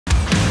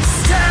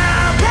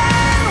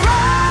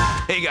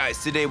Hey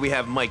guys, today we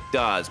have Mike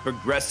Dawes,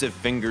 progressive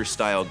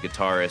finger-styled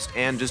guitarist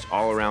and just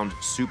all-around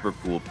super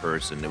cool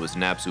person. It was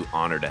an absolute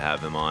honor to have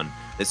him on.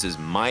 This is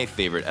my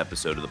favorite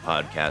episode of the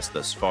podcast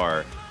thus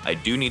far. I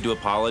do need to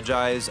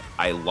apologize.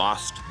 I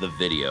lost the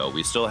video.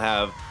 We still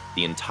have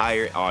the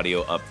entire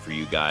audio up for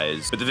you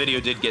guys, but the video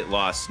did get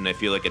lost and I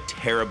feel like a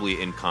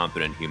terribly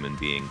incompetent human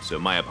being, so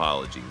my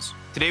apologies.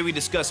 Today we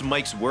discuss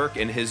Mike's work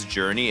and his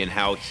journey and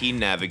how he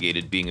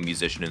navigated being a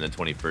musician in the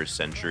 21st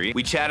century.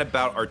 We chat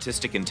about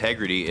artistic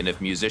integrity and if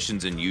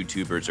musicians and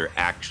YouTubers are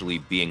actually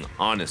being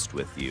honest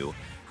with you.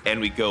 And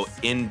we go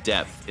in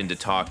depth into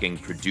talking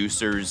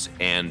producers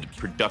and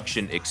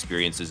production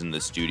experiences in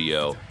the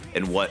studio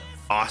and what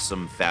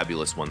awesome,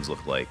 fabulous ones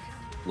look like.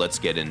 Let's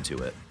get into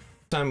it.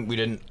 Time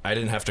I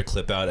didn't have to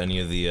clip out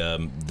any of the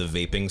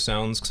vaping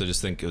sounds because I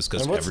just think it was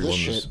because everyone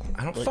was.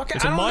 I don't fucking.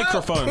 It's a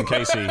microphone,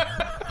 Casey.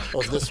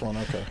 Oh, this one,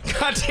 okay.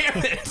 God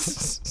damn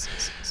it!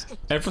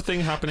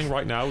 Everything happening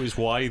right now is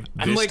why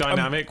this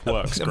dynamic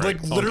works. I'm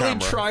great like literally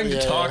trying to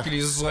talk, yeah. and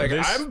he's like,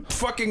 "I'm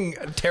fucking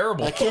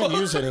terrible. I can't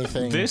use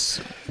anything. This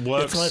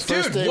works. It's my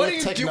first day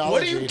with technology.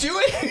 What are you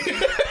doing?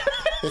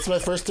 It's my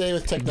first day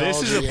with technology.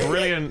 This is a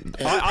brilliant.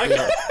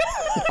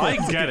 I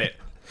get it.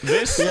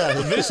 This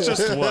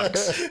just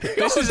works.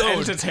 This is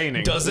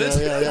entertaining. Does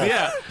it?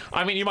 Yeah.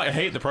 I mean, you might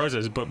hate the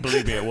process, but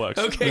believe me, it works.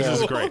 Okay, this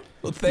is great.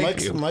 Well,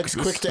 thank you. Mike's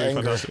quick to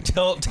anger.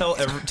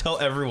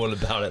 Tell everyone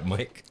about it,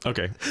 Mike.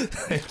 Okay.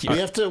 Thank you. We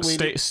have to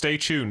stay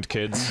tuned,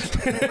 kids,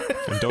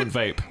 and don't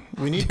vape.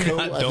 We need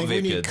I think we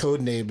need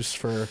code names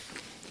for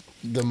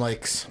the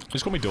mics.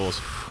 Just call me Dawes.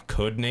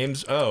 Code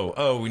names?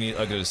 Oh, we need.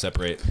 I gotta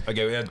separate.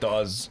 Okay, we have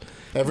Dawes.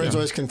 Everyone's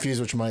always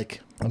confused which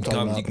mic I'm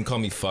talking about. You can call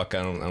me fuck.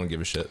 I don't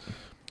give a shit.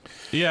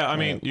 Yeah, I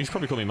mean, you should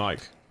probably call me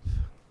Mike,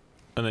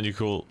 and then just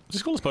call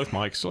us both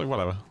Mikes, like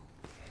whatever.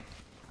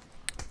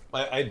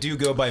 I do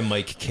go by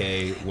Mike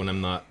K when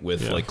I'm not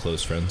with like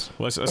close friends.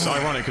 Well, it's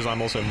ironic because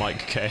I'm also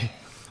Mike K.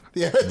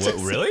 Yeah. What,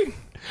 really?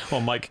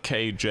 Well, Mike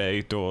K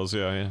J Dawes.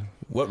 Yeah.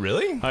 What,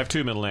 really? I have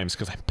two middle names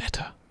because I'm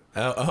better.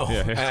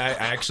 Yeah. I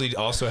actually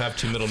also have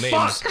two middle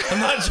names. I'm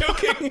not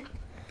joking.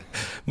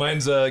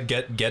 Mine's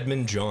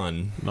Gedman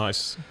John.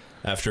 Nice.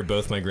 After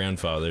both my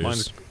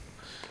grandfathers.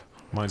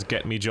 Mine's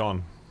Get Me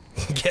John.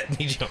 Get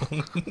Me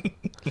John.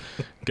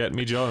 Get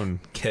Me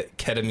Joan.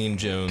 Ketamine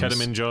Jones.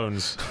 Ketamine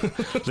Jones.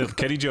 Little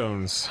Ketty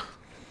Jones.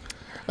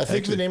 I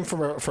think the name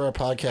for our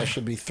podcast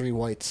should be Three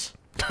Whites.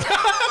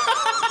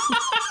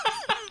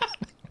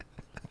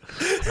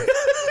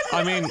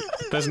 I mean,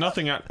 there's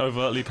nothing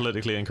overtly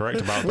politically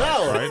incorrect about that,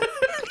 right?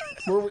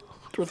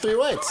 We're Three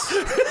Whites.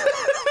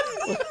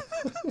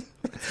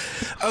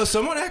 Oh,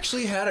 someone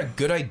actually had a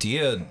good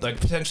idea,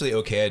 like potentially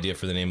okay idea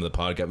for the name of the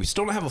podcast. We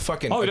still don't have a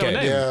fucking. Oh, we don't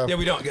have a name. Yeah,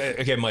 we don't.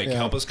 Okay, Mike,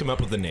 help us come up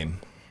with a name.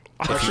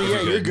 Actually,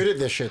 yeah, you're good at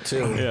this shit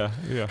too.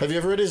 Yeah. Have you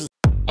ever heard his?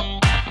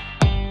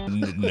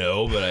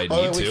 No, but I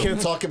need to. We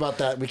can't talk about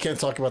that. We can't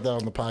talk about that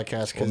on the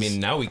podcast. Well, I mean,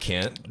 now we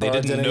can't. They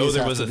didn't know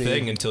there was a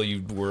thing until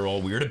you were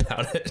all weird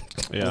about it.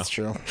 Yeah, that's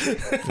true.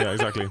 Yeah,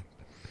 exactly.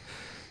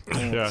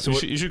 Yeah, so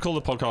you should call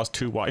the podcast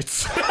Two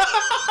Whites.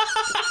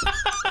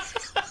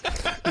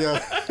 Yeah.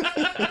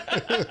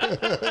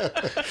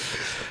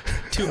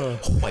 Two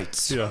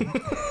whites. Yeah.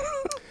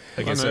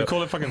 I guess so.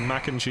 Call it fucking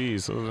mac and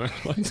cheese. Whatever.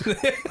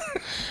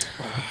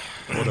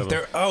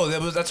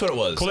 That's what it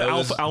was. Call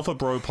it Alpha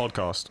Bro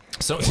Podcast.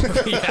 So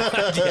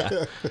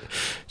yeah.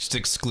 Just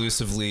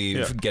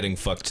exclusively getting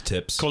fucked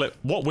tips. Call it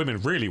What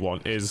Women Really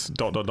Want Is ...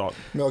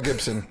 Mel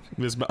Gibson.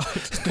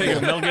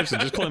 Mel Gibson.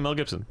 Just call him Mel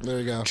Gibson. There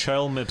you go.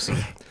 Chell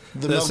Mibson.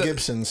 The Mel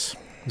Gibsons.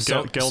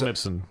 Gel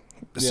Mibson.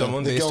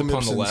 Someone based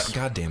upon the last.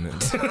 God damn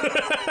it.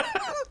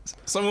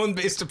 Someone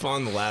based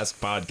upon the last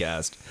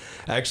podcast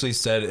actually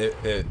said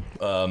it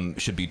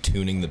should be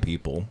tuning the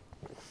people.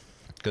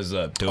 Because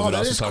David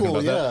also talking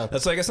about that.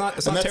 That's like it's not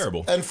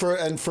terrible. And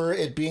for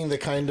it being the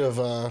kind of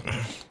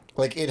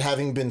like it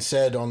having been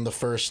said on the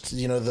first,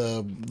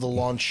 the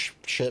launch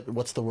shit.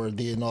 What's the word?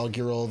 The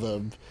inaugural.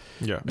 The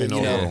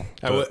inaugural.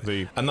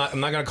 I'm not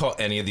gonna call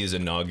any of these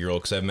inaugural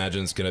because I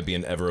imagine it's gonna be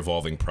an ever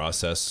evolving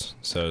process.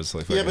 So it's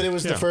like but it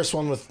was the first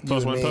one with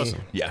first one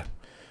person. Yeah.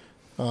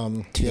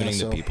 Tuning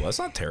the people. That's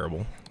not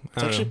terrible.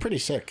 It's actually pretty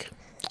sick.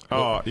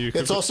 Oh,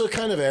 it's also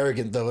kind of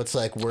arrogant, though. It's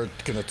like we're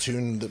gonna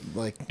tune the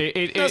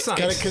It's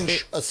kind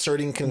of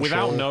asserting control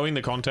without knowing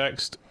the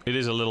context. It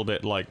is a little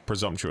bit like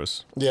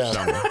presumptuous.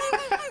 Yeah,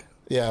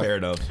 yeah. Fair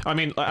enough. I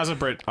mean, as a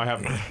Brit, I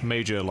have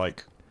major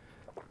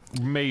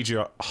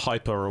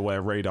hyper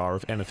aware radar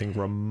of anything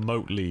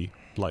remotely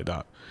like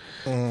that.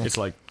 It's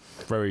like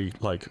very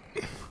like.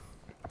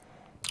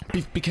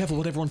 Be careful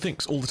what everyone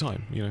thinks all the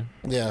time,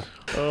 Yeah.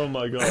 Oh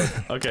my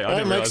god. Okay, All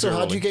right, Mike, so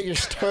how'd you get your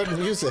start in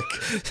music?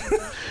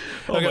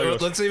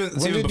 Let's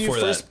even before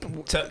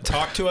that.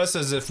 Talk to us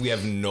as if we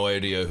have no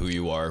idea who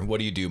you are. What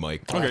do you do,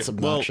 Mike? Okay, that's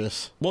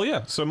obnoxious. Well,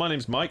 yeah, so my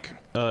name's Mike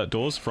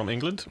Dawes from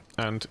England,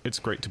 and it's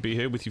great to be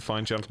here with you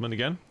fine gentlemen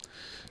again.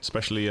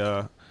 Especially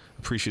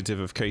appreciative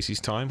of Casey's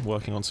time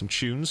working on some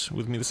tunes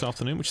with me this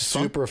afternoon, which is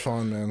super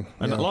fun, man.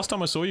 And the last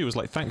time I saw you was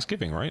like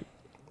Thanksgiving, right?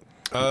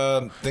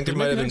 I think there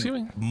might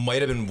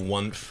have been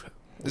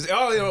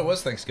Oh, it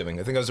was Thanksgiving.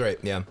 I think I was right.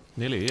 Yeah.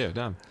 Nearly, yeah,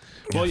 damn.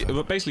 Well,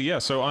 but basically, yeah,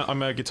 so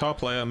I'm a guitar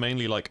player,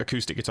 mainly like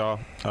acoustic guitar.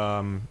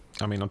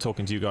 I mean, I'm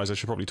talking to you guys. I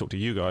should probably talk to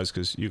you guys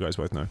because you guys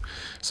both know.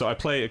 So I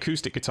play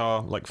acoustic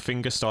guitar, like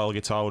fingerstyle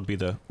guitar would be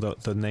the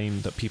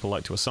name that people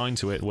like to assign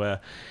to it, where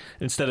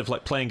instead of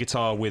like playing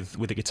guitar with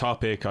a guitar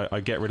pick,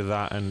 I get rid of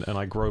that and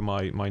I grow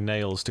my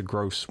nails to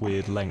gross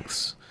weird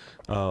lengths,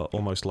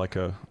 almost like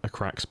a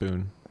crack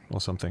spoon or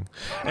something.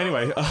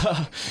 Anyway,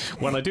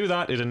 when I do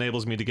that, it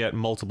enables me to get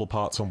multiple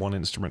parts on one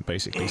instrument,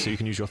 basically. So you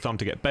can use your thumb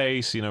to get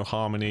bass, you know,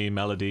 harmony,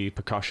 melody,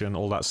 percussion,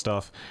 all that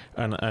stuff.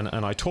 And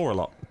I tour a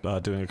lot,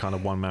 doing a kind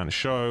of one-man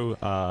show,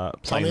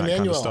 playing that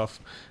kind of stuff.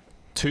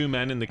 2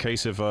 men in the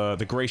case of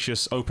the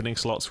gracious opening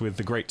slots with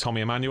the great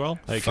Tommy Emmanuel,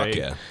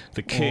 aka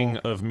the king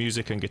of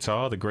music and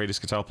guitar, the greatest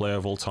guitar player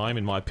of all time,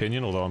 in my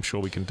opinion, although I'm sure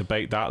we can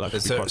debate that. That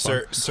could be quite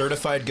fun.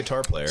 Certified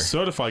guitar player.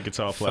 Certified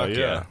guitar player,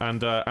 yeah.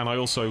 And I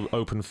also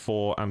open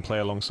for and play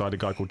alongside a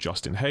guy called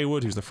Justin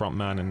Hayward, who's the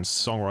frontman and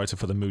songwriter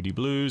for the Moody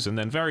Blues, and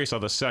then various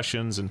other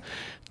sessions and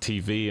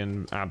TV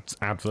and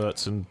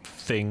adverts and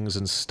things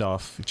and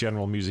stuff,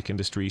 general music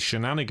industry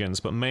shenanigans,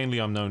 but mainly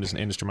I'm known as an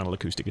instrumental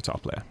acoustic guitar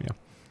player, yeah.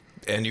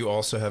 And you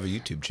also have a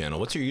YouTube channel.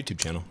 What's your YouTube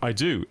channel? I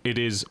do. It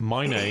is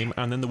my name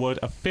and then the word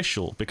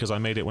official, because I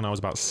made it when I was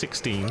about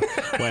 16,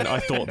 when I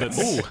thought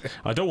that,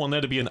 I don't want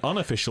there to be an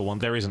unofficial one.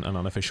 There isn't an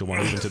unofficial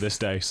one even to this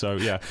day. So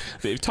yeah,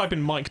 type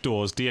in Mike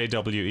Dawes,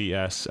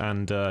 Dawes,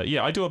 and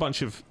yeah, I do a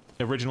bunch of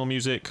original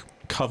music,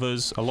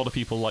 covers. A lot of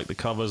people like the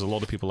covers, a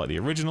lot of people like the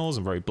originals.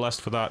 I'm very blessed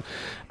for that.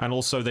 And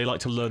also they like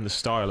to learn the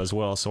style as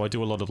well, so I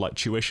do a lot of like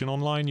tuition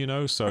online, you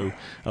know, so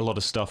a lot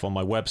of stuff on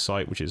my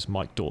website, which is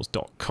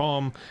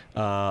mikedawes.com.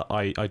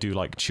 I do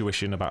like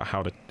tuition about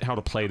how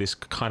to play this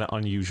kind of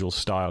unusual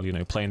style, you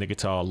know, playing the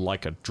guitar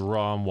like a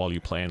drum while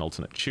you play in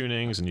alternate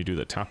tunings and you do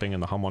the tapping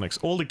and the harmonics,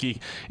 all the geek.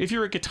 If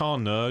you're a guitar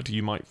nerd,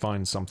 you might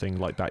find something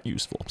like that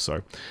useful,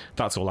 so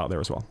that's all out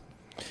there as well.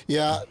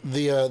 Yeah,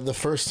 the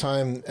first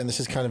time, and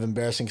this is kind of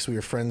embarrassing because we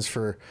were friends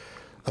for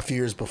a few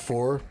years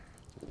before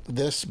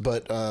this,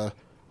 but or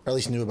at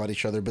least knew about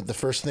each other. But the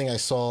first thing I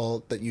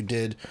saw that you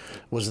did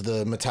was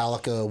the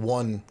Metallica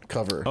 1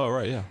 cover. Oh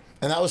right, yeah.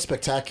 And that was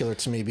spectacular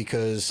to me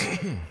because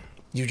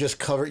you just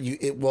covered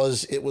it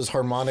was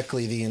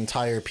harmonically the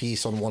entire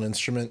piece on one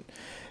instrument,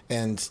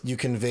 and you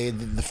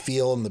conveyed the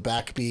feel and the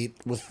backbeat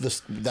with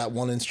that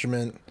one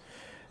instrument.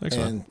 Thanks,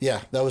 and man.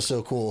 Yeah, that was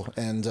so cool.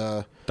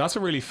 And that's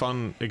a really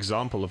fun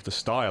example of the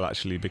style,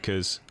 actually,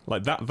 because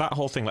like that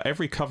whole thing, like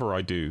every cover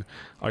I do,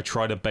 I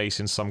try to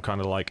base in some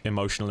kind of like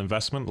emotional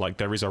investment. Like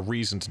there is a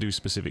reason to do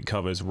specific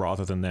covers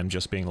rather than them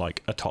just being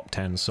like a top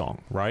 10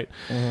 song, right?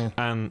 Mm-hmm.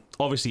 And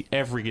obviously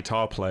every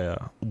guitar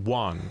player,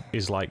 one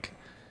is like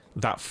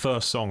that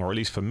first song, or at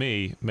least for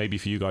me, maybe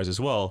for you guys as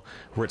well,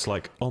 where it's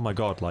like, oh my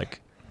god, like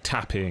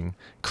tapping,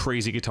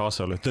 crazy guitar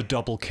solo, the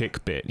double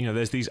kick bit, you know,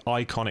 there's these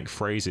iconic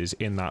phrases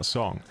in that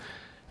song,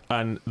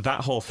 and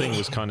that whole thing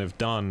was kind of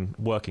done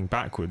working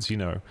backwards, you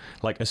know,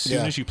 like as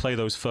soon as you play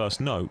those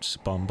first notes,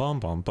 bum bum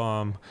bum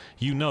bum,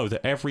 you know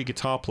that every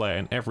guitar player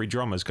and every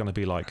drummer is going to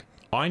be like,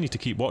 I need to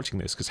keep watching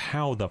this because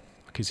how the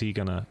fuck is he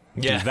gonna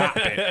do that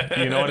bit,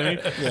 you know what I mean?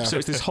 Yeah. So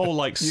it's this whole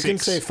like you can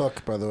say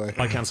fuck, by the way.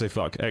 I can say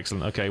fuck,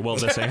 excellent. Okay, well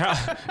they're saying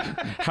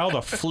how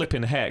the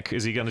flipping heck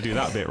is he gonna do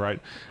that bit,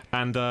 right?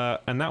 And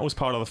that was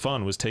part of the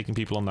fun, was taking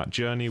people on that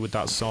journey with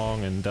that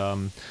song,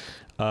 and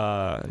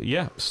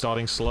yeah,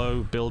 starting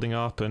slow, building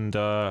up, and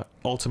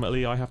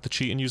ultimately I have to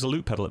cheat and use a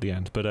loop pedal at the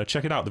end. But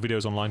check it out, the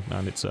video's online,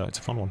 and it's a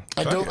fun one.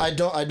 I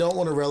don't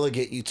want to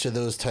relegate you to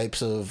those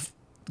types of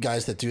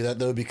guys that do that,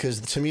 though, because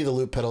to me the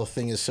loop pedal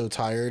thing is so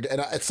tired,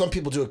 and some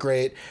people do it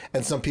great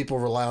and some people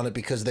rely on it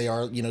because they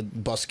are, you know,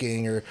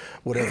 busking or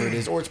whatever it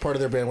is, or it's part of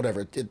their band,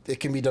 whatever. It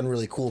can be done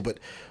really cool. But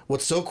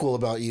what's so cool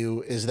about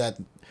you is that,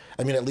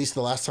 I mean, at least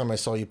the last time I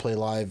saw you play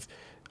live,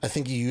 I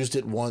think you used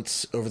it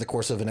once over the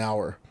course of an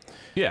hour.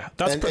 Yeah,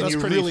 and you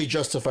really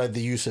justified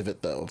the use of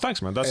it, though.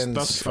 Thanks, man.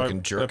 That's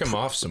fucking jerk him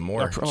off some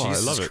more. I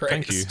love it.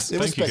 Thank you. It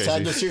was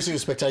spectacular. Seriously, it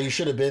was spectacular. You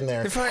should have been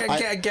there.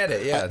 I get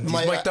it. Yeah,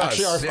 Mike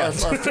Dawes. Actually,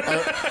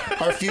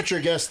 our future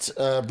guest,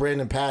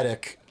 Brandon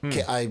Paddock,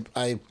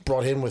 I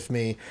brought him with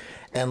me,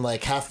 and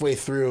like halfway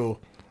through,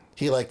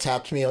 he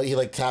tapped me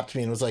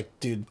and was like,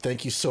 "Dude,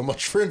 thank you so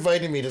much for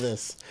inviting me to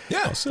this."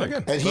 Yeah, so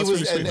good. And he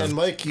was, and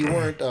Mike, you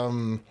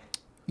weren't.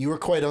 You were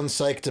quite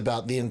unpsyched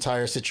about the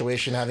entire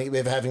situation,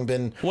 having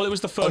been it was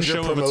the first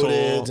show of a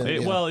tour.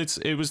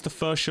 It was the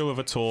first show of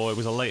a tour. It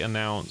was a late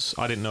announce.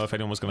 I didn't know if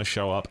anyone was going to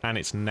show up, and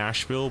it's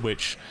Nashville,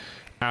 which,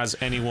 as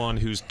anyone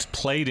who's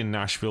played in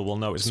Nashville will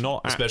know, it's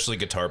not especially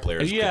guitar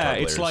players. Yeah,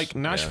 it's like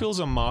Nashville's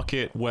a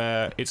market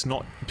where it's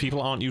not,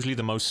 people aren't usually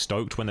the most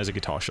stoked when there's a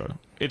guitar show.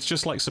 It's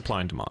just like supply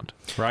and demand,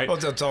 right? Well,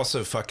 that's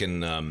also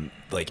fucking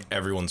like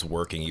everyone's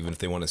working, even if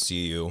they want to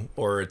see you,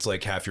 or it's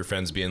like half your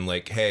friends being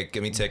like, "Hey,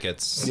 give me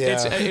tickets."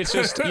 Yeah. It's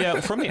just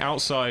from the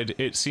outside,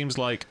 it seems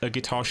like a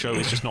guitar show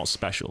is just not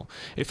special.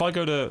 If I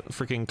go to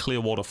freaking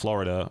Clearwater,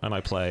 Florida, and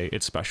I play,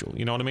 it's special.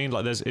 You know what I mean?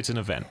 Like it's an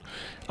event.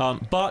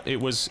 But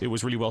it was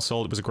really well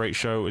sold. It was a great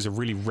show. It was a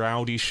really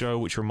rowdy show,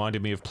 which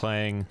reminded me of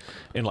playing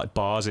in like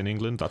bars in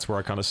England. That's where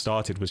I kind of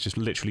started, was just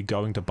literally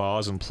going to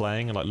bars and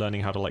playing and like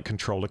learning how to like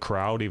control a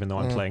crowd, even though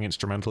I'm playing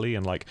instrumentally,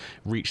 and like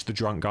reach the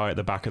drunk guy at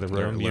the back of the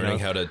room. Learning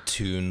how to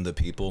tune the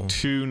people.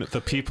 Tune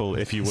the people,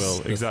 if you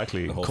will.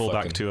 Exactly. Call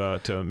back to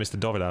Mr.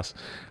 Dovidas.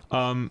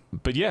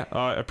 But yeah,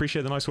 I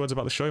appreciate the nice words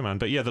about the show, man.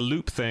 But yeah, the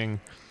loop thing,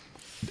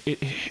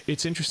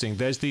 it's interesting.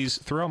 There's these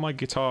throughout my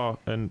guitar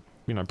and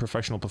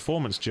professional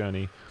performance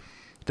journey.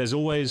 There's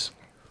always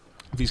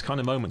these kind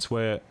of moments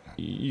where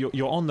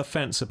you're on the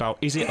fence about,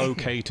 is it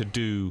okay to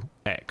do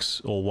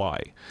X or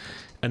Y,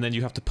 and then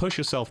you have to push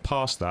yourself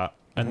past that,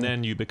 and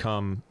then you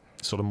become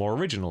sort of more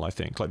original. I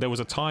think like there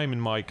was a time in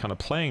my kind of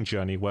playing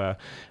journey where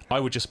I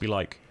would just be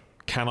like,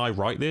 can I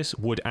write this?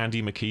 Would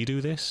Andy McKee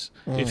do this?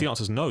 If the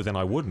answer is no, then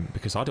I wouldn't,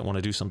 because I don't want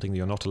to do something that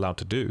you're not allowed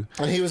to do.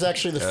 And he was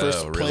actually the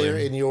first player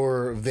in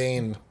your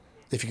vein,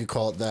 if you could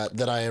call it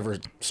that I ever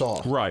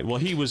saw. Right. Well,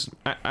 he was,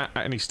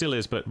 and he still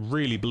is, but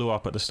really blew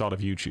up at the start of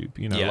YouTube.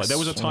 Yes. Like there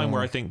was a time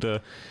where I think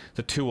the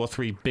 2 or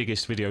 3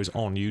 biggest videos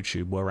on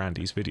YouTube were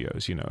Andy's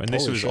videos. And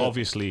this was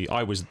obviously,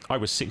 I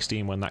was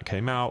 16 when that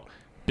came out.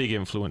 Big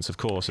influence, of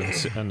course,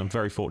 and I'm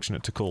very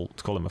fortunate to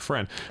call him a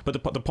friend. But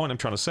the point I'm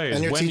trying to say is,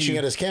 and you're teaching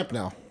at his camp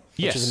now.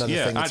 Yes,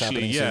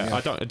 actually.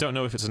 I don't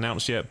know if it's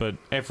announced yet, but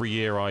every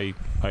year I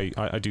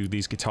do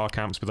these guitar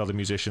camps with other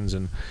musicians,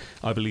 and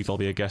I believe I'll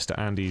be a guest at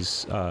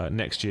Andy's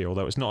next year,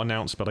 although it's not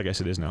announced, but I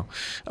guess it is now.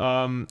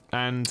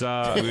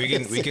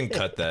 We can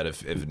cut that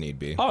if need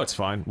be. Oh, it's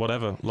fine,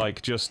 whatever.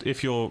 Like, just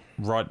if you're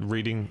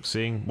reading,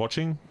 seeing,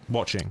 watching.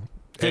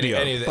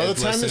 Video. By the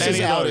time this is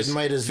out, it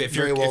might as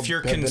very well if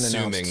you're have been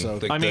consuming, announced, so.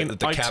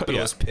 the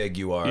capitalist pig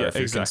you are. Yeah, if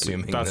you're exactly.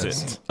 consuming That's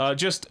this.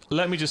 it.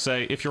 Let me just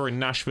say, if you're in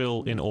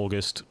Nashville in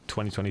August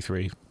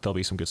 2023, there'll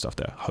be some good stuff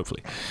there,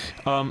 hopefully.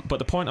 But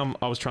the point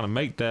I was trying to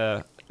make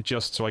there,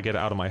 just so I get it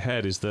out of my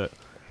head, is that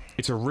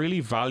it's a really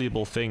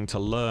valuable thing to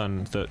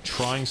learn that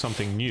trying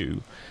something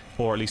new,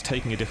 or at least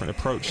taking a different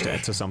approach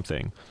to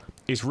something,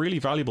 is really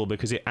valuable,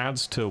 because it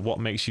adds to what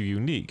makes you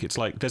unique. It's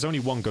like there's only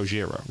one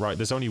Gojira, right?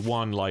 There's only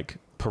one like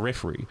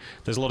periphery.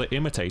 There's a lot of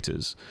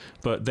imitators,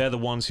 but they're the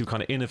ones who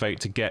kind of innovate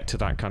to get to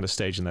that kind of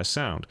stage in their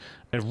sound.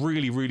 A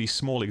really, really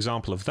small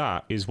example of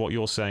that is what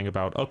you're saying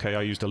about, okay,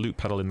 I used a loop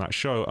pedal in that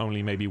show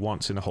only maybe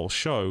once in a whole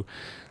show.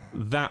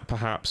 That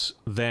perhaps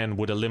then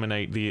would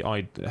eliminate maybe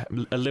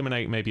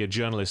a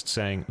journalist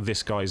saying,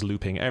 this guy's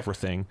looping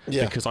everything,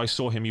 because I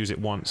saw him use it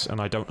once and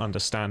I don't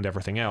understand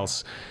everything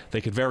else. They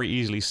could very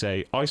easily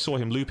say, I saw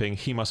him looping,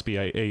 he must be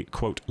a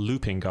quote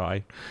looping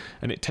guy.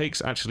 And it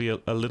takes actually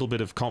a little bit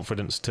of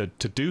confidence to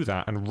do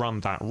that and run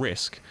that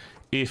risk,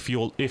 if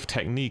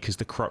technique is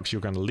the crux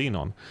you're going to lean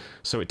on.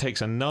 So it takes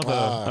another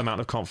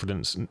amount of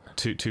confidence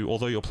to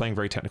although you're playing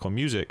very technical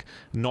music,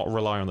 not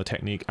rely on the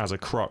technique as a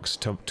crux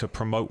to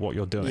promote what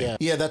you're doing.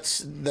 Yeah,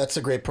 that's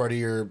a great part of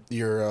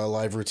your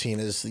live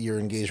routine, is your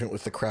engagement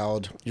with the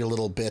crowd, your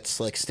little bits,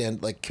 like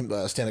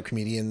stand-up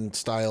comedian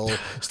style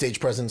stage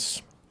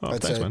presence. Oh,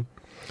 thanks, man.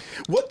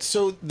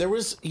 So there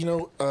was,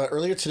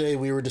 earlier today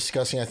we were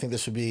discussing, I think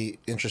this would be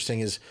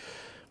interesting, is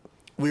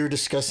we were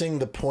discussing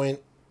the point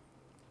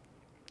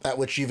at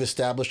which you've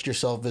established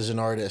yourself as an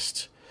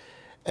artist.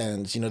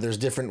 And, there's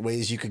different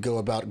ways you could go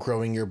about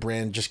growing your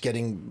brand, just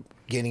gaining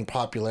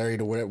popularity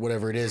to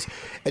whatever it is.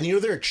 And,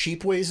 there are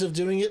cheap ways of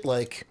doing it,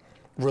 like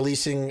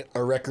releasing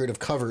a record of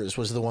covers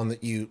was the one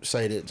that you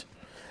cited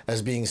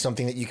as being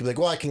something that you could be like,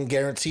 well, I can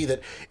guarantee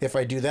that if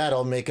I do that,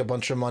 I'll make a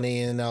bunch of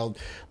money and I'll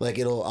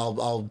gain a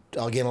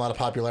lot of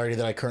popularity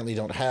that I currently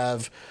don't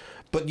have.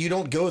 But you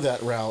don't go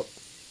that route.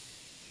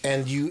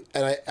 And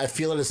I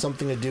feel it has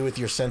something to do with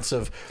your sense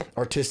of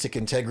artistic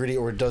integrity,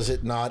 or does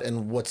it not?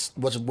 And where's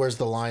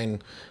the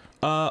line?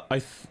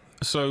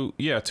 So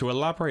to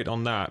elaborate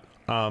on that,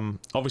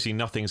 obviously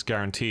nothing's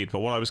guaranteed, but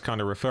what I was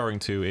kind of referring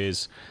to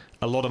is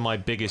a lot of my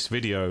biggest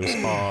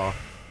videos are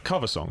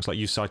cover songs. Like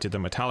you cited the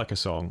Metallica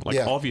song.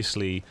 Like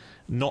obviously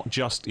not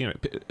just,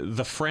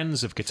 the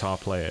friends of guitar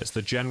players,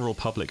 the general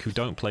public who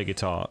don't play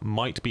guitar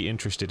might be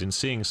interested in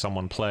seeing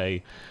someone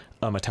play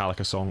a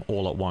Metallica song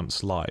all at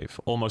once live,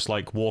 almost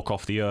like Walk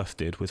Off the Earth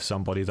did with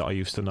somebody that I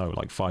used to know,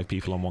 like 5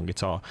 people on one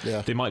guitar.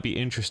 They might be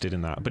interested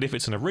in that. But if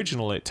it's an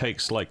original, it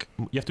takes you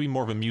have to be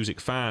more of a music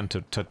fan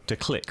to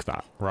click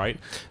that, right?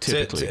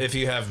 Typically, if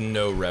you have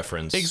no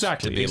reference,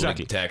 exactly, to be able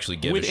to actually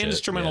give with a shit,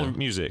 instrumental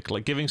music,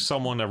 like giving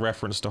someone a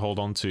reference to hold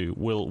on to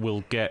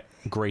will get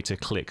greater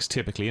clicks.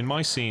 Typically, in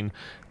my scene,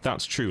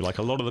 that's true. Like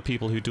a lot of the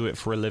people who do it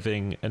for a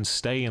living and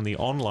stay in the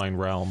online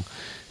realm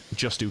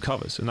just do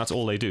covers, and that's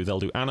all they do. They'll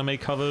do anime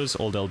covers,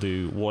 or they'll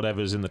do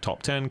whatever's in the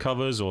top 10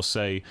 covers, or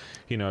say,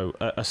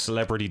 a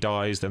celebrity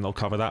dies, then they'll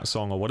cover that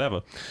song or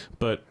whatever.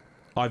 But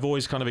I've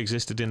always kind of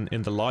existed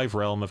in the live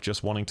realm of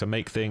just wanting to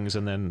make things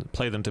and then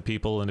play them to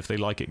people, and if they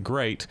like it,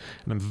 great.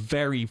 And I'm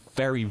very,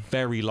 very,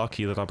 very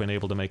lucky that I've been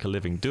able to make a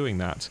living doing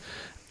that.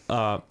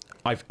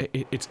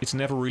 It's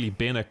never really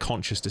been a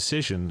conscious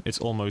decision. It's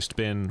almost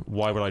been,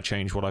 why would I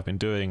change what I've been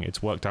doing?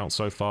 It's worked out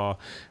so far.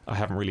 I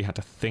haven't really had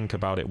to think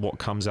about it. What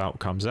comes out,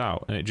 comes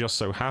out. And it just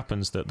so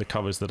happens that the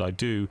covers that I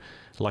do,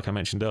 like I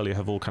mentioned earlier,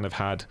 have all kind of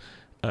had...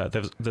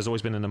 there's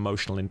always been an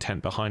emotional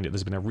intent behind it.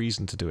 There's been a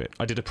reason to do it.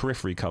 I did a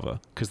Periphery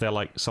cover because they're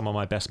like some of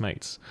my best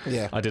mates.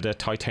 Yeah. I did a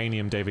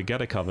Titanium David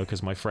Guetta cover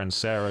because my friend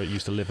Sarah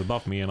used to live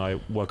above me, and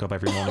I woke up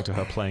every morning to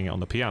her playing it on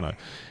the piano.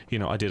 You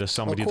know, I did a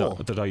somebody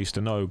that I used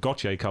to know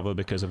Gautier cover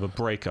because of a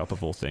breakup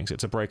of all things.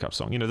 It's a breakup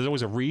song. You know, there's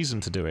always a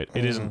reason to do it.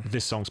 It isn't,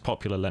 this song's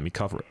popular, let me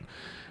cover it.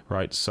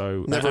 Right,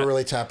 so never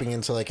really tapping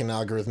into like an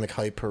algorithmic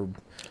hype or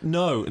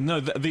no.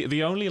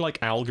 The only like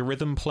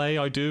algorithm play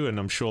I do, and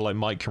I'm sure like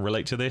Mike can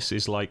relate to this,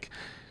 is like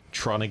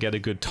trying to get a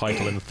good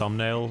title and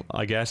thumbnail.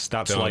 I guess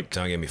that's don't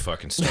get me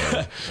fucking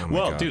started. Oh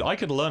well, God. dude, I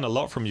could learn a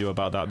lot from you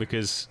about that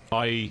because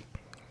I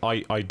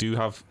do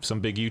have some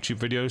big YouTube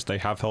videos. They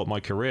have helped my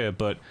career,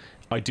 but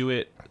I do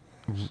it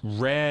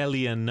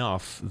rarely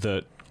enough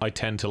that I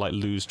tend to like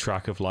lose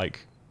track of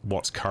like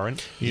what's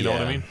current, you know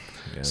what I mean?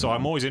 Yeah. So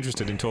I'm always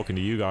interested in talking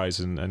to you guys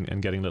and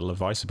getting a little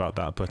advice about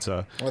that, but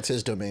what's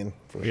his domain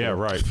for sure. Yeah,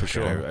 right, for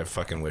sure. I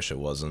fucking wish it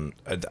wasn't.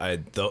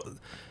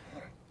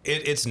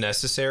 It's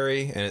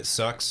necessary and it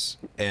sucks,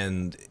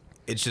 and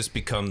it's just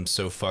become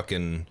so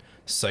fucking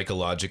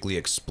psychologically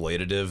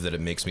exploitative that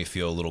it makes me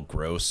feel a little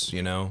gross,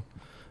 you know?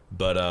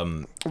 But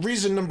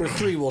reason number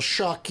 3 will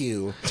shock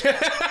you.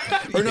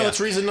 Or no, it's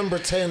reason number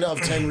 10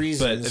 of 10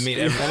 reasons. But I mean,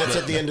 and it's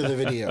at the end of the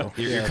video.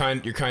 You're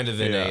kind of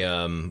in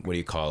a what do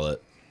you call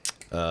it?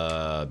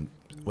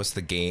 What's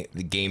the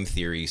game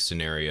theory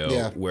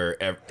scenario where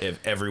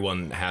if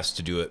everyone has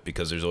to do it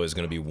because there's always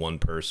going to be one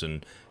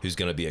person who's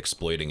going to be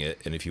exploiting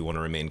it, and if you want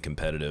to remain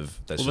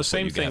competitive, that's just what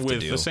you have to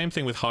do. The same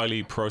thing with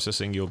highly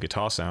processing your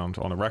guitar sound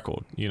on a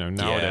record. You know,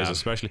 nowadays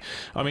especially.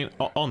 I mean,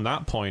 on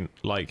that point,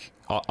 like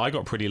I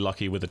got pretty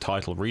lucky with the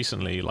title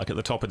recently. Like at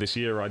the top of this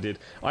year,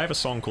 I have a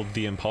song called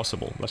 "The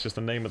Impossible." That's just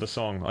the name of the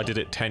song. I did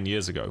it 10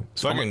 years ago.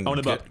 So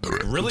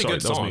really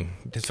good song.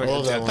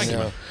 Thank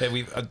you.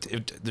 Hey,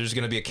 there's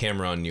going to be a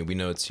camera on you. We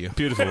know it's you.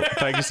 Beautiful.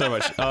 Thank you so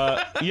much.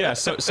 Yeah.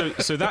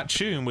 So that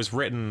tune was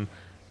written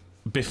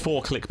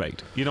before clickbait.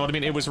 You know what I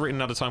mean? It was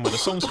written at a time where the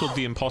song's called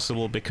 "The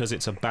Impossible" because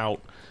it's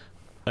about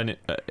an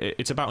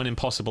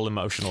impossible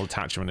emotional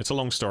attachment. It's a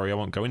long story. I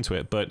won't go into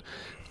it, but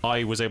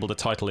I was able to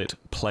title it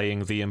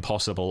 "Playing the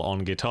Impossible on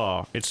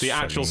Guitar." It's the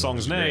actual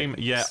song's name,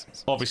 yet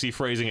obviously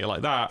phrasing it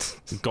like that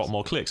got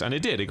more clicks, and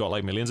it did. It got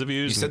like millions of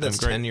views. You said that's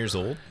 10 years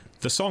old?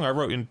 The song I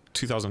wrote in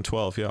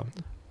 2012, yeah.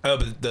 Oh,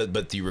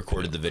 but you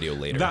recorded the video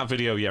later. That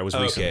video, yeah, was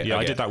recent. Okay, yeah,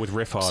 I did that with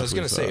Riff Hard. So I was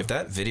going to say, if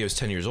that video is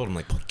 10 years old, I'm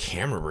like, what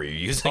camera were you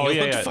using? Oh,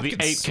 yeah, the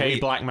 8K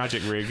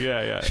Blackmagic rig,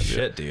 yeah.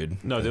 Shit,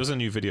 dude. No, there was a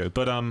new video.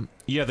 But,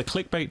 yeah, the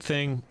clickbait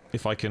thing,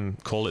 if I can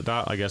call it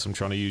that, I guess I'm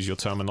trying to use your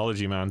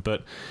terminology, man,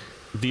 but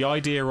the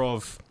idea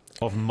of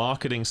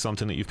marketing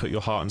something that you've put your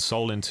heart and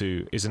soul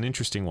into is an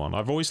interesting one.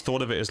 I've always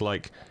thought of it as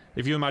like,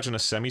 if you imagine a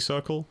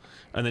semicircle,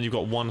 and then you've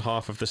got one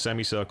half of the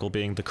semicircle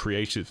being the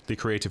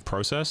creative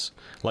process,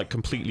 like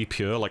completely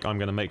pure, like I'm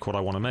going to make what I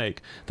want to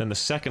make. Then the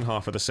second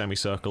half of the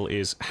semicircle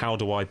is how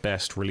do I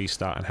best release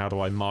that and how do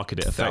I market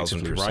it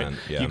effectively, right?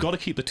 Yeah. You've got to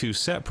keep the two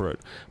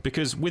separate,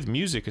 because with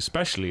music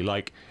especially,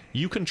 like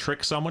you can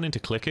trick someone into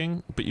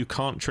clicking, but you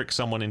can't trick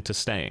someone into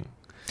staying.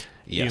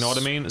 Yes. You know what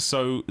I mean?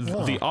 So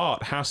the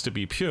art has to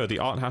be pure. The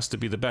art has to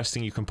be the best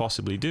thing you can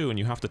possibly do, and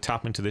you have to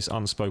tap into this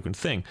unspoken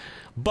thing.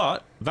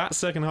 But that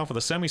second half of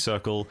the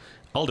semicircle,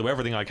 I'll do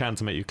everything I can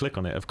to make you click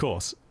on it, of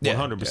course.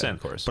 100%. Yeah, of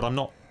course. But I'm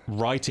not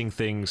writing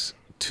things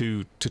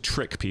to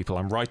trick people.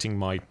 I'm writing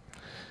my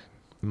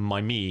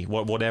me,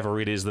 whatever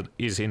it is that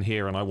is in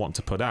here and I want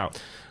to put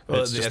out.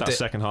 Well, it's just that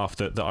second half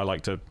that I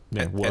like to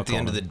work on. At the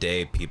end of the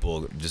day,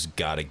 people just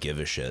gotta give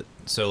a shit.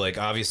 So, like,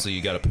 obviously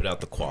you gotta put out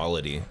the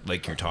quality,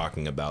 like you're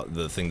talking about,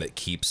 the thing that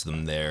keeps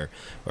them there.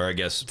 Or I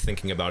guess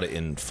thinking about it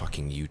in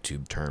fucking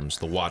YouTube terms,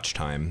 the watch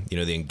time, you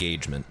know, the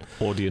engagement.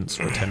 Audience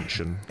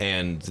retention.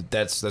 And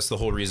that's the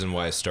whole reason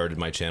why I started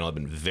my channel. I've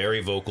been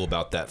very vocal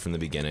about that from the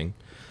beginning.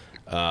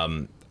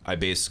 I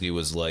basically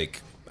was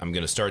like, I'm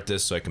going to start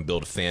this so I can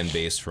build a fan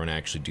base for and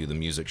actually do the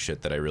music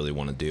shit that I really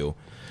want to do.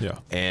 Yeah.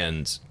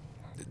 And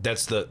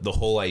that's the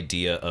whole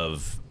idea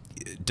of,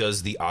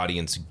 does the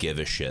audience give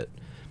a shit?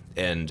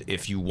 And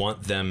if you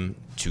want them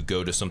to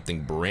go to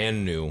something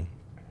brand new,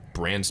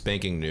 brand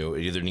spanking new,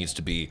 it either needs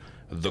to be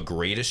the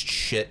greatest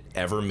shit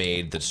ever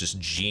made that's just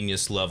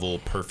genius level,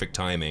 perfect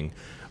timing,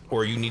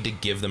 or you need to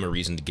give them a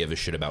reason to give a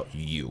shit about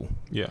you.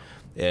 Yeah.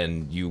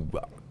 And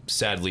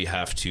sadly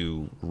have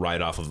to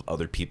ride off of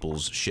other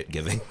people's shit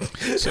giving.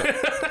 So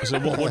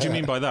what do you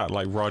mean by that?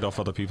 Like ride off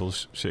other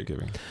people's shit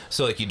giving?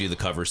 So like you do the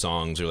cover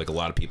songs, or like a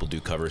lot of people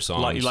do cover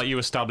songs. Like you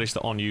establish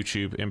that on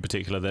YouTube in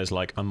particular, there's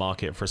like a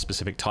market for a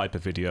specific type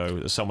of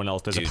video. Someone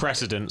else, there's a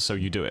precedent, so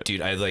you do it.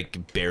 Dude, I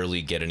like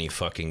barely get any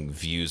fucking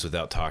views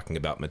without talking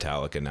about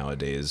Metallica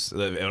nowadays.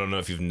 I don't know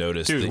if you've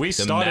noticed. Dude, we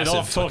started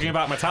off talking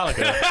about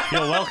Metallica.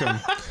 You're welcome.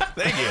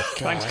 Thank you.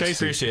 Thanks,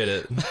 Casey. Appreciate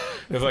it.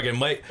 If I can,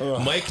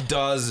 Mike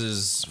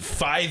Dawes'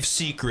 5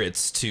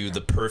 secrets to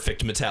the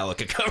perfect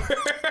Metallica cover.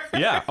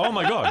 Yeah. Oh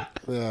my god.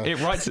 Yeah. It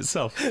writes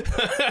itself.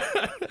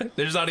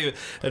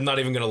 I'm not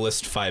even gonna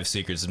list 5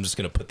 secrets. I'm just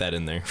gonna put that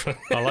in there.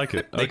 I like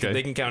it. Okay.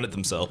 They can count it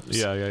themselves.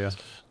 Yeah.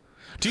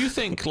 Do you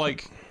think,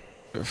 like,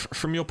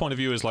 from your point of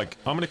view, is like,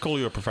 I'm going to call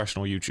you a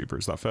professional YouTuber.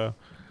 Is that fair?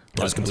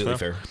 That's completely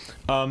fair.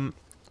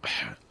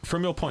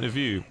 From your point of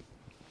view,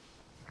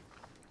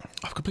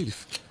 I've completely.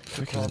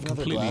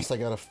 Another glass. I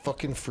got a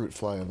fucking fruit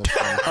fly on this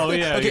one. Oh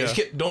yeah. Okay,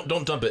 yeah.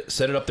 don't dump it.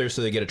 Set it up there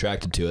so they get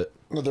attracted to it.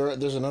 No,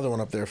 there's another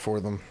one up there for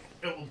them.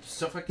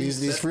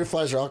 These fruit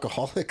flies are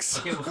alcoholics.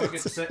 Okay, well,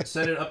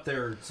 set it up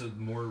there so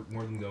more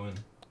them go in.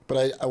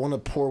 But I want to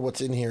pour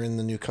what's in here in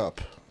the new cup.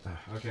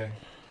 Okay.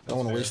 I don't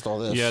want to waste all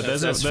this. Yeah,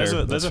 there's That's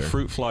a fair.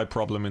 fruit fly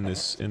problem in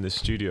this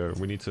studio.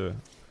 We need to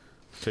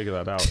figure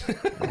that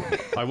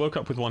out. I woke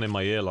up with one in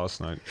my ear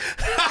last night.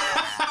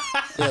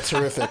 Yeah,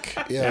 terrific.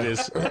 Yeah, It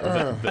is.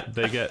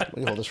 They get. Let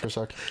me hold this for a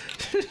sec.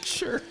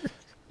 Sure.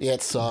 Yeah,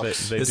 it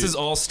sucks. This is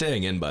all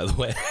staying in, by the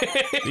way.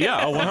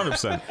 Yeah,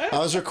 100%. I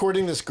was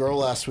recording this girl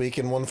last week,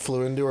 and one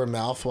flew into her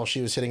mouth while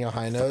she was hitting a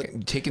high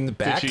note, Taking the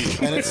back.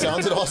 and it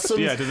sounded awesome.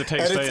 Yeah, did the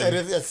take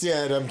and stay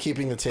in? and I'm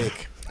keeping the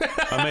take.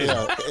 Amazing.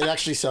 Yeah, it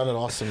actually sounded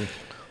awesome.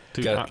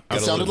 Dude,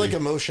 It sounded like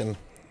emotion.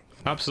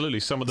 absolutely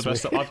some of the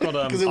best. I've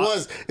got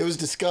Because it was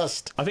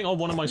disgust. I think on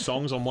one of my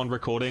songs, on one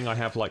recording, I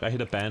have like I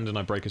hit a bend and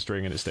I break a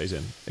string and it stays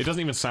in. It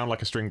doesn't even sound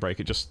like a string break.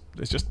 It just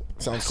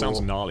Sounds sounds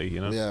cool. gnarly,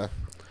 you know. Yeah.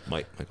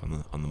 Mike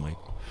on the mic.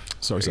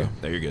 Sorry, sir.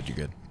 There, you're good. You're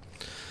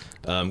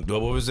good.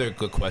 What was the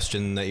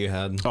question that you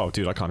had? Oh,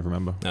 dude, I can't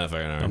remember. No,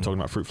 fair enough. I'm talking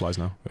about fruit flies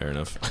now. Fair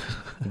enough.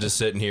 I'm just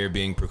sitting here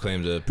being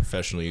proclaimed a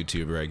professional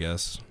YouTuber, I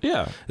guess.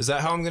 Yeah. Is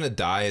that how I'm gonna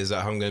die? Is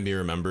that how I'm gonna be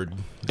remembered?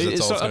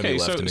 That's all that's gonna be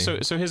left to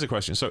me. So here's a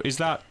question. So is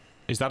that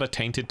a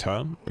tainted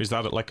term? Is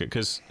that like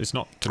because it's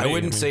not? To me, I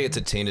wouldn't say it's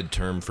a tainted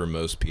term for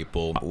most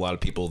people. A lot of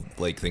people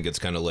like think it's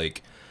kind of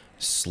like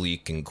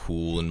sleek and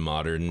cool and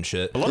modern and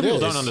shit. A lot of people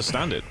don't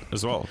understand it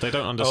as well. They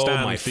don't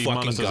understand the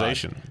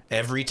monetization. God.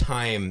 Every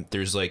time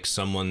there's like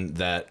someone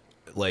that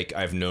like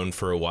I've known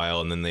for a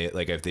while, and then they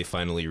like if they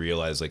finally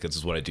realize like this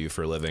is what I do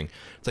for a living.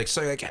 It's like,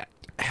 so like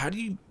how do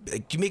you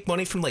make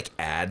money from like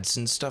ads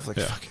and stuff? Like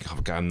fucking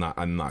oh God,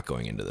 I'm not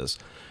going into this.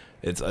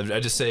 I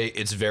just say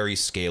it's very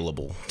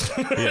scalable.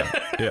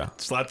 Yeah.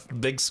 It's lots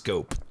big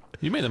scope.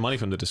 You made the money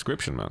from the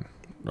description, man,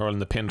 or in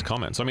the pinned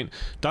comments. I mean,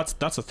 that's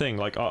the thing.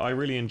 Like, I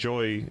really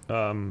enjoy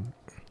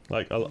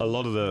like a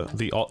lot of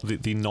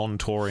the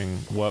non-touring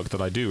work that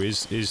I do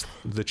is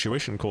the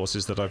tuition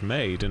courses that I've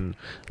made, and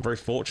I'm very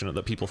fortunate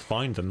that people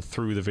find them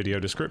through the video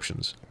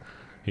descriptions.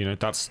 You know,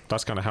 that's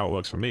kind of how it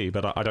works for me.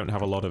 But I don't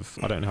have a lot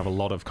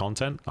of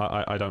content.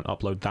 I don't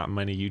upload that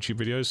many YouTube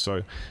videos,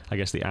 so I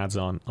guess the ads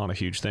aren't a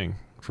huge thing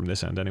from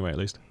this end anyway, at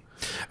least.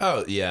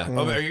 Oh yeah.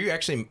 Oh, are you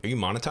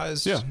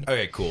monetized? Yeah.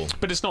 Okay, cool.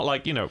 But it's not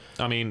like, you know,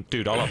 I mean,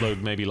 dude, I'll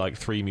upload maybe like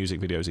 3 music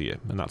videos a year,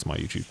 and that's my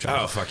YouTube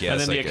channel. Oh fuck yeah. And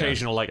then the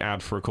occasional like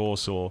ad for a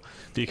course, or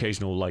the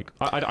occasional like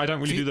I don't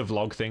really do the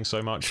vlog thing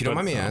so much. If you don't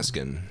mind me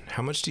asking,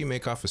 how much do you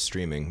make off of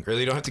streaming? Or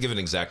you don't have to give an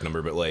exact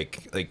number, but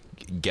like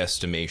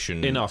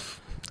guesstimation. Enough.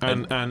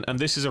 And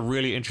this is a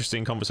really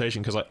interesting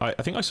conversation, because I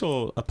think I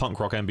saw a Punk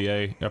Rock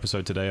MBA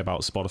episode today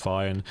about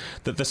Spotify, and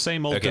the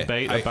same old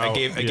debate about.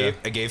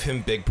 I gave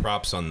him big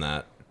props on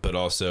that, but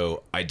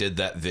also I did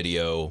that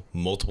video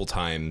multiple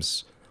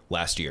times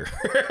last year.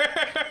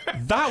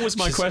 That was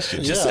my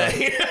question. Just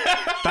saying.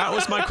 That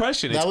was my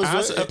question.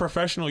 As a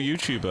professional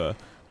YouTuber,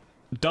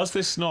 does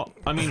this not?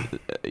 I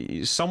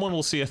mean, someone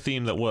will see a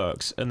theme that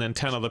works, and then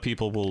 10 other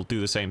people will do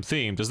the same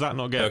theme. Does that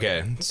not get?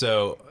 Okay,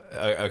 so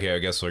I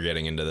guess we're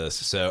getting into this.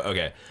 So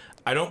okay,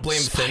 I don't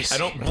blame Finn. I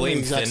don't blame the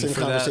exact Finn same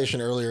for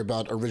conversation earlier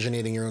about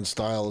originating your own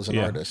style as an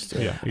artist.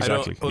 Yeah,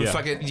 exactly.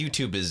 Fucking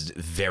YouTube is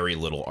very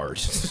little art.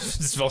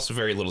 It's also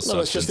very little substance.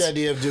 No, it's just the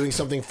idea of doing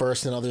something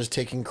first and others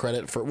taking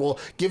credit for, well,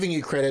 giving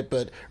you credit,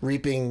 but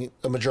reaping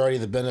a majority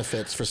of the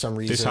benefits for some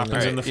reason. This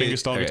happens in the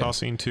fingerstyle guitar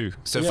scene too.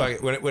 So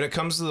when it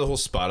comes to the whole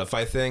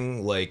Spotify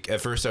thing, like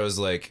at first I was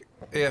like,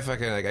 yeah,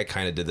 fucking, like I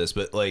kind of did this,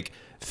 but like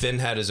Finn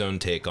had his own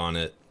take on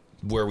it,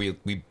 where we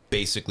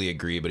basically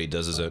agree, but he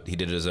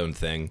did his own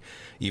thing.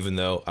 Even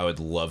though I would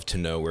love to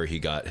know where he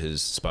got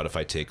his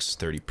Spotify takes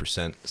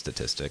 30%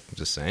 statistic. I'm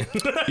just saying.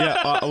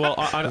 Yeah, well,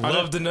 I'd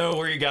love to know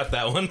where you got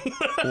that one.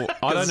 Well,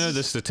 I don't know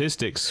the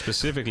statistics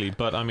specifically,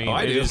 but I mean,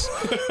 I do.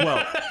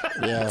 Well,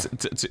 Yeah.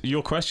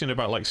 Your question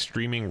about like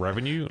streaming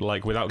revenue,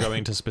 like without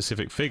going to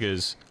specific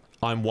figures,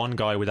 I'm one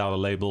guy without a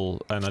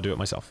label, and I do it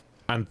myself,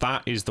 and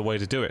that is the way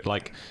to do it.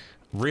 Like,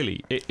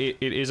 really, it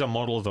is a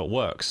model that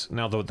works.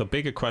 Now, the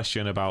bigger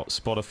question about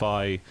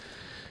Spotify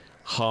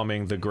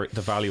harming the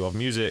value of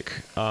music,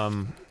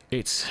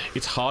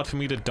 it's hard for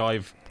me to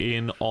dive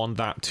in on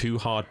that too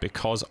hard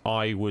because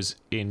I was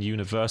in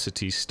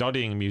university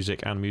studying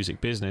music and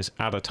music business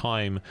at a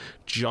time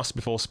just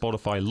before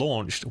Spotify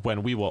launched,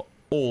 when we were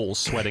all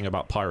sweating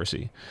about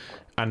piracy.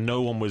 And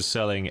no one was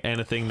selling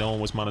anything, no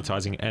one was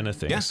monetizing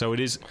anything. Yeah. So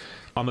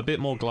I'm a bit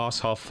more glass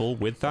half full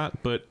with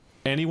that, but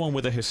anyone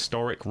with a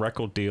historic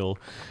record deal,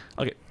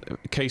 okay,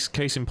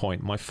 case in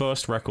point, my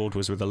first record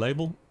was with a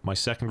label, my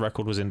second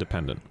record was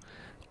independent.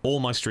 All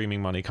my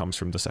streaming money comes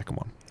from the second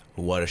one.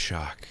 What a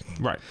shock.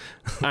 Right.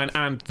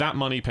 And that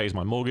money pays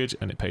my mortgage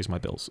and it pays my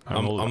bills.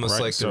 Almost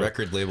right? like the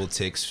record label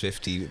takes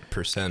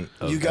 50%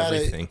 of You got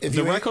everything. If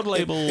the record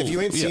label. If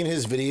you ain't seen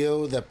his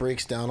video that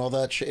breaks down all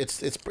that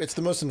shit, it's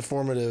the most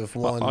informative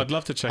one. I'd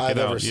love to check I've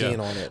it out. ever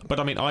seen on it. But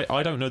I mean,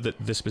 I don't know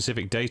the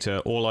specific data.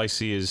 All I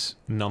see is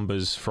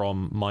numbers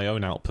from my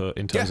own output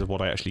in terms of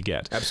what I actually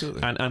get.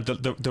 Absolutely. And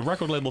the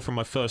record label from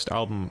my first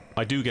album,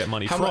 I do get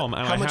money from,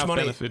 and I have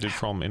benefited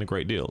from in a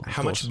great deal.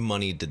 How much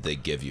money did they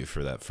give you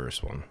for that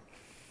first one?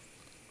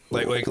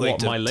 Like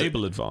my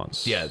label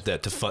advance? Yeah,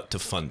 to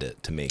fund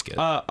it, to make it.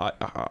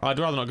 I'd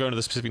rather not go into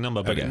the specific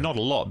number, but not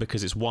a lot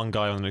because it's one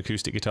guy on an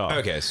acoustic guitar.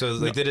 Okay, so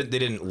they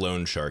didn't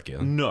loan shark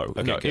you. No,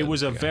 okay, no. good. It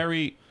was a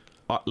very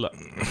look,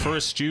 for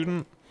a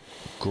student,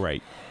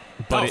 great,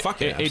 but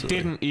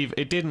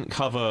it didn't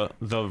cover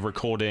the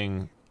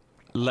recording,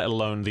 let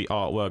alone the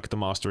artwork, the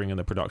mastering, and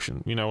the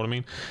production. You know what I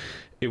mean?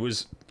 It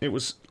was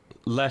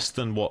less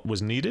than what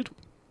was needed.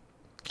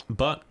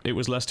 But it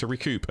was less to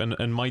recoup,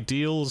 and my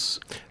deals.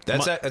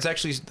 That's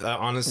actually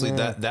honestly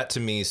that to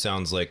me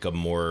sounds like a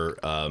more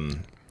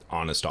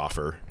honest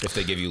offer if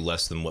they give you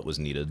less than what was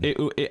needed.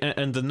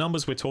 And the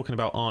numbers we're talking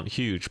about aren't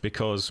huge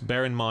because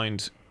bear in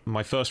mind,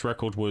 my first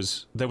record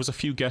there was a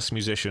few guest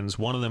musicians.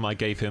 One of them I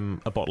gave him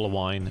a bottle of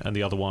wine, and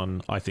the other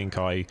one I think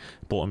I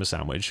bought him a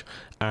sandwich.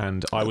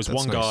 And I was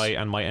one guy,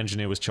 and my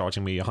engineer was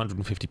charging me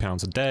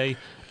 £150 a day,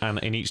 and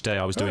in each day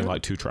I was doing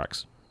like 2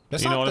 tracks.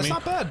 That's you know not, what that's I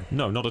mean? not bad.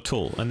 No, not at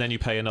all. And then you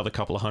pay another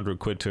couple of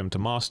 £100 to him to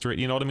master it.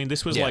 You know what I mean?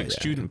 This was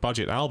student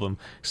budget album.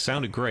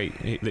 Sounded great.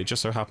 It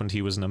just so happened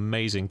he was an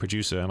amazing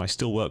producer, and I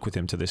still work with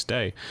him to this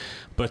day.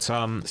 But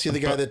see the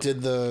guy that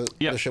did the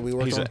show we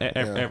worked on?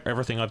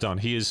 Everything I've done.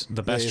 He is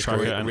the best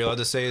tracker. Are we allowed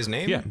to say his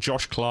name? Yeah,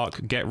 Josh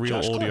Clark, Get Real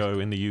Audio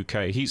in the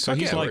UK.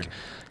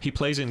 He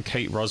plays in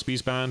Kate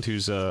Rusby's band,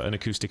 who's an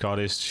acoustic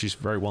artist. She's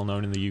very well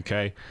known in the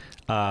UK.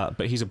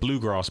 But he's a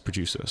bluegrass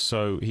producer,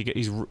 so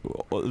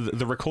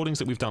the recordings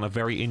that we've done are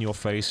very in your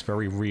face,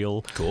 very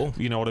real. Cool.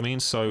 You know what I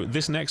mean? So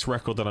this next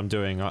record that I'm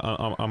doing,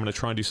 I'm going to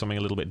try and do something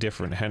a little bit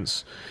different.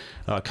 Hence,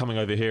 coming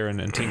over here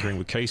and tinkering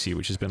with Casey,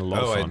 which has been a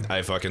lot of fun.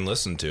 I fucking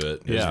listened to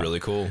it. It was really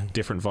cool.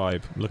 Different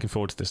vibe. Looking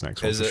forward to this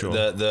next one. Is for it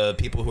sure. the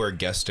people who are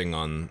guesting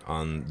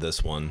on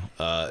this one?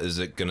 Is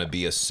it going to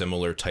be a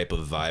similar type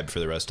of vibe for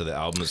the rest of the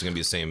album? Is it going to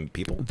be the same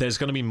people? There's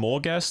going to be more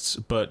guests,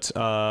 but.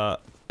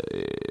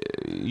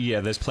 Yeah,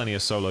 there's plenty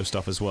of solo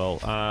stuff as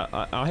well.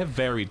 I have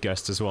varied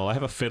guests as well. I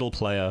have a fiddle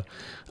player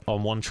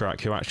on one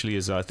track who actually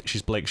is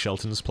she's Blake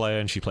Shelton's player,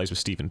 and she plays with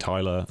Steven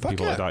Tyler,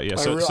 people like that. Yeah,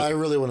 I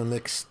really want to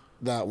mix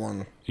that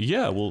one.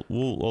 Yeah,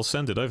 I'll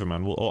send it over,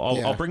 man.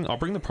 I'll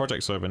bring the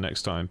projects over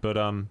next time. But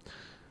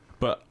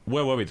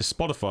where were we? The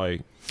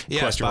Spotify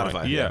question, Spotify.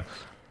 Right? Yeah.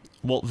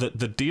 Well,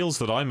 the deals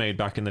that I made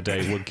back in the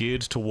day were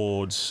geared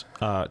towards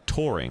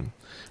touring,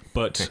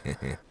 but.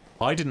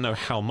 I didn't know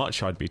how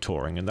much I'd be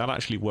touring, and that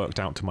actually worked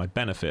out to my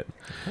benefit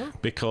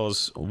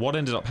because what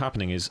ended up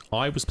happening is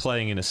I was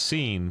playing in a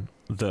scene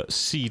that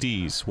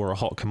CDs were a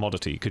hot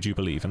commodity, could you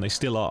believe? And they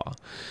still are,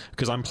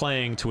 because I'm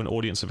playing to an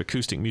audience of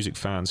acoustic music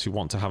fans who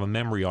want to have a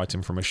memory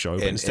item from a show,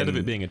 but instead of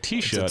it being a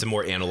t-shirt, it's a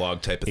more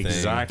analog type of thing.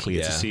 Exactly,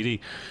 it's a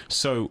CD.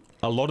 So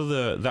a lot of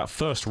that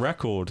first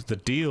record, the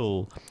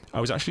deal,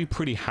 I was actually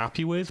pretty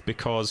happy with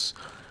because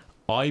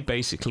I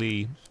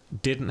basically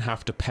didn't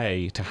have to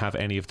pay to have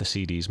any of the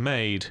CDs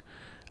made,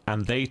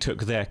 and they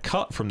took their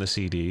cut from the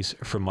CDs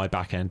from my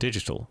back-end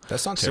digital.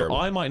 That's not terrible.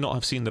 So I might not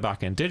have seen the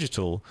back-end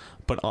digital,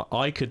 but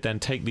I could then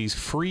take these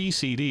free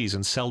CDs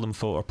and sell them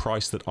for a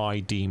price that I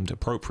deemed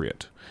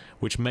appropriate,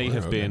 which may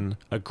have been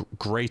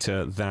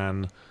greater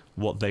than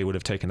what they would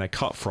have taken their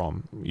cut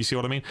from. You see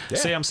what I mean? Yeah.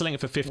 Say I'm selling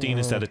it for 15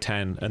 instead of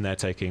 10, and they're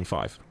taking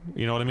 5.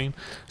 You know what I mean?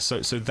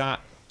 So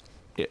that,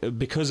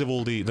 because of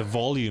all the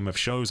volume of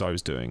shows I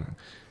was doing,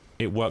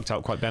 it worked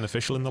out quite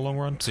beneficial in the long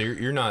run. So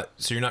you're not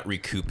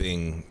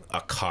recouping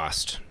a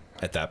cost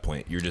at that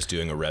point. You're just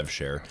doing a rev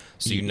share.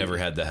 So you never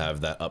had to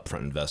have that upfront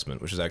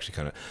investment, which is actually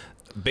kind of,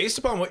 based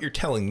upon what you're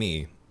telling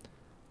me,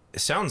 it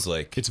sounds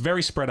like it's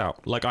very spread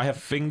out. Like I have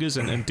fingers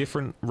and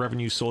different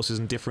revenue sources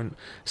and different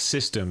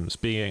systems,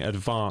 being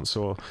advance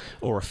or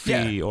a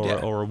fee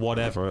or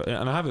whatever.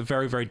 And I have it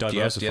very, very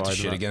diversified. Do you have to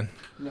shit again?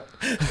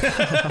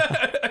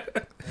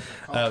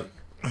 No.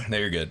 No,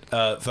 you're good.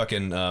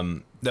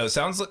 No, it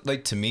sounds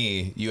like to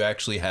me you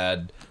actually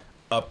had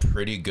a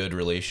pretty good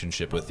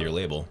relationship with your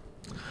label.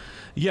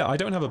 Yeah, I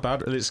don't have a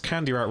bad. It's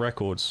Candid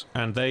Records,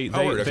 and they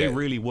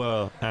really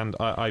were. And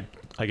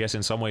I guess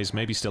in some ways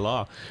maybe still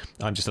are.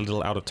 I'm just a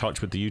little out of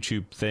touch with the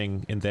YouTube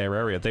thing in their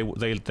area. They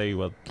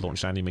were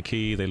launched Andy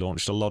McKee. They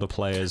launched a lot of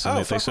players, and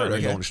they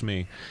certainly launched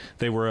me.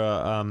 They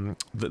were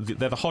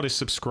they're the hottest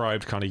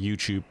subscribed kind of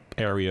YouTube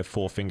area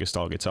for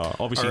fingerstyle guitar.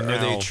 Obviously, are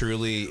they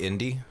truly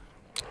indie?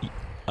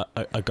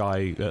 A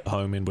guy at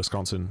home in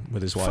Wisconsin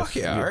with his wife. Fuck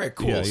yeah! All right,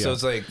 cool. Yeah, so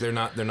it's like they're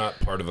not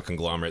part of a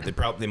conglomerate.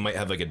 They might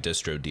have like a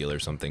distro deal or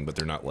something, but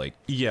they're not like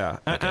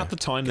At the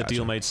time, the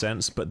deal made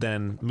sense, but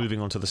then moving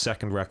on to the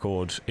second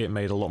record, it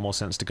made a lot more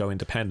sense to go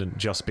independent,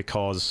 just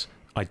because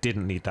I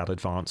didn't need that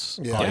advance.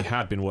 Yeah. I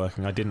had been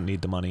working. I didn't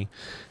need the money.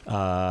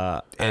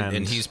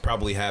 And he's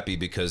probably happy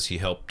because he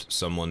helped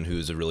someone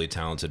who's a really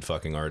talented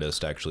fucking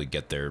artist actually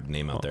get their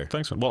name out there.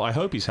 Thanks, man. Well, I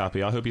hope he's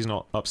happy. I hope he's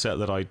not upset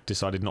that I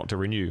decided not to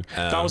renew.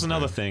 That was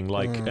another thing.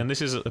 Like, and this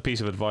is a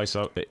piece of advice.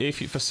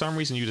 If for some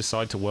reason you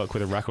decide to work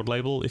with a record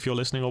label, if you're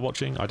listening or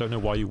watching, I don't know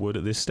why you would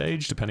at this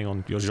stage, depending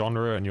on your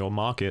genre and your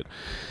market.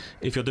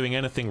 If you're doing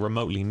anything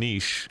remotely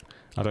niche,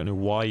 I don't know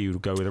why you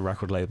would go with a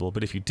record label.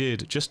 But if you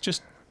did,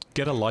 just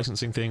get a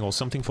licensing thing or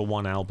something for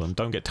one album.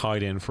 Don't get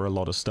tied in for a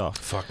lot of stuff.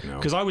 Fuck no.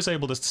 Because I was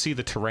able to see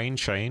the terrain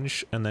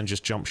change and then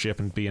just jump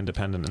ship and be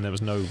independent, and there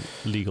was no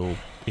legal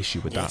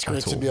issue with that. It's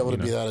great to be able to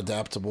be that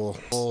adaptable.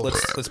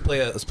 Let's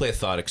play a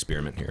thought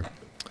experiment here.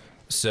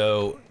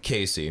 So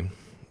Casey,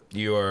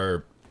 you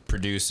are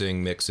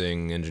producing,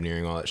 mixing,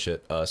 engineering, all that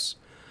shit. Us.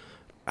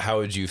 How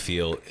would you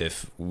feel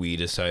if we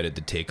decided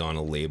to take on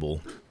a label?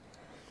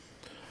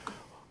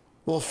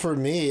 Well, for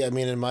me, I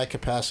mean, in my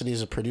capacity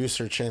as a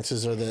producer,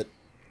 chances are that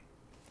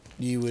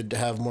you would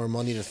have more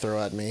money to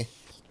throw at me.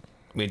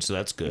 I mean, so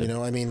that's good. You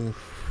know, I mean...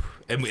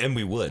 And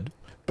we would.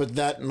 But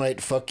that might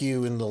fuck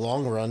you in the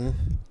long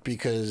run,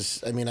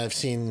 because, I mean, I've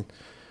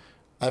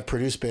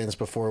produced bands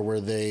before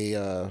where they,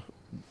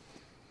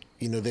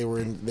 you know, they were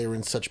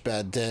in such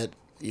bad debt.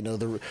 You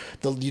know,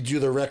 you do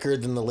the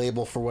record, then the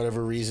label, for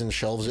whatever reason,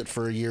 shelves it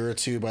for a year or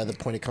two. By the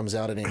point it comes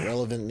out, it ain't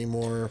relevant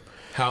anymore.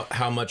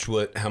 How much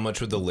would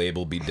the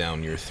label be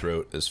down your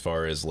throat, as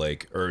far as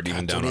like, or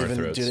even down our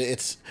throats?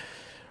 It's...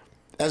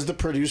 As the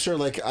producer,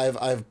 like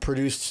I've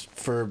produced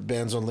for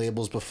bands on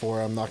labels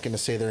before. I'm not going to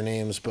say their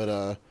names,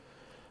 but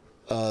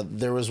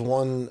there was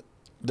one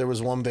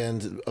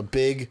band, a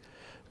big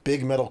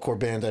metalcore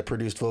band I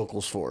produced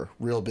vocals for,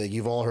 real big.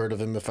 You've all heard of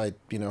him,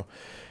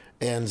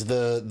 and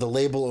the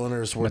label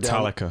owners were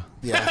Metallica.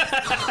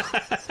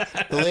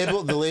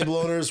 The label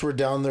owners were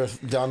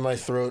down my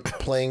throat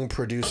playing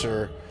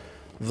producer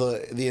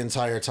the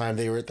entire time.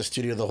 They were at the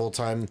studio the whole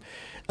time.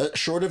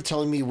 Short of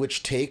telling me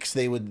which takes,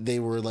 they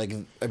were like,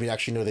 I mean,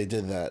 actually, no, they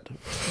did that.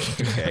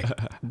 Okay.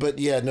 But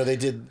yeah, no, they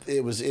did.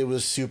 It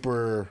was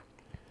super,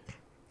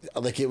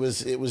 like, it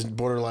was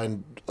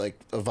borderline, like,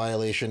 a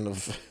violation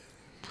of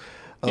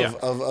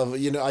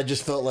you know, I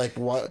just felt like,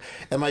 what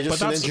am I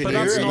just an engineer?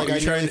 You're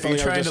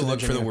trying to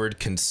look for the word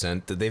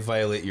consent. Did they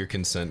violate your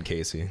consent,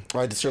 Casey?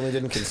 I certainly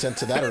didn't consent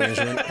to that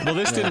arrangement. Well,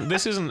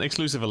 this isn't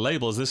exclusive of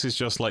labels. This is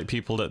just like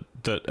people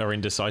that are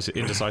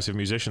indecisive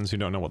musicians who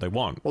don't know what they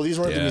want. Well, these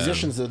weren't the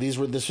musicians though.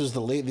 This was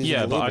the label.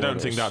 Yeah, but I don't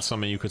owners. think that's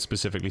something you could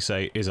specifically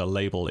say is a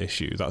label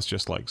issue. That's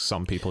just like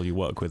some people you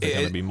work with are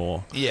going to be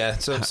more. Yeah,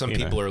 so some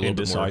people are a little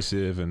bit more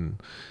indecisive and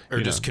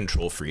just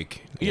control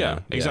freak.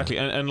 Yeah, exactly.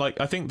 And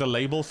like I think the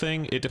label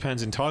thing, it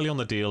depends entirely on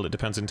the deal. It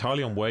depends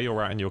entirely on where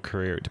you're at in your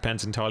career. It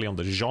depends entirely on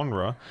the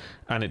genre,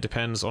 and it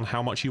depends on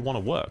how much you want to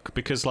work.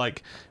 Because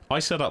like I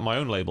set up my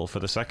own label for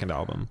the second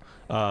album,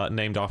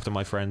 named after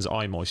my friend's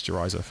eye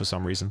moisturizer for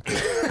some reason,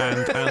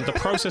 and the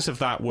process of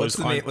that was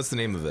what's the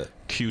name of it?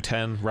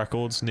 Q10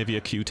 Records,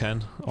 Nivea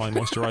Q10 eye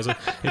moisturizer.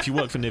 If you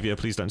work for Nivea,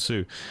 please don't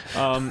sue.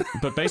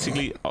 But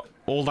basically,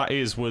 all that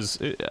was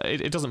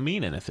it doesn't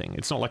mean anything.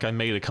 It's not like I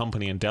made a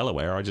company in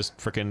Delaware. I just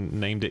freaking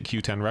named it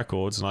Q10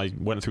 Records, and I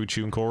went through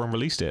TuneCore and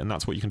released it, and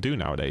that's what you can do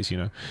nowadays, you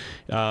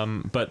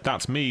know. But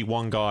that's me,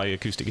 one guy,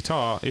 acoustic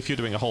guitar. If you're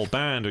doing a whole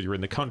band, or you're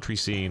in the country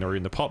scene, or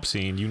in the pop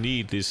scene, you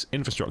need this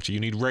infrastructure. You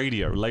need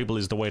radio. Label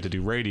is the way to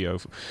do radio.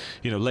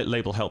 You know,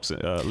 labels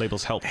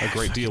help a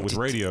great deal with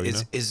radio.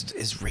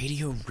 Is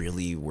radio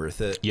really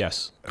worth it?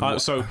 Yes.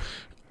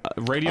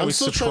 Radio is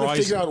still trying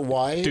to figure out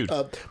why, dude.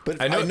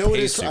 But I know it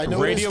is. I know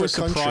radio is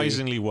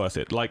surprisingly worth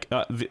it. Like,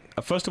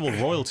 first of all,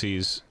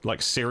 royalties,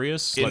 like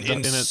Sirius, like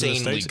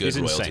insanely good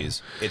insane.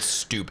 royalties. It's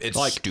stupid. It's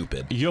like,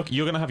 stupid.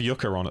 You're gonna have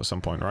Yucca on at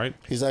some point, right?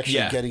 He's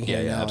actually getting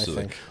here now.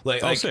 Absolutely. I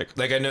think. Sick.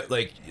 Like I know,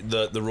 like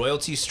the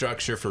royalty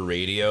structure for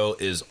radio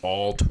is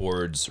all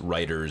towards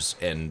writers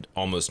and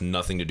almost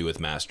nothing to do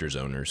with masters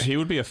owners. He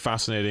would be a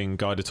fascinating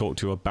guy to talk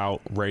to about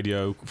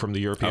radio from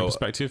the European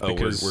perspective,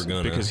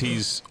 because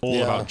he's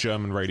all about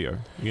German radio.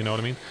 You know what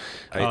I mean?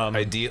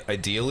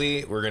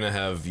 Ideally, we're gonna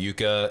have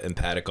Yuka and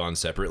Paddock on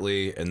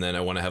separately, and then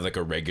I want to have like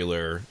a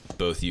regular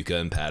both Yuka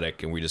and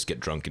Paddock, and we just get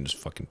drunk and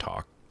just fucking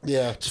talk.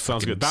 Yeah,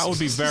 sounds good. That would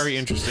be very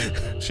interesting.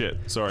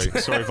 Sorry,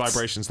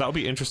 vibrations. That would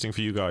be interesting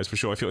for you guys for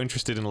sure. If you're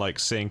interested in like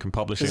sync and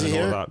publishing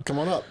and all that. Come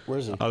on up. Where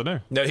is he? I don't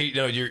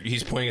know.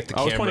 He's pointing at the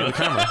camera. I was pointing at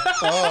the camera.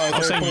 Oh,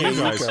 I'm saying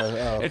you guys.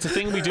 It's a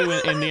thing we do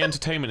in the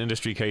entertainment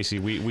industry, Casey.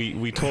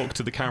 We talk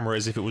to the camera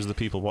as if it was the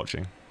people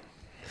watching.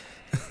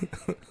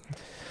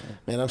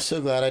 Man, I'm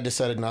so glad I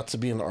decided not to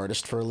be an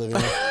artist for a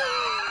living.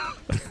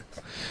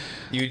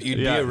 You'd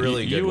be a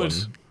really good one.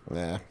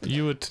 Yeah.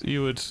 You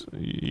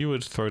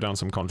would throw down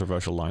some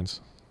controversial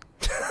lines.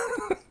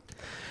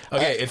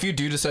 Okay, if you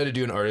do decide to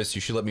do an artist,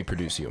 you should let me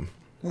produce you.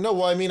 No,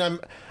 well, I mean,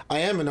 I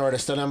am an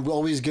artist, and I'm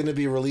always going to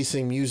be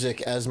releasing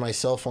music as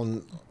myself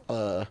on,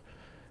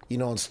 you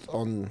know,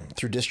 on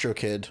through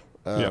DistroKid.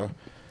 Yeah.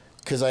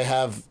 Because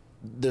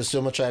there's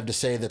so much I have to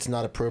say that's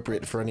not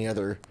appropriate for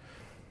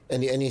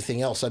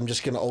anything else. I'm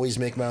just going to always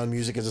make my own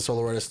music as a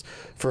solo artist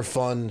for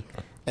fun.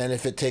 And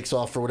if it takes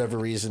off for whatever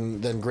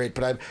reason, then great.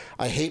 But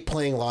I hate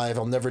playing live.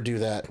 I'll never do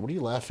that. What are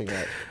you laughing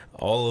at?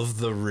 All of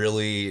the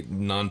really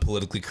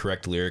non-politically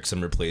correct lyrics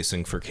I'm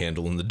replacing for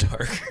Candle in the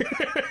Dark.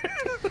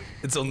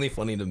 It's only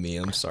funny to me.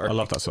 I'm sorry. I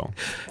love that song.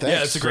 Thanks.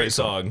 Yeah, it's a great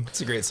song.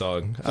 It's a great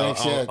song.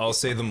 Thanks, I'll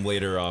say them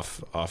later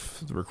off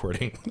the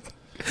recording.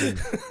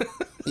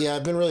 Yeah,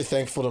 I've been really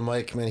thankful to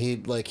Mike, man. He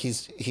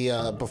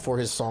before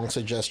his song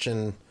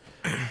suggestion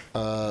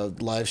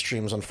live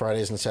streams on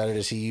Fridays and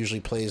Saturdays, he usually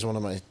plays one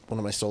of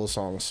my solo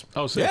songs.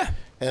 Oh, sick. Yeah.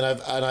 And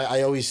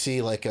I always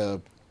see like a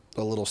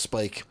little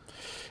spike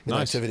in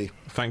activity.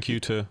 Thank you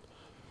to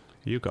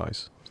you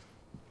guys.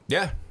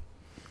 Yeah.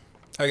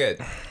 Okay.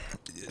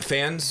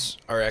 Fans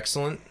are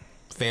excellent.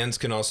 Fans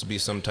can also be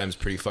sometimes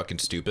pretty fucking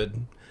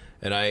stupid.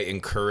 And I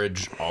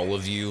encourage all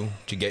of you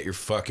to get your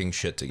fucking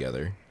shit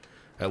together.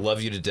 I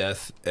love you to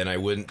death, and I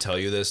wouldn't tell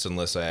you this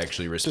unless I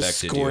actually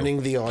respected you.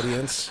 Scorning the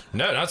audience.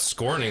 No, not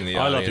scorning the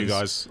I audience. love you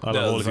guys. I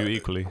love all of you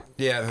equally.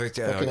 Yeah,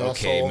 okay,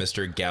 asshole.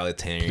 Mr.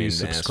 Egalitarian. Please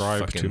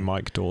subscribe to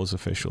Mike Dawes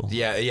Official.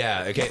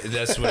 Yeah, okay,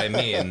 that's what I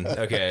mean.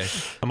 Okay.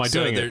 Am I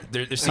doing it?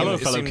 Hello,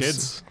 fellow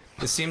kids.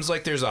 It seems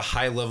like there's a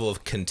high level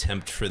of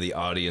contempt for the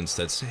audience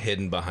that's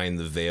hidden behind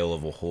the veil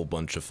of a whole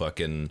bunch of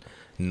fucking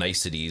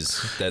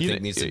niceties that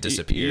needs to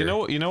disappear.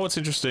 You know what's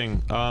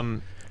interesting?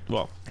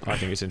 Well, I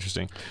think it's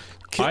interesting.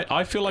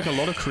 I feel like a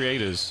lot of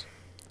creators,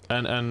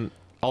 and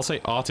I'll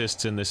say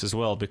artists in this as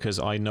well, because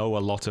I know a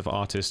lot of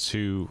artists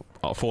who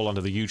fall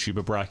under the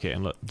YouTuber bracket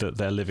and that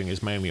their living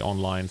is mainly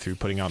online through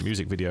putting out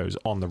music videos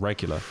on the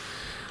regular.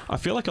 I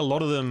feel like a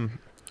lot of them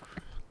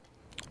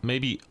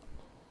maybe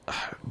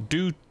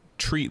do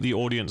treat the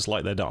audience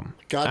like they're dumb.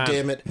 God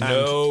damn it.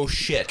 No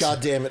shit.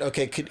 God damn it.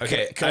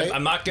 Okay.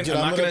 I'm not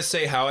gonna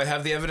say how I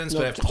have the evidence,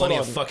 but I have plenty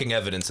of fucking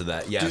evidence of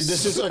that. Yes. Dude,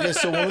 this is okay.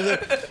 So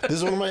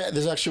this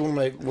is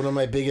actually one of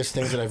my biggest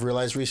things that I've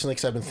realized recently,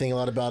 because I've been thinking a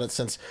lot about it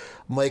since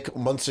Mike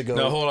months ago.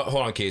 No,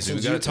 hold on, Casey.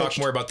 We got to talk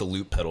more about the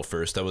loop pedal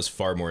first. That was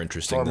far more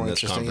interesting than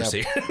this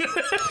conversation.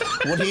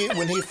 Yeah.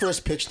 when he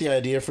first pitched the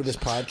idea for this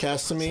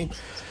podcast to me,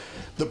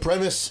 the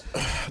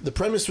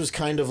premise was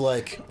kind of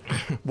like,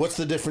 what's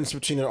the difference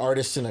between an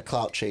artist and a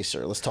clout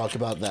chaser? Let's talk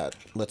about that.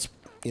 Let's,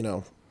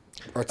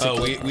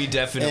 articulate. Oh, we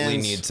definitely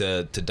need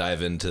to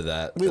dive into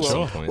that. We will. At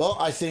some point. Well,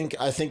 I think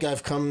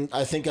I've come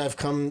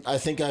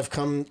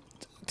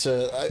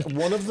to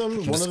one of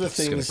them. One of the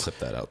things. I'm just gonna clip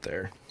that out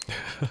there.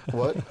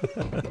 What?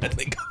 I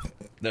think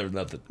there's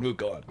nothing.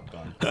 Go on.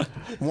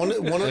 One of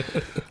the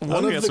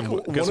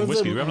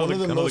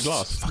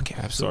glass. Fuck yeah,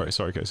 absolutely.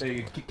 Sorry, Casey.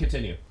 Hey,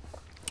 continue.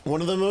 One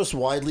of the most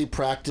widely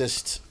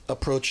practiced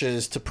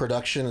approaches to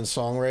production and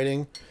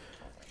songwriting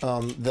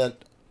that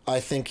I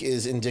think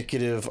is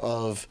indicative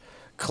of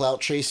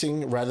clout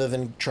chasing rather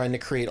than trying to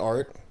create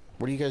art.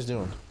 What are you guys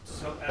doing?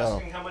 So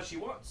asking how much he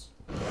wants.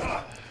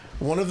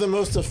 One of the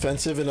most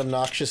offensive and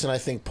obnoxious and I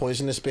think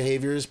poisonous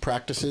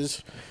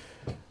practices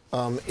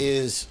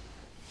is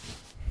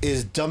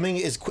dumbing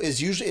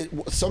is usually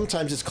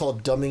sometimes it's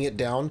called dumbing it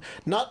down,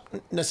 not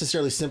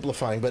necessarily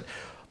simplifying, but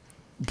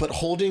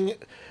holding.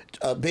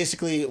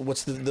 Basically,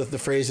 what's the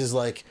phrase is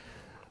like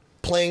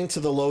playing to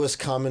the lowest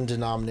common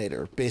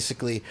denominator.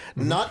 Basically,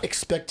 not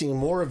expecting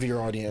more of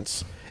your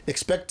audience,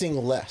 expecting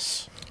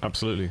less.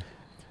 Absolutely.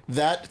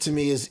 That to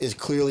me is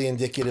clearly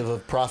indicative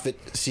of profit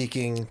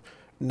seeking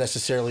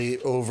necessarily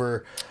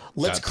over.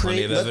 Let's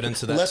create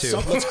evidence of that too.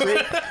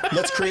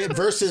 Let's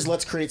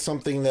create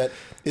something that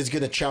is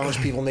going to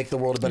challenge people, make the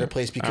world a better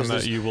place, because and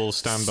that you will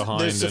stand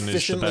behind and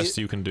is the best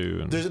you can do.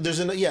 And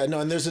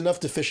there's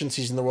enough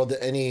deficiencies in the world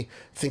that any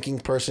thinking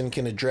person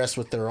can address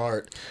with their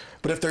art.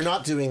 But if they're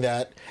not doing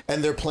that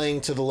and they're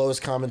playing to the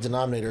lowest common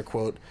denominator,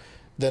 quote,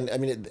 then I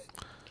mean,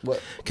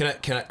 what? Can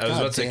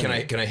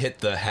I hit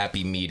the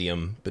happy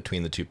medium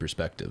between the two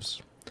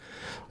perspectives?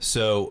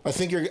 So I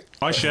think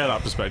I share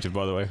that perspective,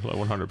 by the way, like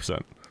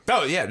 100%.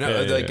 Oh yeah, no,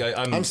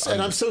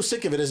 I'm so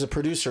sick of it as a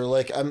producer.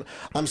 Like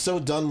I'm so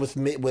done with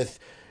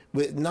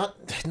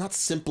not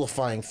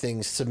simplifying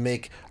things to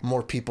make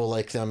more people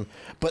like them,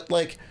 but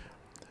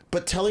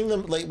telling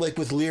them like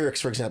with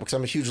lyrics, for example, because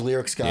I'm a huge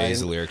lyrics guy. Yeah,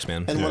 he's a lyrics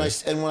man. And when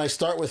I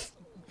start with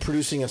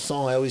producing a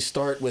song, I always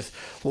start with,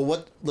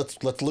 well,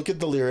 let's look at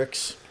the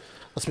lyrics,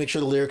 let's make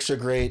sure the lyrics are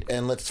great,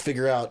 and let's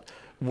figure out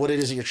what it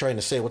is that you're trying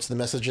to say. What's the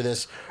message of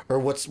this? Or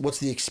what's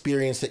the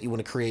experience that you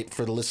want to create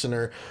for the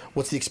listener?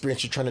 What's the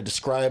experience you're trying to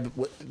describe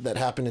that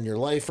happened in your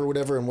life or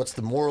whatever? And what's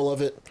the moral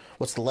of it?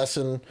 What's the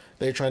lesson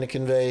that you're trying to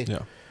convey?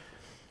 Yeah.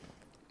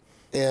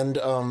 And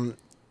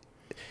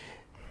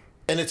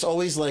and it's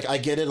always like, I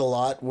get it a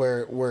lot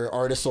where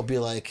artists will be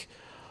like,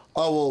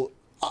 oh,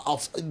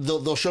 well,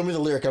 they'll show me the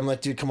lyric. I'm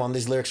like, dude, come on,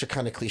 these lyrics are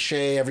kind of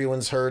cliche.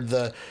 Everyone's heard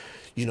the,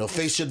 you know,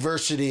 face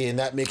adversity and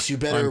that makes you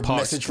better,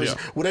 message for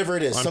whatever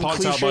it is, I'm some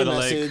cliche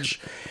message.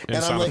 In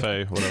and Santa I'm like,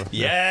 Fe, whatever.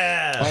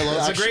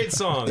 Yeah, it's a great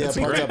song. Yeah,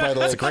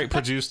 It's a great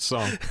produced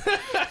song.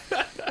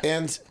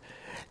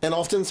 And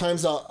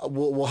oftentimes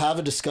we'll have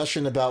a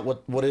discussion about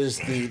what is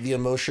the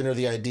emotion or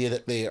the idea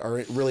that they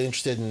are really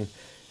interested in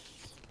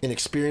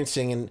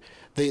experiencing, and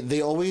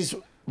they always,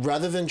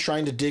 rather than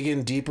trying to dig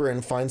in deeper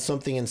and find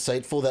something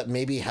insightful that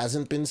maybe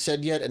hasn't been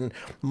said yet and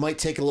might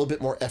take a little bit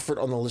more effort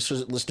on the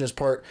listener's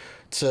part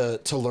to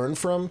learn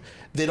from,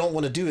 they don't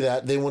want to do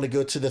that. They want to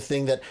go to the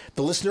thing that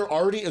the listener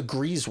already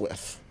agrees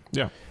with.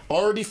 Yeah.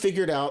 Already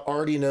figured out,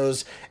 already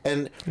knows.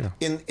 And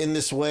in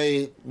this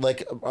way,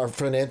 like our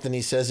friend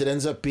Anthony says, it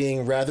ends up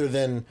being, rather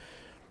than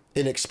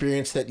an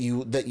experience that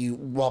you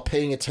while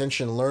paying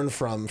attention learn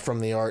from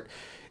the art,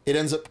 it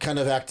ends up kind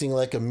of acting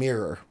like a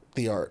mirror,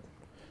 the art.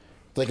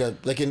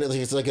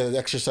 It's like an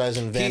exercise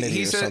in vanity.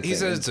 He or something. He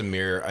says it's a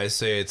mirror. I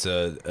say it's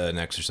an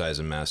exercise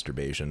in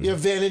masturbation. Yeah,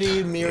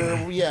 vanity,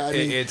 mirror. Yeah, I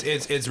mean,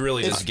 it's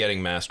really just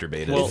getting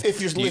masturbated. Well,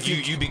 if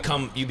you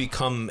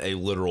become a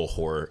literal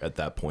whore at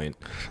that point,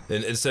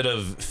 and instead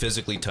of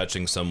physically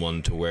touching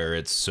someone to where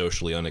it's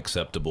socially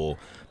unacceptable,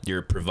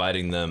 you're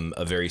providing them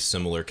a very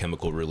similar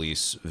chemical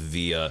release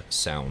via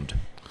sound.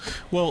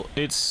 Well,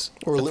 it's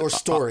or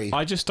story.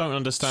 I just don't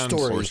understand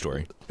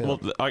story. Yeah. Well,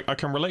 I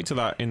can relate to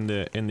that in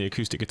the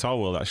acoustic guitar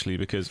world, actually,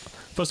 because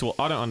first of all,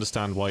 I don't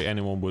understand why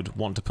anyone would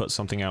want to put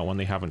something out when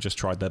they haven't just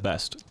tried their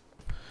best.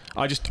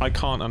 I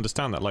can't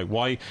understand that. Like,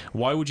 why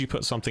would you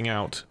put something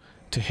out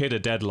to hit a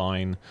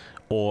deadline,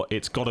 or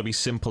it's got to be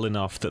simple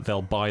enough that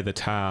they'll buy the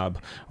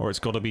tab, or it's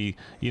got to be,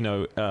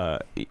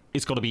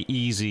 it's got to be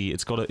easy.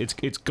 It's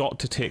got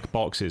to tick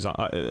boxes.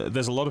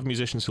 There's a lot of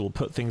musicians who will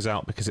put things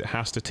out because it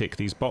has to tick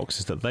these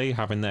boxes that they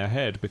have in their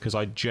head, because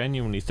I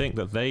genuinely think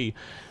that they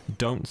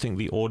don't think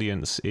the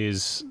audience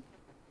is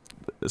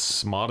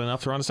smart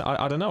enough to understand.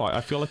 I don't know.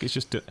 I feel like it's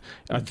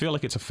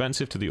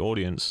offensive to the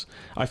audience.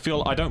 I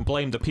don't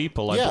blame the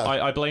people.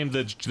 I blame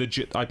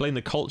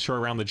the culture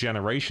around the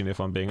generation, if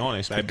I'm being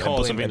honest,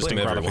 because of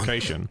instant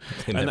gratification.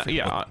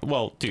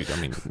 Well, dude,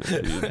 I mean,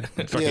 the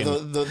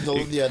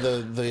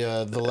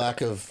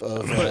lack of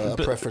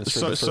preference.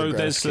 So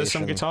there's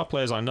some guitar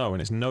players I know,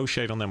 and it's no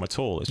shade on them at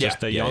all. It's just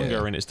they're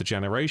younger, and it's the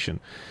generation.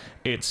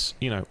 It's,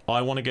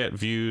 I want to get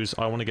views,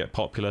 I want to get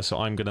popular, so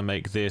I'm going to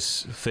make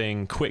this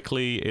thing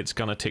quickly, it's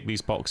going to tick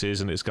these boxes,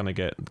 and it's going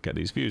to get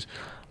these views.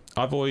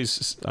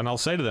 I'll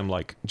say to them,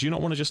 like, do you not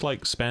want to just,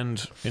 like,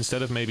 spend,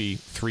 instead of maybe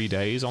 3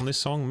 days on this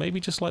song, maybe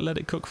just, like, let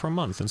it cook for a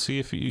month and see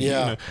if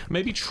you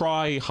maybe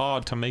try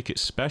hard to make it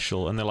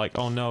special, and they're like,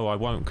 oh no, I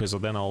won't, because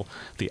then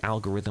the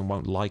algorithm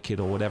won't like it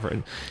or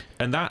whatever,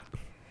 and that...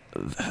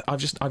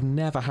 I've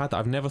never had that.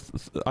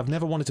 I've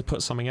never wanted to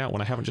put something out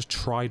when I haven't just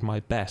tried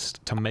my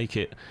best to make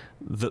it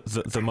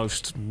the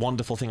most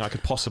wonderful thing I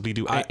could possibly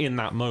do in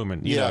that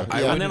moment. You know?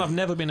 And then I've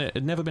never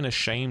been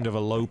ashamed of a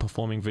low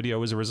performing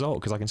video as a result,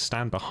 because I can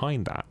stand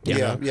behind that.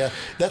 Yeah.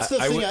 That's the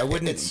thing.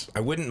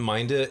 I wouldn't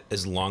mind it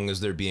as long as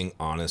they're being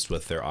honest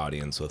with their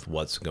audience with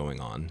what's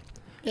going on.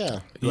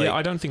 Yeah.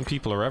 I don't think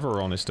people are ever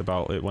honest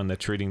about it when they're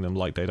treating them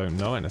like they don't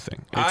know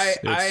anything. I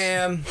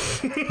am.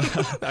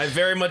 I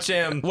very much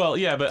am. Well,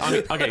 yeah, but I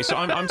mean, okay, so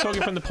I'm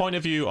talking from the point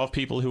of view of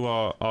people who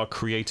are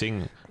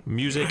creating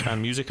music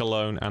and music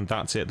alone, and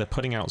that's it. They're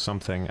putting out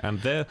something,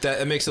 and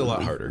that makes it a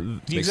lot harder.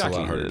 Exactly. Makes it a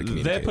lot harder to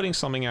communicate. They're putting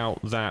something out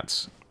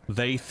that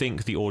they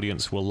think the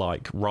audience will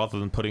like, rather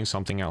than putting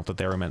something out that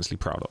they're immensely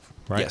proud of,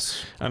 right?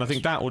 Yes. And I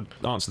think that would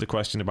answer the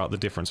question about the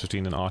difference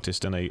between an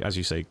artist and a, as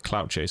you say,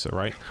 clout chaser,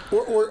 right?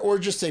 Or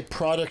just a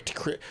product,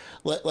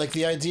 like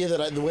the idea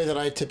that the way that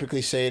I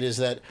typically say it is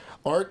that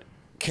art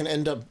can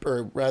end up,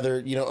 or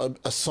rather,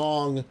 a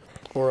song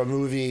or a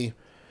movie,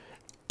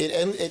 in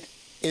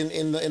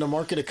a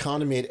market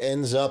economy, it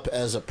ends up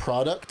as a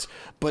product,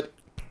 but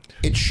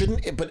it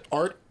shouldn't. But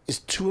art is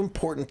too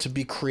important to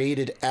be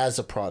created as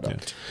a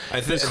product. Yeah.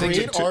 I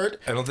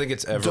don't think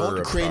it's ever.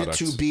 Don't create it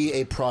to be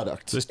a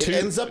product. It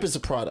ends up as a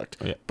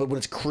product, but when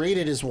it's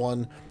created as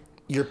one,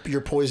 you're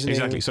poisoning.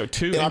 Exactly. So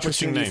two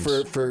interesting names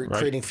for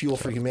creating fuel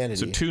for humanity.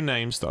 So two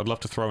names that I'd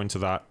love to throw into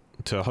that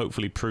to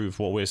hopefully prove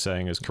what we're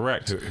saying is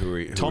correct.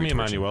 Who Tommy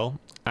Emmanuel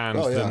and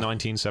the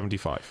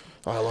 1975.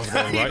 Oh, I love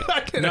that.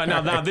 Right?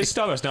 now this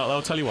stuff. Now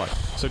I'll tell you why.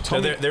 So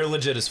Tommy, they're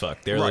legit as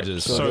fuck. They're legit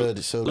as fuck.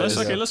 So let's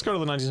go to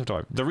the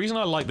 1975. The reason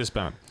I like this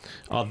band,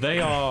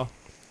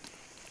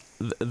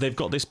 they've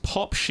got this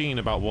pop sheen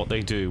about what they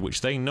do,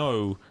 which they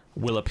know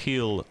will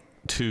appeal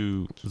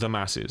to the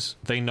masses.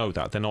 They know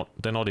that they're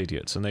not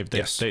idiots, and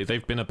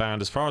they've been a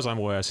band, as far as I'm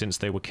aware, since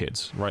they were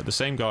kids. Right, the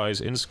same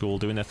guys in school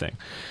doing their thing.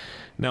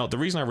 Now, the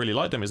reason I really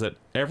like them is that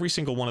every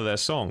single one of their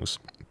songs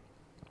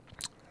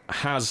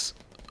has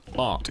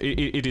art.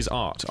 It is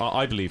art,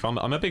 I believe. I'm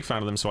a big fan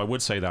of them, so I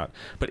would say that.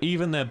 But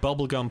even their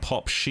bubblegum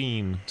pop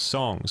sheen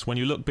songs, when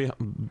you look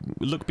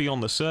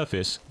beyond the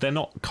surface, they're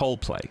not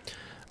Coldplay.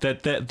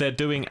 They're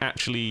doing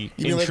actually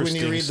you mean like when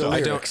interesting you read the stuff.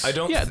 lyrics? I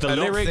don't. Yeah, the I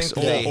don't lyrics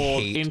think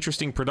or hate.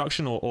 interesting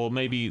production, or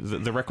maybe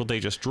the record they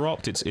just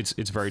dropped.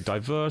 It's very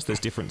diverse. There's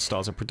different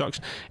styles of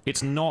production.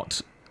 It's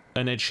not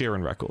an Ed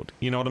Sheeran record.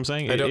 You know what I'm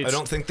saying? I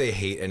don't think they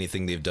hate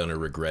anything they've done or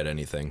regret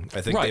anything.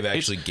 I think they've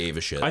actually gave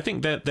a shit. I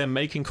think they're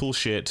making cool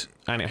shit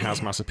and it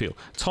has mass appeal.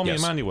 Tommy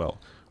Emmanuel,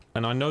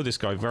 and I know this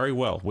guy very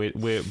well.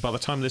 We're by the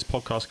time this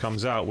podcast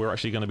comes out, we're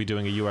actually going to be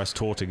doing a US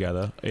tour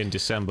together in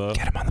December.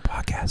 Get him on the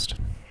podcast.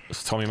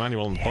 Tommy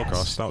Emmanuel on the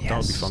podcast. That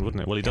would be fun,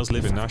 wouldn't it? Well, he does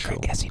live in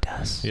Nashville. Yes, he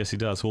does. Yes, he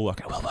does. We'll work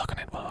on it.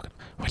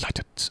 We'd like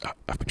to.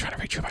 I've been trying to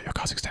reach you about your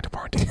car's extended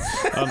warranty.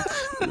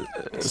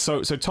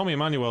 So Tommy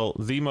Emmanuel,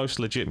 the most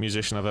legit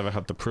musician I've ever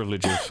had the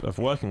privilege of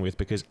working with,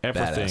 because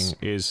everything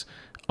is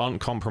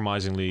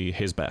uncompromisingly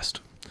his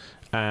best.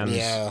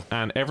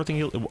 And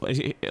everything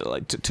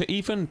to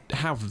even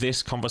have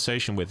this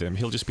conversation with him,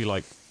 he'll just be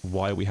like,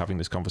 why are we having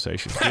this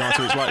conversation? The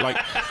answer is like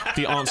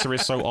the answer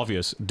is so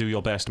obvious. Do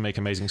your best, make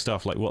amazing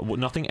stuff. Like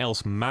nothing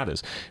else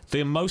matters.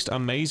 The most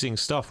amazing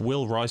stuff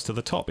will rise to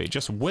the top. It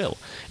just will.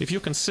 If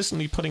you're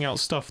consistently putting out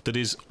stuff that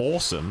is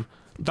awesome,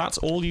 that's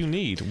all you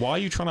need. Why are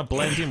you trying to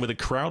blend in with a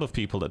crowd of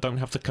people that don't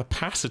have the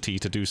capacity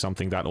to do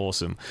something that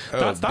awesome?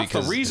 That's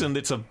the reason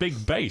it's a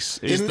big base.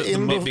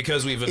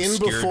 Because we've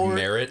obscured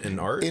merit in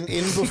art.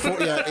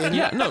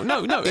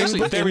 No.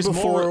 Actually, there is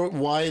more.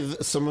 Why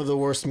some of the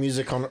worst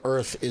music on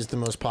earth is the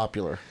most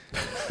popular.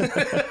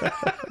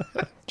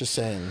 Just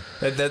saying.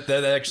 That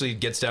actually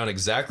gets down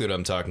exactly what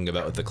I'm talking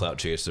about with the clout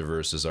chaser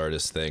versus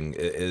artist thing.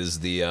 Is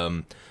the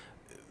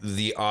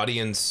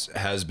audience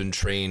has been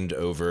trained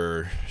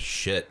over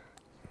shit.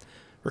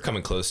 We're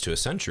coming close to a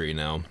century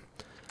now,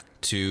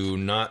 to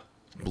not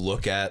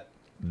look at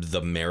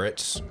the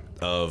merits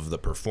of the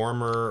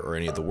performer or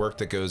any of the work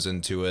that goes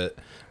into it,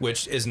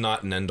 which is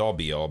not an end-all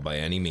be-all by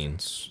any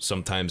means.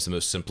 Sometimes the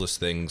most simplest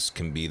things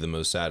can be the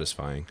most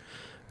satisfying.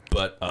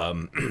 But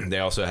they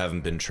also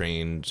haven't been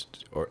trained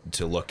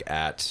to look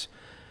at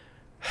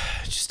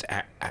just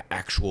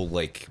actual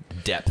like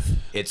depth.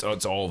 It's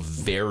all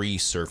very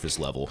surface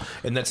level,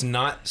 and that's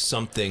not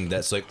something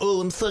that's like, oh,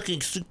 I'm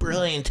fucking super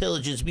high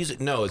intelligence music.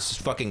 No, it's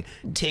just fucking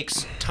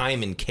takes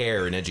time and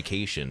care and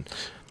education.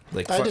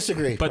 Like, I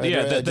disagree. But I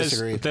there's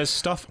disagree. There's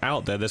stuff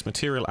out there, there's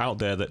material out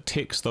there that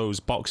ticks those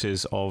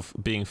boxes of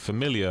being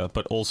familiar,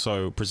 but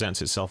also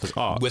presents itself as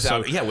art.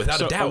 Without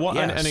a doubt.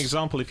 Yes. An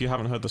example, if you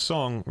haven't heard the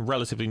song,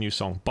 relatively new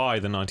song by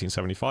the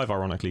 1975,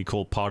 ironically,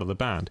 called Part of the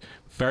Band.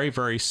 Very,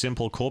 very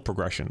simple chord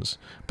progressions,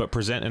 but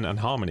presented in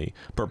harmony,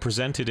 but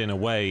presented in a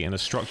way, in a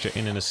structure,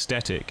 in an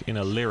aesthetic, in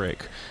a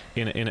lyric,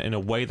 in a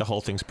way the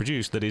whole thing's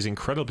produced that is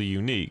incredibly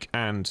unique,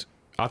 and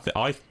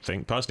I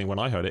think personally, when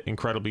I heard it,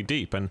 incredibly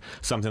deep, and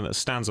something that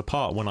stands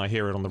apart when I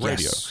hear it on the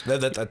radio. Yes.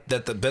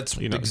 That's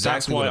exactly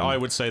that's why I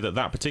would say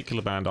that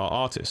particular band are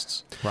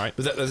artists, right?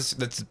 But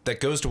that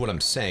goes to what I'm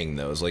saying,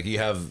 though. Is like you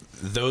have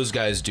those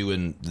guys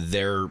doing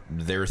their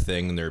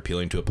thing, and they're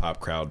appealing to a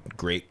pop crowd.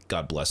 Great,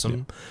 God bless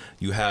them. Yeah.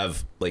 You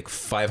have like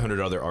 500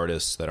 other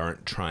artists that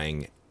aren't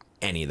trying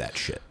any of that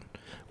shit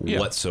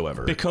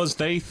whatsoever, because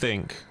they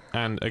think.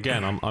 And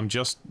again, I'm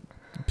just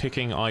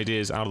picking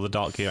ideas out of the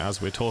dark here as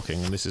we're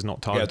talking, and this is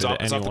not targeted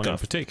at anyone in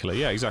particular.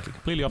 Yeah, exactly.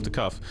 Completely off the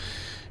cuff.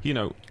 You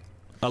know,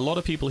 a lot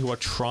of people who are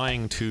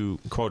trying to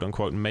quote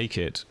unquote make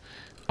it,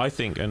 I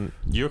think, and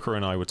Yuka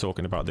and I were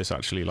talking about this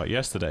actually like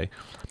yesterday,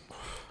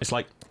 it's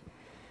like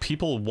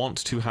people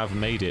want to have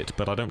made it,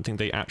 but I don't think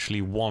they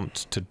actually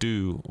want to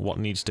do what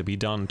needs to be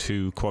done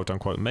to quote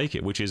unquote make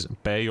it, which is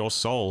bare your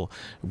soul,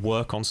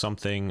 work on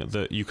something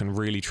that you can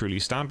really truly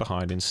stand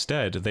behind.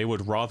 Instead, they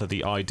would rather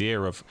the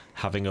idea of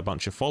having a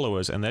bunch of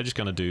followers, and they're just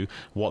going to do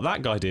what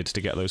that guy did to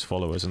get those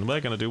followers, and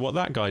we're going to do what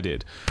that guy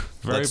did.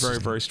 Very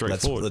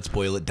straightforward. Let's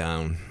boil it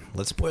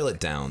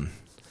down.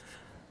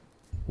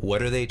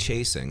 What are they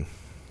chasing?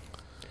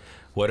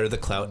 What are the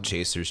clout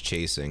chasers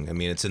chasing? I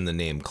mean, it's in the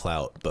name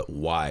clout, but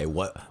why?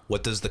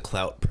 What does the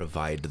clout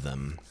provide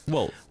them?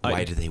 Well,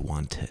 why do they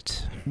want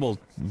it? Well,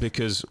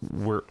 because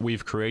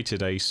we've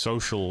created a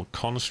social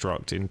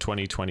construct in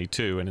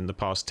 2022 and in the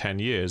past 10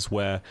 years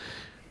where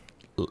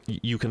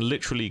you can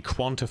literally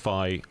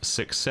quantify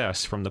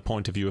success from the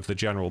point of view of the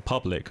general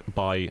public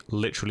by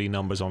literally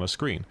numbers on a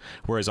screen.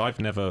 Whereas I've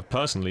never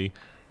personally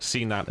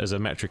seen that as a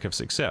metric of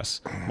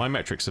success. My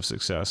metrics of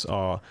success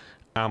are: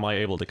 am I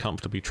able to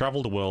comfortably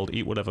travel the world,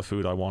 eat whatever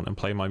food I want, and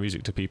play my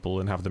music to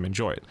people and have them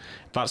enjoy it?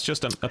 That's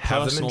just a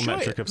personal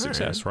metric of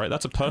success, right?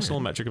 That's a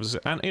personal metric of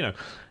success. And, you know,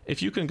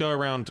 if you can go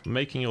around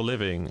making your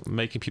living,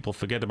 making people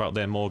forget about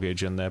their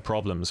mortgage and their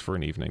problems for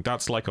an evening,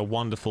 that's like a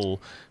wonderful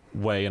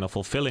way and a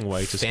fulfilling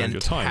way to spend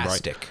your time,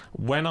 right?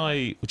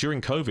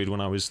 During COVID,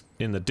 when I was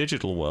in the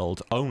digital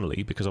world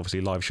only, because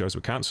obviously live shows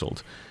were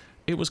cancelled,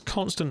 it was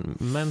constant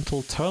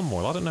mental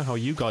turmoil. I don't know how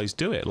you guys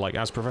do it, like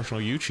as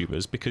professional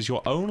YouTubers, because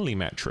your only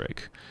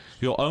metric,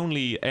 your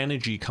only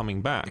energy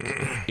coming back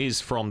is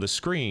from the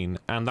screen,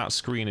 and that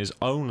screen is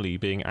only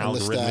being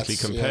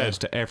algorithmically compared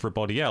to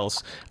everybody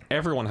else.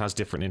 Everyone has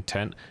different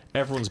intent.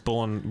 Everyone's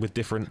born with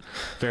different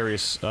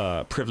various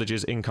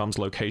privileges, incomes,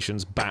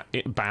 locations,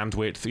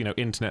 bandwidth, you know,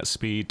 internet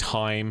speed,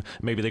 time.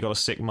 Maybe they got a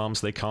sick mum,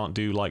 so they can't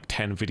do like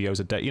 10 videos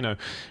a day. You know,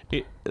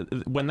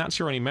 when that's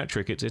your only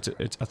metric, it's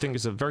I think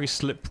it's a very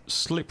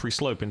slippery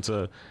slope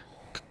into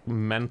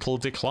mental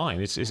decline.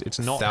 It's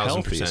not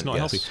healthy. It's not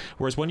healthy.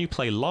 Whereas when you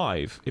play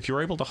live, if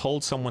you're able to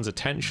hold someone's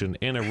attention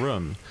in a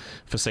room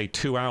for say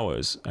 2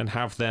 hours and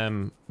have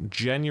them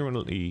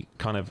genuinely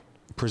kind of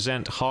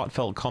present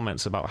heartfelt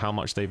comments about how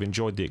much they've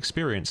enjoyed the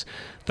experience,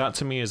 that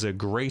to me is a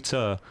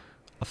greater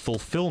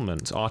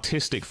fulfillment,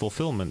 artistic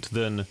fulfillment,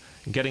 than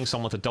getting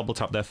someone to double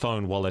tap their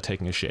phone while they're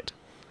taking a shit.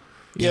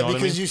 Yeah,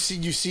 because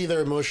you see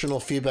their emotional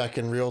feedback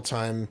in real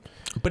time.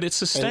 But it's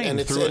sustained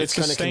it's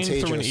sustained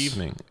through an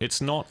evening. It's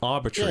not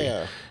arbitrary.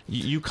 Yeah.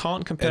 You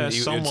can't compare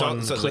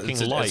someone clicking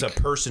like. It's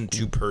a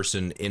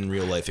person-to-person in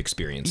real-life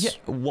experience. Yeah,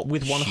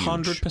 with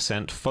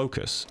 100%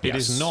 focus. Yes. It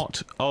is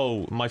not,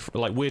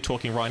 like we're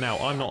talking right now,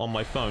 I'm not on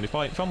my phone. If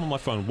I'm on my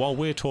phone while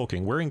we're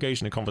talking, we're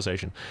engaged in a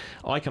conversation,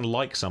 I can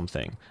like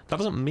something. That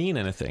doesn't mean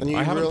anything.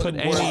 I haven't put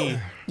any...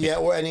 Yeah,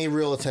 or any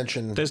real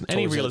attention. There's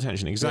any real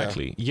attention,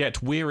 exactly. Yeah.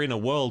 Yet we're in a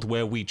world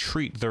where we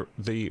treat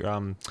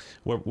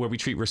where we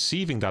treat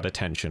receiving that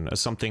attention as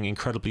something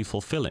incredibly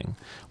fulfilling,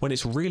 when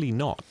it's really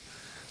not.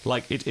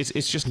 Like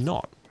it's just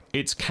not.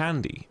 It's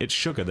candy. It's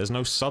sugar. There's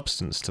no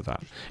substance to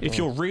that. If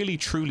you're really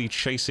truly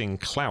chasing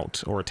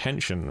clout or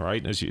attention,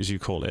 right, as you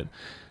call it,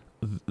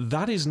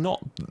 that is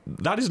not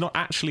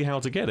actually how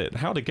to get it.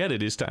 How to get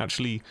it is to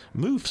actually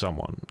move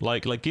someone,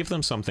 like give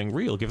them something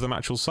real, give them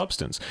actual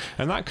substance,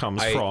 and that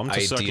comes from, to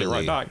circle it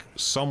right back,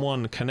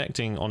 someone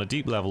connecting on a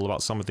deep level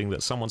about something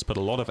that someone's put a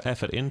lot of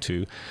effort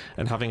into,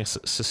 and having a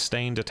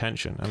sustained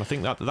attention. And I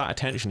think that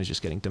attention is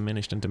just getting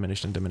diminished and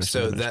diminished and diminished.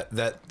 So and diminished.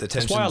 that attention.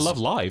 That's why I love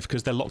live,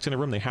 because they're locked in a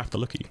room. They have to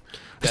look at you.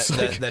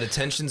 That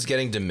attention's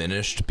getting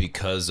diminished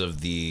because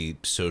of the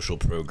social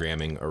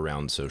programming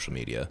around social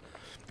media.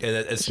 And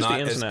it's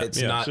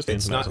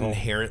not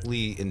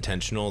inherently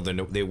intentional.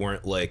 They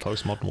weren't like,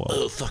 postmodern world.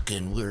 Oh,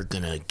 fucking, we're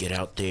gonna get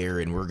out there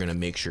and we're gonna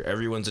make sure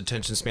everyone's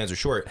attention spans are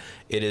short.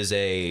 It is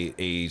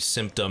a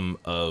symptom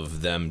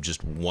of them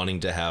just wanting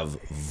to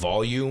have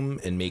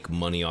volume and make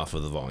money off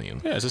of the volume.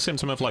 Yeah, it's a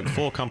symptom of like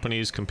 4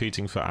 companies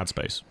competing for ad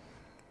space.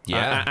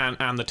 Yeah,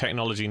 and the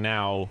technology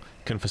now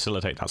can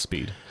facilitate that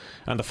speed.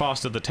 And the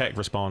faster the tech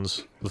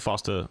responds, the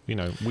faster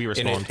we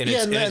respond.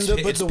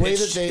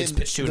 It's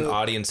pitched to an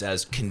audience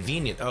as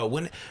convenient.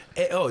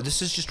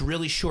 This is just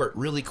really short,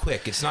 really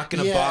quick. It's not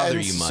going to bother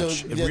you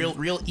much.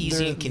 Real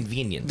easy and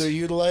convenient. They're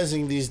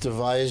utilizing these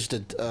devised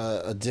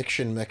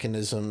addiction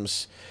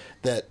mechanisms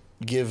that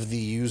give the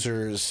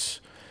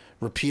users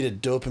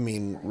repeated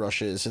dopamine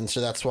rushes, and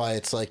so that's why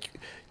it's like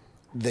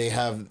they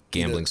have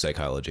gambling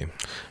psychology.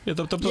 Yeah,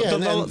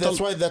 that's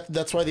why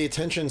the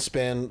attention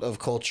span of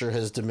culture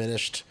has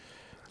diminished.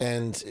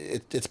 And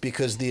it's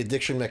because the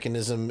addiction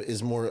mechanism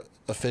is more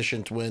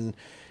efficient when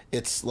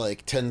it's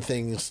like 10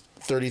 things,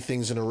 30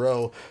 things in a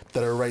row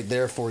that are right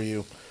there for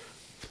you.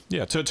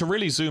 Yeah, to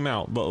really zoom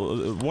out, but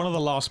one of the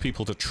last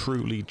people to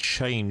truly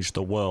change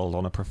the world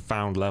on a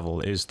profound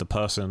level is the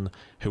person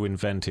who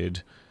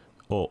invented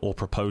or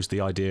proposed the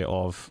idea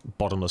of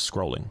bottomless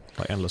scrolling,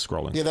 like endless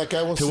scrolling. Yeah, that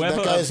guy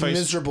is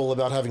miserable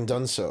about having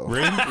done so.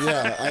 Really?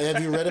 Yeah, have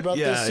you read about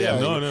this? Yeah.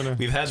 No.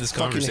 We've had this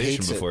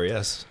conversation before,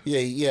 yes.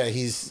 Yeah,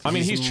 he's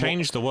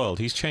changed the world.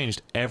 He's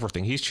changed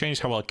everything. He's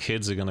changed how our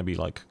kids are going to be,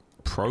 like,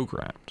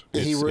 programmed.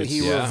 He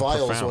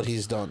reviles profound. What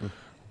he's done.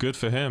 Good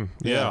for him.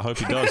 Yeah, I hope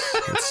he does.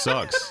 It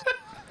sucks.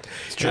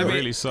 It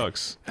really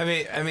sucks. I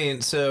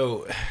mean,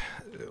 so...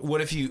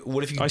 What if you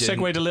I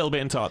segued a little bit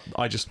into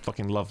I just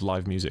fucking love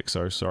live music,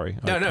 so sorry.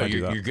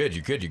 You're good.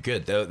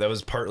 That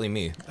was partly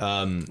me.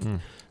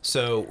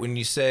 So when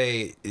you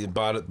say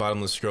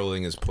bottomless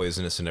scrolling is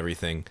poisonous and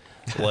everything,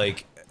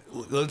 like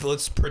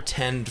let's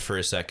pretend for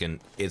a second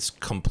it's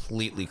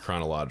completely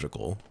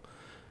chronological.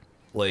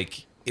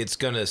 Like it's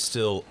gonna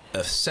still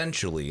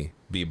essentially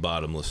be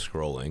bottomless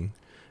scrolling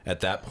at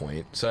that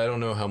point. So I don't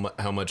know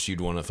how much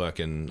you'd want to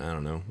fucking I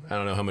don't know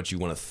how much you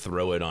want to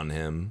throw it on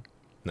him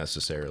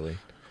necessarily.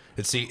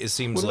 It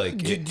seems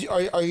like.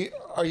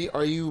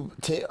 Are you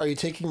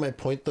taking my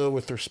point though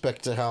with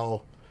respect to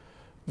how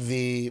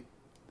the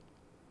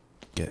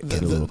get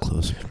a little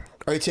closer?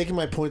 Are you taking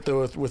my point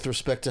though with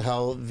respect to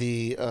how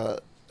the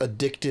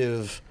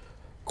addictive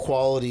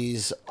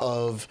qualities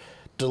of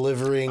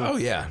delivering? Oh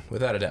yeah,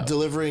 without a doubt.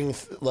 Delivering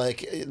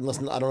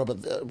listen, I don't know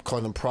about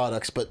calling them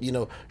products, but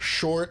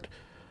short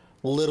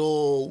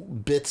little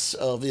bits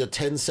of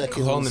 10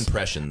 seconds. Call them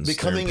impressions.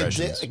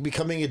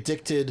 Becoming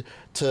addicted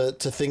to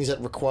things that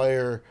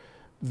require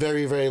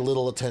very, very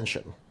little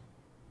attention.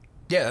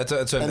 Yeah,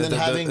 that's and then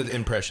having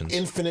impressions.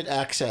 Infinite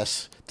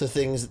access to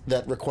things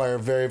that require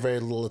very, very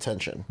little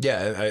attention.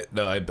 Yeah,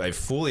 I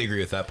fully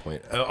agree with that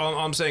point. All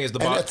I'm saying is the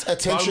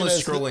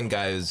bottomless scrolling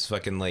guy is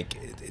fucking like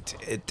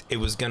it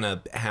was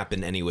gonna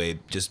happen anyway,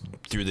 just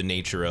through the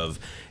nature of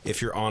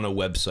if you're on a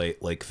website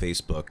like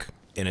Facebook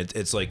and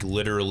it's like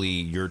literally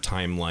your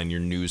timeline, your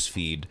news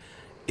feed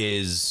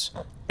is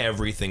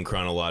everything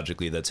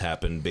chronologically that's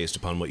happened based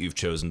upon what you've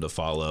chosen to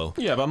follow.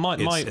 Yeah, but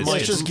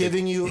it's just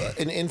giving you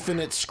an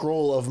infinite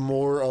scroll of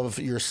more of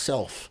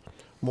yourself.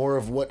 More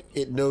of what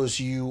it knows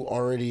you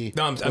already.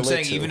 No, I'm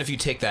saying even if you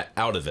take that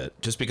out of it,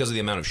 just because of the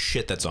amount of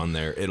shit that's on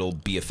there, it'll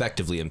be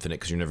effectively infinite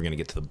because you're never going to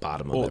get to the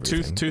bottom of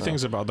everything. Two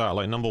things about that.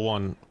 Like, number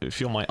one,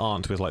 if you're my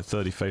aunt with like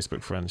 30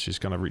 Facebook friends, she's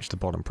going to reach the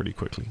bottom pretty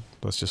quickly.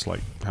 That's just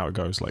like how it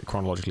goes, like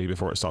chronologically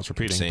before it starts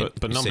repeating.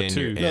 But number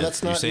two, no,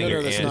 that's not.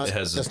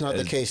 That's not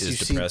the case.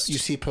 You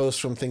see posts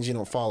from things you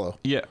don't follow.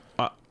 Yeah.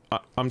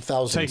 I'm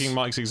taking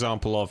Mike's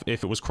example of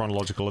if it was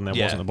chronological and there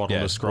wasn't a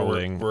bottomless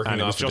scrolling, and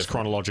it was just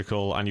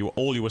chronological, and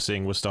all you were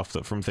seeing was stuff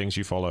that from things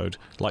you followed,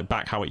 like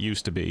back how it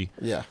used to be.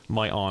 Yeah.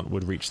 My aunt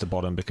would reach the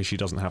bottom because she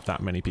doesn't have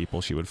that many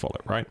people she would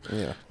follow, right?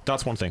 Yeah.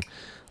 That's one thing.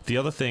 The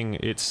other thing,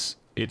 it's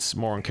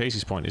more on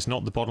Casey's point. It's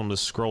not the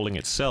bottomless scrolling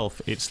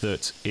itself. It's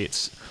that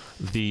it's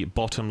the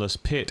bottomless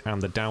pit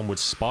and the downward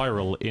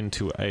spiral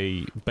into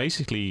a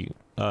basically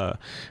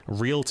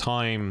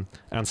real-time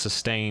and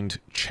sustained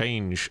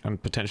change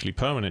and potentially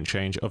permanent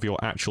change of your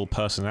actual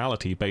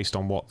personality based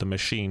on what the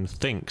machine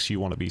thinks you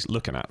want to be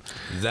looking at.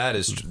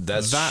 That's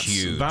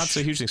huge. That's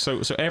a huge thing.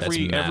 So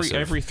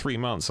every 3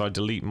 months I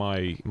delete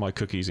my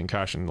cookies in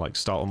cache and like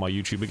start on my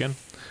YouTube again.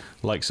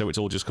 Like, so it's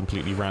all just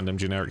completely random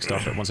generic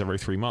stuff at once every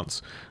 3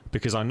 months,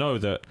 because I know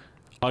that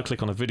I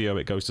click on a video,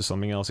 it goes to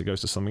something else, it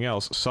goes to something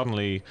else.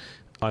 Suddenly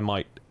I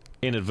might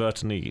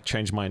inadvertently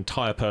change my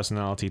entire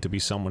personality to be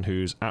someone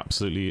who's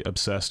absolutely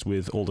obsessed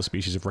with all the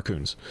species of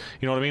raccoons.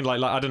 You know what I mean?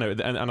 Like I don't know,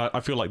 and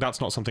I feel like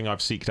that's not something I've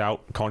seeked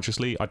out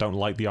consciously. I don't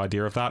like the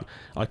idea of that.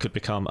 I could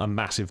become a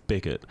massive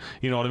bigot.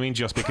 You know what I mean?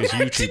 Just because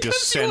YouTube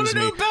just sends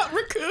me about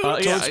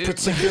raccoons. Those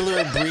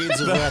particular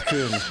breeds of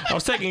raccoon. I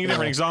was taking a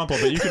different example,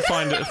 but you could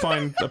find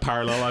a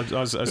parallel.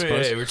 I suppose.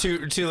 Yeah, we're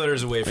two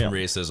letters away from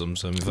racism.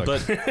 So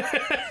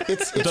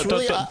It's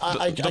really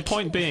the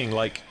point being,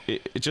 like,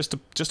 just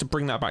to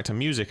bring that back to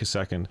music a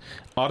second,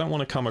 I don't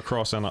want to come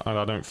across, and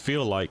I don't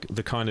feel like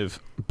the kind of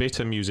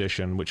bitter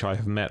musician which I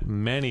have met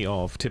many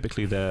of.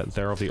 Typically,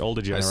 they're of the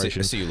older generation.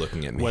 I see you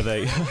looking at me. Where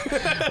they,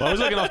 well, I was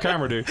looking off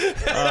camera, dude.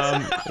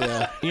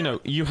 You know,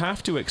 you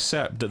have to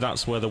accept that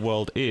that's where the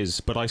world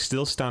is. But I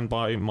still stand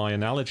by my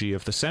analogy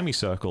of the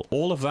semicircle.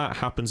 All of that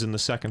happens in the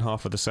second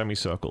half of the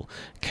semicircle.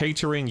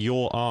 Catering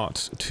your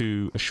art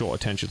to a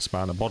short attention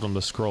span, a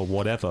bottomless scroll,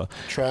 whatever.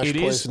 Trash,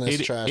 poisonous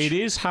trash. It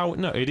is how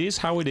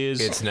it is.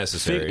 It's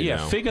necessary.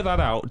 Figure that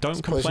out.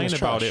 Don't complain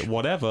about it,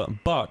 whatever,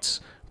 but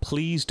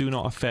please do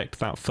not affect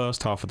that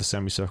first half of the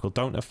semicircle.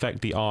 Don't affect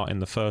the art in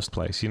the first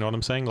place. You know what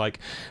I'm saying? Like,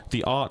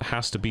 the art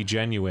has to be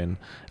genuine.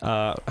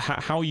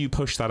 How you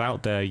push that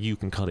out there, you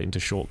can cut it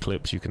into short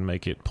clips, you can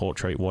make it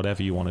portrait,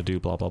 whatever you want to do,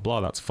 blah, blah, blah.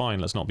 That's fine.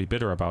 Let's not be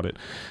bitter about it.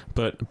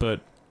 But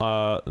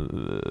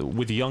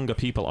with younger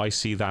people, I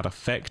see that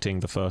affecting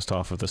the first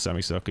half of the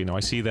semicircle. You know,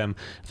 I see them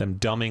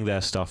dumbing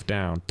their stuff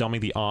down,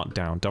 dumbing the art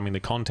down, dumbing the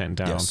content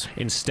down,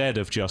 instead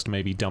of just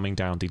maybe dumbing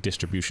down the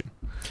distribution.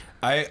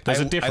 There's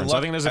a difference.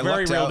 I think there's a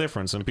very real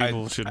difference, and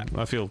people should.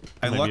 I feel.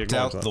 I lucked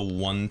out the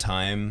one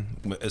time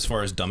as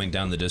far as dumbing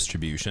down the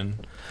distribution.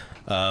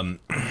 I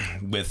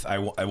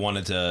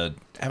wanted to.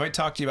 Have I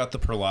talked to you about the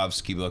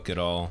Perlovsky book at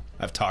all?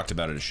 I've talked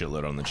about it a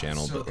shitload on the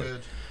channel. So good.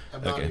 Like,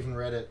 I've not even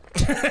read it.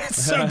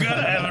 It's so good.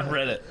 I haven't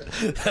read it.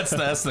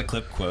 That's the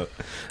clip quote.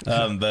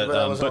 But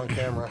I was on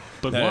camera.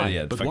 But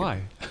why?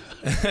 Why?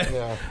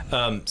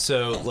 Yeah.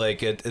 So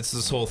like it's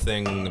this whole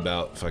thing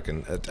about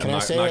fucking. I'm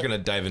not gonna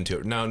dive into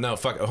it. No.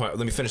 Fuck. Oh, let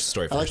me finish the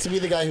story first. I like to be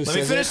the guy who. Let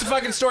me finish the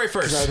fucking story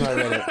first. I've not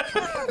read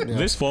it. Yeah.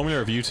 This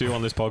formula of you two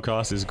on this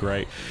podcast is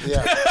great.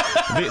 Yeah.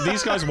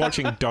 These guys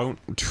watching don't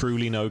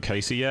truly know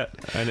Casey yet,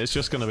 and it's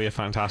just going to be a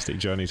fantastic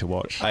journey to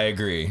watch. I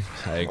agree.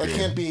 I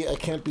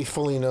can't be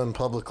fully known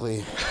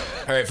publicly.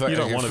 All right. Fuck, you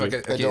don't want to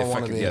be. I don't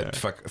want to be. Yeah.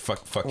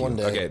 Fuck One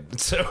you. day. Okay.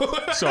 So.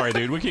 Sorry,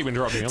 dude. We keep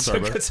interrupting. I'm sorry,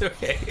 bro. It's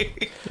okay.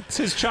 It's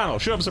his channel.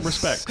 Show him some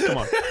respect. Come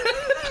on.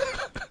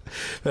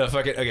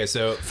 Okay,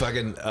 so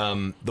fucking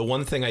the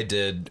one thing I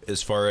did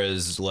as far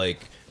as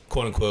like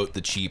quote unquote the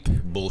cheap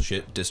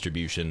bullshit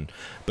distribution,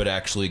 but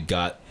actually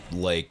got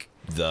like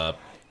the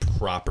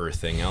proper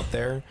thing out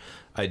there.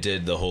 I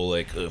did the whole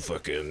like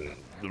fucking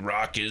The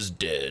Rock is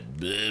dead,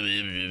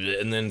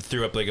 and then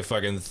threw up like a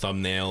fucking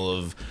thumbnail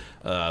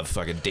of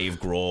fucking Dave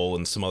Grohl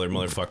and some other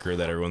motherfucker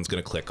that everyone's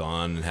gonna click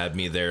on, and had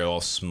me there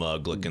all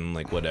smug looking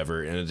like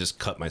whatever, and I just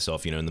cut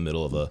myself, you know, in the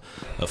middle of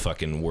a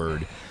fucking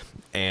word.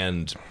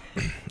 And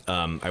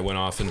I went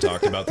off and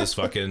talked about this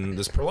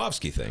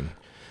Perlovsky thing,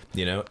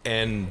 you know,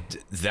 and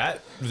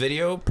that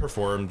video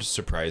performed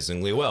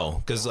surprisingly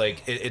well, because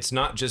like it's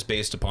not just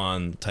based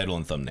upon title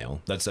and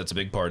thumbnail. That's a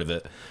big part of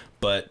it,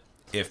 but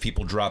if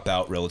people drop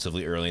out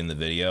relatively early in the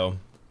video,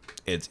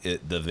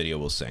 the video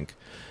will sink.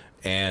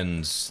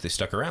 And they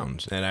stuck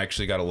around, and I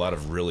actually got a lot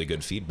of really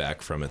good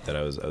feedback from it that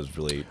I was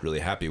really,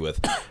 really happy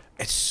with.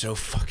 It's so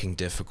fucking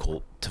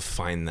difficult to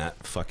find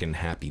that fucking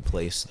happy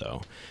place,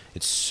 though.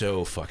 It's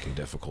so fucking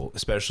difficult,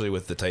 especially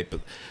with the type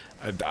of...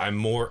 I'm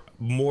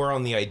more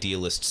on the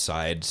idealist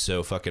side,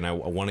 so fucking I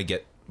want to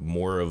get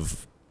more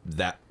of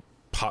that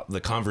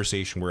the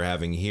conversation we're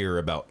having here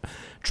about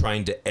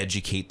trying to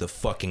educate the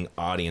fucking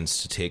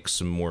audience to take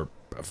some more,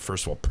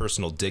 first of all,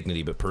 personal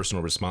dignity, but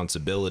personal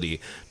responsibility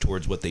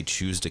towards what they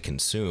choose to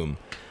consume.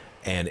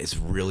 And it's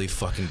really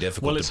fucking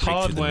difficult. Well, it's to break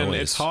hard through the when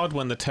noise. it's hard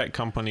when the tech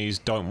companies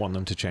don't want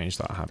them to change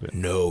that habit.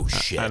 No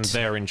shit. And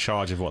they're in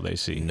charge of what they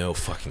see. No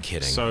fucking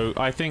kidding. So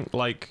I think,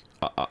 like,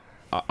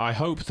 I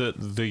hope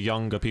that the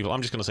younger people,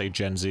 I'm just going to say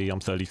Gen Z, I'm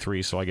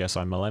 33, so I guess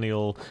I'm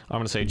millennial. I'm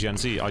going to say Gen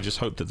Z. I just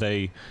hope that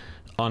they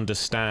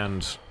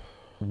understand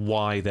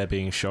why they're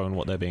being shown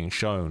what they're being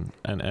shown,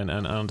 and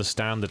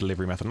understand the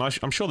delivery method. And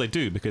I'm sure they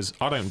do, because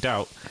I don't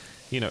doubt,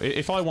 you know,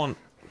 if I want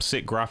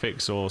sick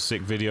graphics or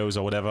sick videos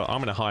or whatever, I'm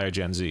going to hire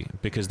Gen Z,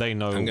 because they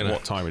know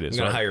what time it is.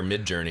 I'm going to hire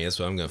Midjourney. That's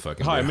what I'm going to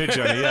fucking hire do.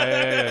 Midjourney.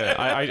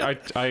 Yeah.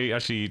 I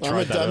actually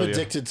tried that I'm earlier.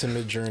 addicted to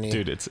Midjourney.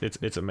 Dude,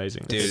 it's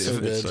amazing. Dude, it's so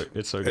good.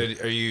 It's so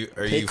good. Are you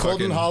Hey, Colton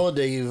fucking...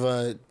 Holiday,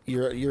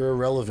 you're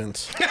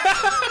irrelevant.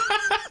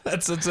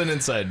 That's an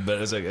inside,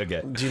 but it's like,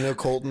 okay. Do you know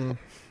Colton?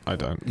 I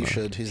don't. You know.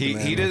 should. He's the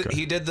man.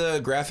 He did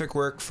the graphic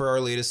work for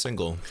our latest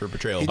single for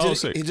Betrayal. He did,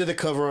 sick. he did the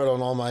cover art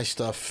on all my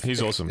stuff.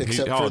 He's awesome.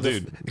 Except for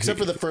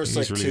the first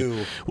like really two.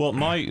 Good. Well,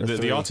 the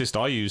three. artist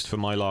I used for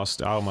my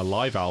last album, my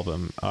live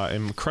album,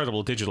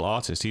 incredible digital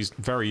artist. He's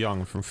very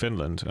young, from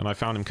Finland, and I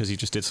found him because he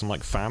just did some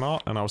like fan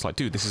art, and I was like,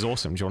 dude, this is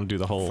awesome. Do you want to do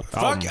the whole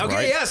album? Okay,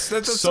 right? yes,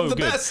 that's so the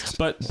good. best.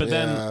 But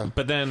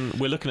then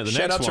we're looking at the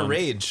Shout next out one. to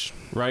Rage.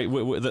 Right,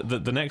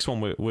 the next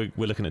one we're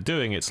looking at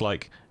doing. It's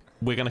like,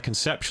 we're going to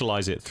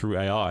conceptualize it through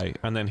AI,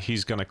 and then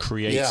he's going to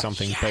create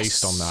something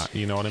based on that.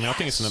 You know what I mean? I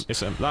think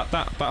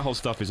that whole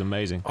stuff is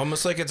amazing.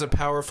 Almost like it's a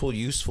powerful,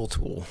 useful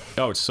tool.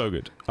 Oh, it's so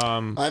good.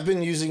 I've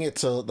been using it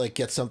to like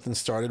get something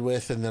started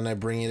with, and then I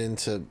bring it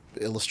into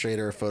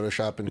Illustrator or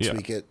Photoshop and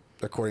tweak it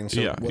according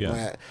to what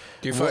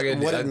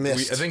it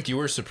missed. I think you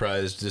were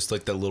surprised, just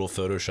like that little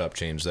Photoshop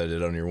change that I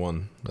did on your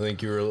one. I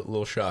think you were a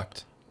little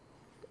shocked.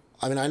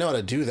 I mean, I know how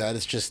to do that.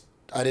 It's just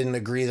I didn't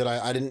agree that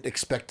I didn't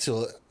expect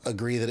to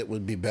agree that it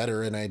would be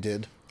better, and I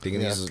did.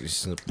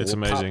 It's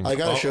amazing. I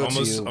gotta show it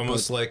to you.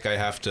 Almost like I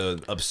have to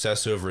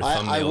obsess over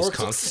thumbnails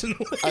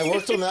constantly. I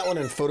worked on that one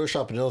in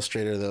Photoshop and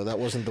Illustrator, though. That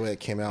wasn't the way it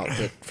came out,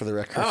 but for the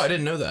record. Oh, I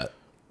didn't know that.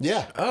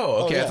 Yeah.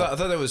 Oh, okay. Oh, yeah. I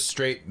thought that was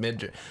straight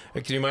mid.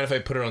 Can you mind if I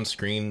put it on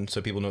screen so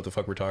people know what the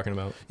fuck we're talking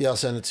about? Yeah, I'll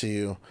send it to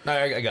you.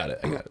 I got it.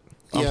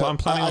 Yeah, I'm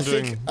planning on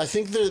doing. I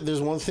think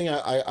there's one thing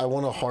I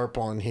want to harp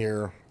on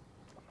here,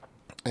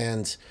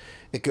 and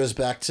it goes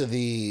back to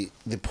the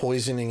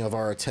poisoning of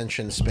our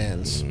attention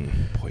spans.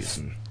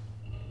 Poison.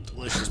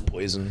 Delicious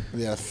poison.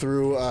 Yeah,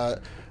 through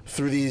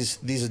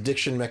these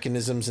addiction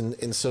mechanisms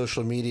in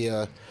social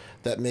media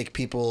that make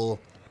people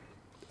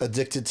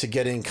addicted to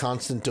getting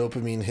constant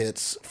dopamine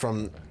hits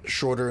from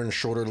shorter and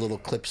shorter little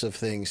clips of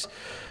things.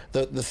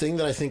 The thing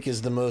that I think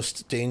is the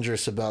most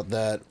dangerous about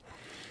that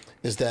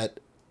is that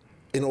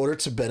in order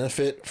to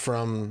benefit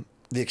from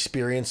the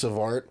experience of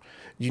art,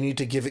 you need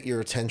to give it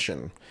your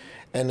attention.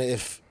 And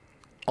if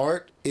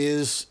art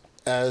is,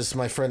 as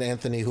my friend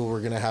Anthony, who we're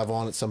going to have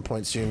on at some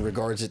point soon,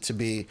 regards it to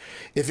be,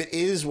 if it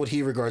is what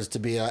he regards it to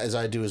be, as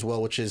I do as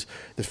well, which is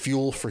the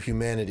fuel for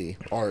humanity,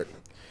 art,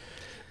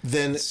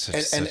 then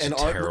and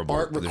art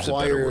requires, there's a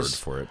better word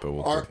for it,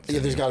 but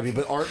there's got to be,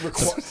 but art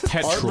requires the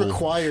petrol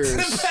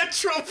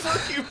for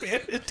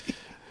humanity.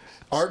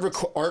 Art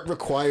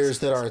requires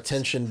that our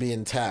attention be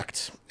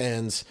intact,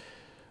 and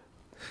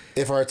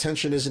if our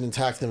attention isn't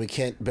intact, then we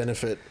can't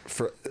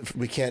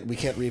we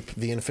can't reap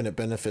the infinite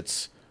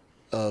benefits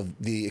of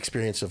the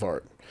experience of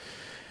art.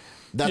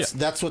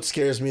 That's what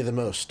scares me the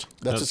most.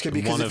 That's what's good,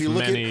 because if you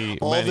look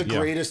at all the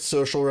greatest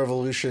social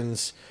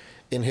revolutions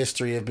in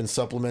history have been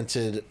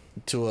supplemented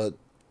to an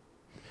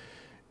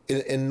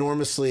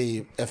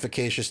enormously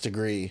efficacious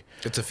degree.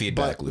 It's a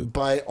feedback loop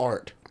by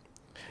art,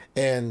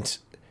 and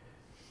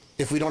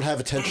if we don't have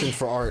attention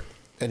for art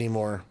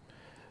anymore,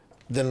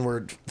 then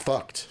we're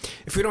fucked.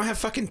 If we don't have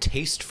fucking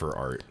taste for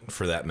art,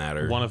 for that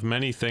matter. One of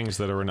many things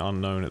that are an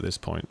unknown at this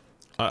point.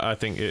 I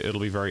think it'll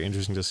be very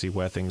interesting to see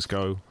where things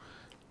go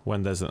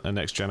when there's a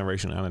next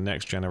generation and a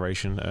next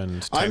generation,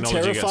 and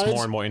technology gets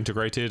more and more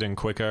integrated and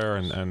quicker,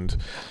 and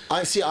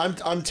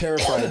I'm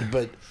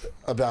terrified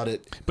about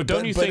it. But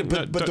don't you think?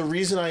 But the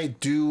reason I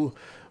do,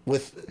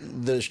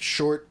 with the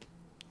short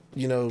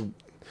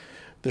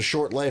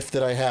life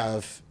that I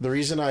have, the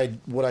reason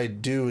what I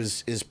do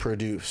is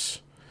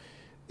produce,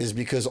 is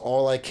because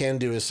all I can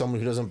do, as someone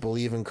who doesn't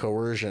believe in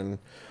coercion,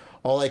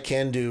 all I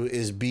can do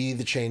is be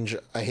the change.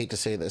 I hate to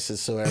say this,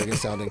 it's so arrogant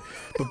sounding,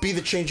 but be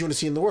the change you want to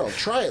see in the world.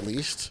 Try at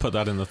least. Put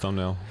that in the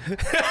thumbnail.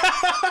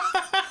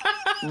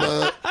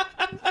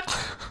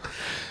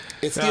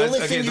 It's the only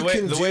thing you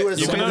can do.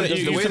 You can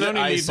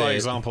only lead by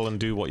example and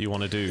do what you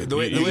want to do. The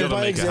way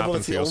by example,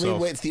 it's the only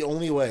way. It's the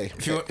only way.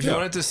 If you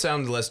want it to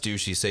sound less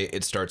douchey, say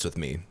it starts with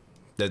me.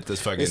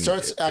 That's fucking. It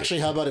starts.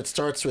 Actually, how about it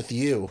starts with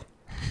you?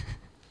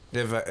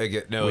 If I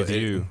get with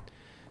you,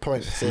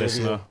 point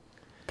listener,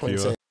 point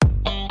viewer.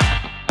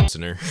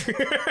 Listener.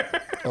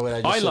 Oh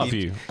wait, I love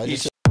you.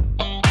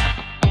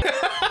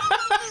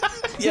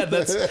 Yeah,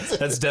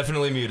 that's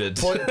definitely muted.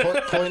 Point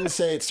and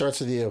say it starts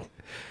with you.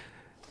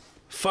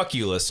 Fuck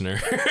you, listener.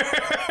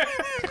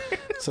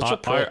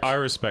 I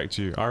respect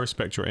you. I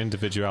respect your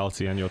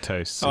individuality and your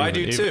tastes. I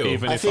do too.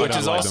 Which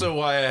is also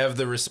why I have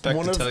the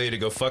respect to tell you to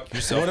go fuck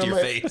yourself to your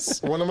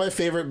face. One of my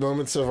favorite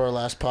moments of our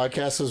last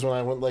podcast was when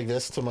I went like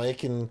this to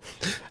Mike, and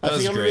I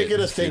think I'm gonna make it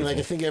a thing. Like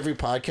I think every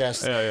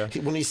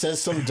podcast, when he says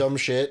some dumb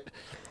shit,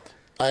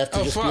 I have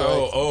to just be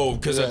like,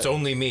 because that's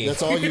only me.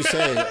 That's all you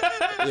say.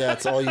 Yeah,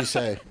 that's all you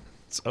say.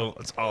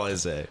 That's all I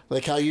say.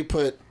 Like how you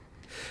put.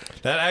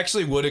 That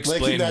actually would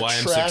explain why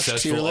I'm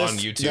successful on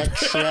YouTube.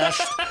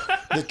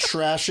 The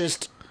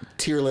trashest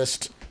tier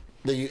list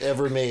that you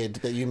ever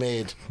made.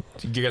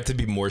 You got to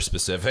be more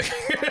specific.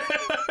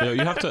 You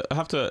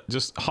have to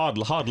just hard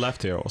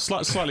left here, or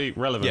slightly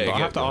relevant. But I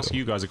have to ask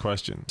you guys a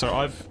question. So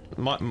a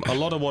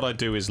lot of what I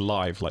do is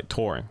live, like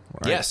touring.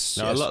 Right? Yes.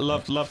 Now, I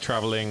love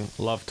traveling,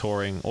 love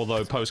touring.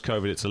 Although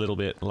post-COVID, it's a little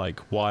bit like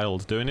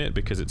wild doing it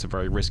because it's a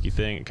very risky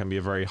thing. It can be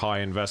a very high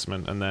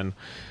investment, and then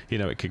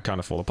it could kind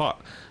of fall apart.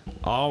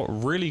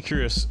 I'm really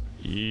curious,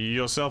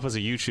 yourself as a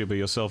YouTuber,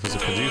 yourself as a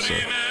producer.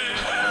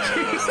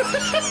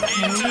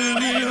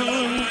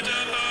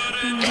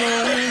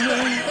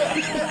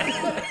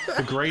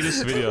 The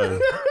greatest video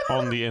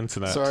on the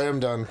internet. Sorry, I'm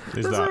done.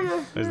 Is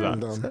that? I'm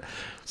done.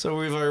 So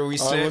we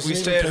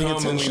stay at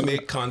home and we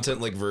make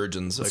content like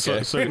virgins.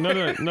 Okay. So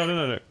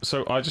no.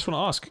 So I just want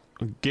to ask,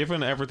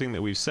 given everything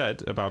that we've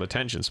said about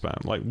attention span,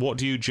 like what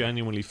do you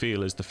genuinely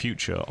feel is the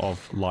future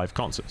of live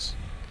concerts?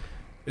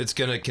 It's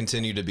gonna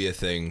continue to be a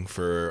thing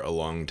for a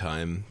long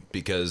time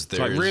because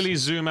there's like really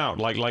zoom out.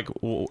 Like,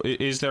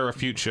 is there a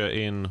future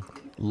in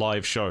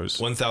live shows?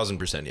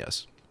 1000%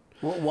 yes.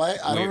 Well, why?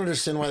 I don't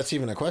understand why that's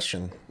even a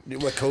question.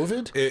 What,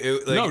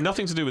 COVID? No,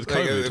 nothing to do with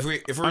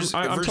COVID. If we're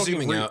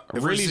zooming out,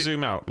 really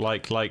zoom out.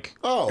 Like,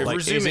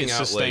 is it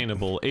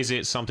sustainable? Is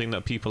it something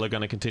that people are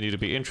going to continue to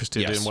be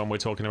interested in when we're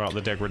talking about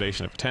the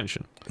degradation of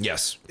attention?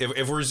 Yes.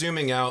 If we're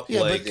zooming out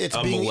like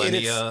a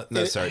millennia,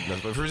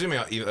 if we're zooming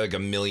out like a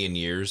million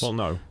years, well,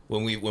 no.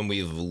 When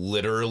we've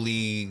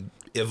literally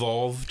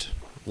evolved.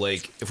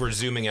 Like, if we're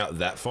zooming out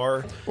that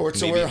far, or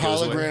so where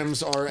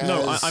holograms are.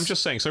 No, I'm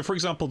just saying. So, for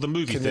example, the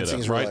movie theater,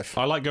 right? Life.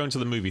 I like going to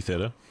the movie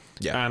theater.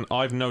 Yeah. And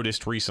I've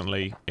noticed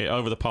recently,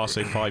 over the past,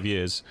 say, 5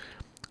 years,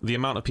 the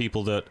amount of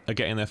people that are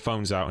getting their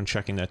phones out and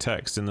checking their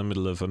text in the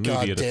middle of a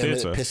movie at a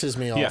theater. It pisses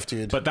me off,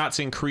 dude. But that's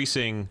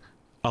increasing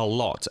a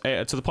lot,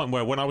 to the point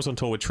where when I was on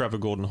tour with Trevor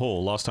Gordon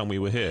Hall last time we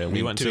were here,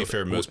 we went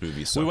to most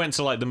movies. So. We went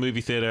to like the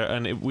movie theater,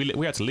 and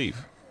we had to leave.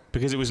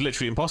 Because it was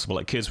literally impossible.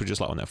 Like kids were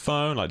just like on their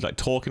phone, like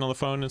talking on the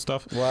phone and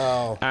stuff.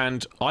 Wow.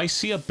 And I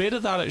see a bit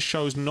of that at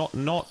shows, not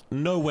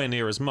nowhere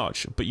near as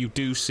much, but you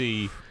do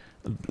see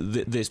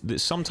this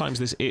sometimes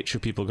this itch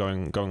of people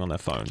going on their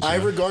phones. I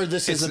regard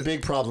this as a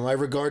big problem. I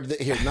regard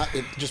that here.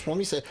 Just let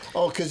me say.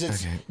 Oh, because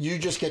it's you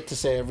just get to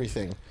say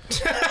everything.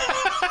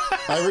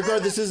 I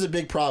regard this as a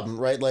big problem,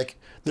 right? Like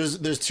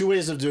there's two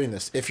ways of doing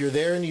this. If you're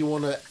there and you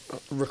want to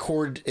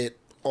record it,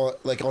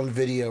 like on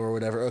video or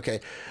whatever, okay.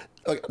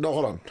 No,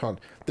 hold on.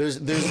 There's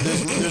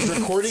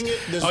recording it.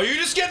 You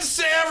just get to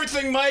say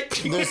everything, Mike.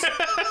 Well,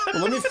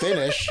 let me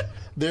finish.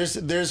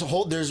 There's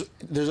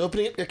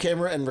opening a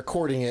camera and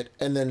recording it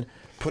and then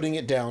putting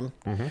it down.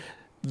 Mm-hmm.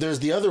 There's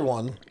the other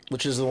one,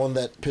 which is the one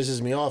that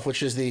pisses me off,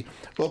 which is the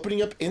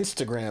opening up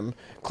Instagram,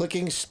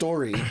 clicking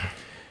story,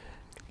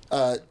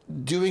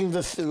 doing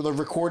the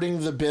recording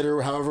the bit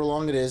or however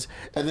long it is,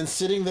 and then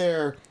sitting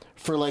there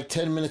for like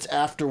 10 minutes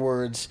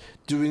afterwards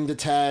doing the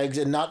tags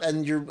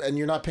and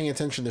you're not paying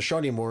attention to the show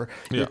anymore.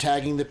 You're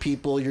tagging the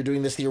people, you're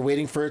doing this, you're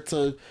waiting for it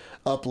to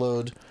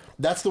upload.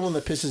 That's the one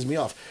that pisses me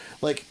off.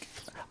 Like,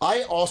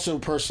 I also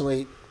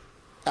personally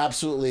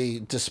absolutely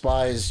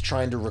despise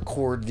trying to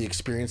record the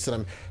experience that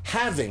I'm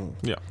having.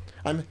 Yeah.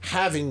 I'm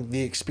having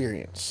the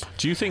experience.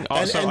 Do you think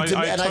I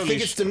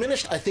think it's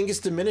diminished. I think it's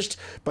diminished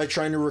by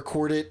trying to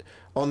record it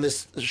on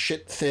this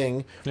shit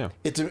thing. Yeah.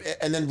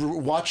 And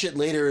then watch it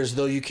later as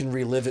though you can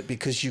relive it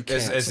because you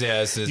can't.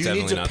 It's you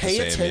need to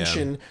pay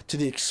attention to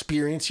the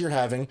experience you're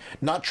having,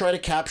 not try to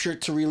capture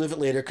it to relive it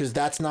later because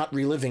that's not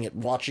reliving it.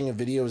 Watching a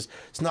video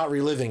it's not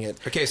reliving it.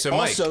 Okay, so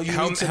also,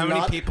 Mike, how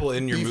many people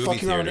in your movie theater?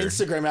 Fucking on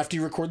Instagram after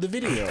you record the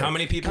video. How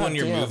many people in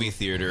your movie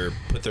theater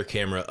put their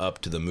camera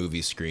up to the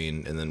movie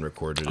screen and then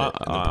recorded it and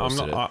then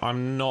posted it? I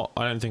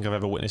don't think I've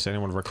ever witnessed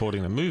anyone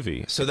recording a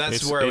movie. So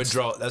that's where I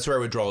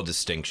would draw a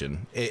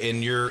distinction.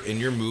 In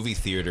your movie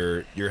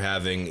theater, you're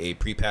having a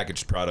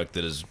prepackaged product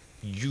that is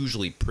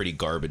usually pretty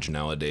garbage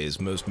nowadays.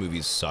 Most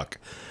movies suck,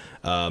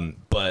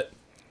 but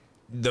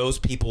those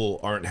people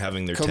aren't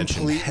having their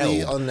attention held.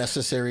 Completely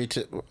unnecessary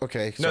to.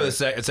 Okay, sorry. No,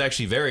 it's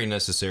actually very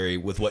necessary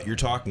with what you're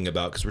talking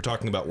about because we're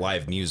talking about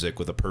live music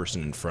with a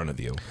person in front of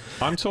you.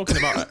 I'm talking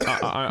about.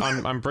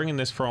 I'm bringing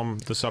this from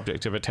the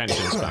subject of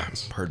attention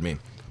spans. Pardon me.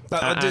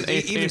 And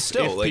if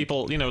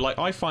people, like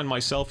I find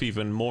myself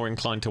even more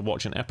inclined to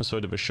watch an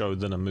episode of a show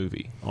than a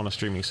movie on a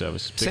streaming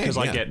service because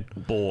I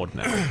get bored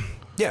now.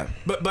 Yeah,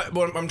 but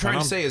what I'm trying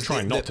to say is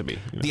trying not to be. You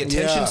know? The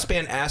attention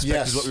span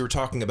aspect is what we were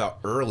talking about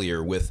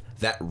earlier, with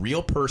that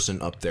real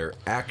person up there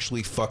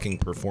actually fucking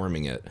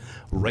performing it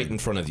right in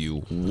front of you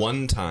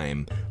one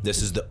time.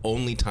 This is the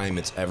only time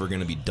it's ever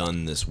going to be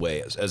done this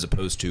way, as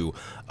opposed to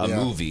a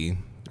movie,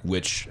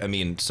 which, I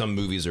mean, some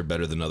movies are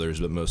better than others,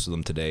 but most of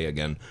them today,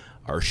 again,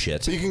 are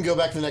shit. So you can go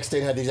back the next day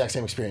and have the exact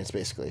same experience,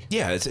 basically.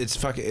 Yeah, it's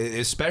fucking,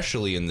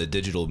 especially in the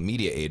digital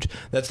media age.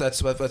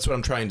 That's what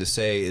I'm trying to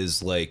say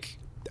is, like,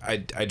 I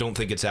don't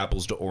think it's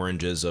apples to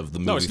oranges of the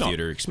movie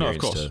theater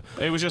experience. No, of course.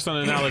 It was just an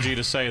analogy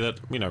to say that,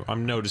 you know,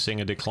 I'm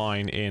noticing a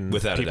decline in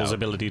people's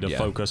ability to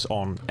focus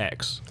on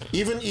X.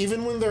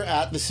 Even when they're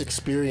at this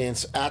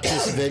experience, at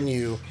this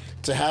venue,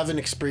 to have an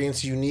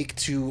experience unique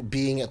to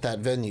being at that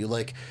venue.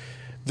 Like,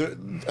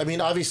 I mean,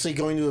 obviously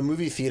going to a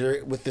movie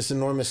theater with this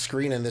enormous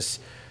screen and this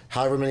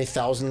however many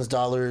thousands of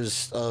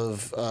dollars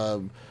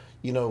of...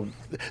 you know,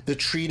 the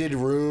treated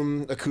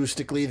room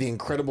acoustically, the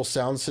incredible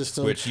sound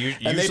system, which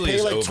usually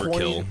is like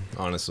overkill.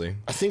 Honestly,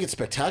 I think it's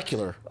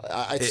spectacular.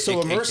 It's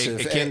so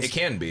immersive. It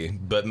can be,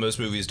 but most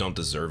movies don't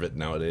deserve it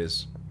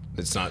nowadays.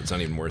 It's not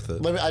even worth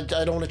it. I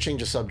don't want to change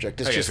the subject.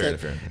 It's just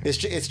that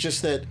it's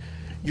just that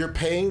you're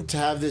paying to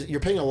have this. You're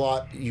paying a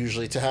lot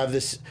usually to have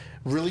this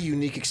really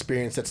unique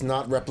experience that's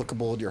not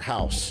replicable at your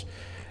house.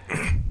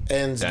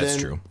 And that's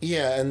true.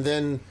 Yeah, and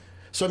then.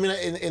 So I mean,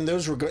 in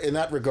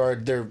that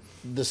regard, they're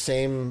the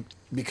same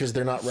because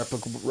they're not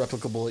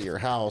replicable at your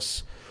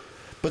house.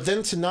 But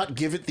then to not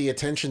give it the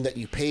attention that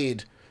you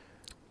paid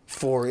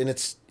for in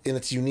its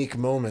unique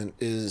moment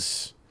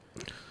is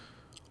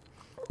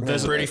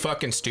pretty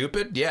fucking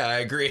stupid. Yeah, I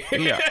agree.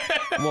 Yeah,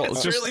 well,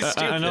 it's just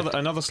really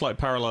another slight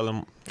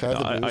parallel.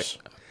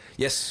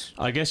 Yes,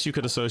 I guess you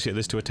could associate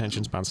this to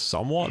attention span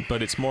somewhat,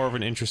 but it's more of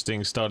an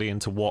interesting study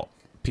into what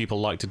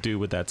people like to do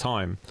with their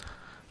time.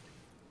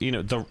 You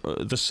know,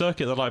 the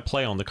circuit that I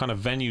play on, the kind of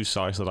venue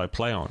size that I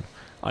play on,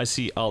 I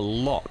see a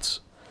lot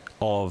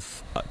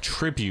of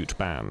tribute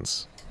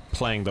bands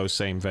playing those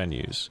same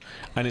venues.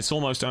 And it's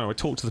almost, I don't know, I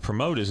talk to the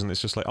promoters and it's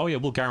just like, oh yeah,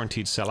 we'll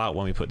guaranteed sell out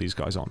when we put these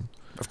guys on.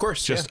 Of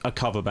course, just a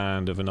cover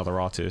band of another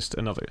artist,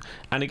 and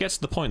it gets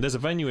to the point. There's a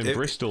venue in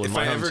Bristol in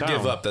my hometown. If I ever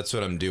give up, that's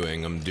what I'm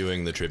doing. I'm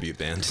doing the tribute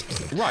band.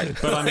 Right,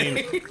 but I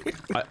mean,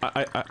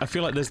 I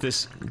feel like there's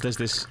this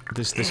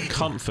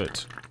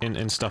comfort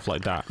in stuff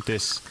like that.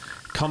 This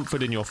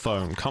comfort in your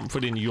phone,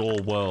 comfort in your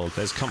world.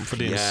 There's comfort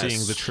in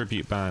seeing the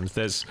tribute band.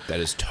 That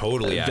is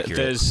totally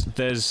accurate.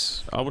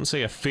 There's I wouldn't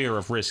say a fear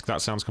of risk.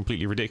 That sounds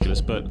completely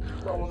ridiculous, but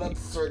that's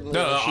certainly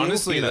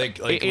honestly, you know, like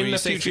when you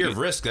say fear of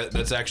risk,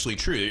 that's actually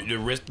true.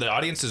 The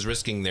audience is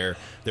risking their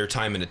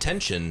time and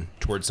attention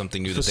towards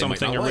something new that they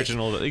might not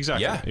original. Like.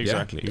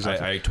 Exactly.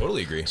 I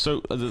totally agree.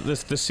 So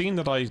the scene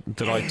that I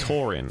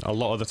tour in a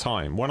lot of the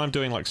time when I'm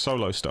doing like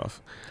solo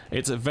stuff,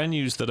 it's at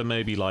venues that are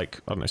maybe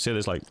like, I don't know, say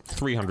there's like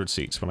 300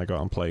 seats when I go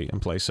out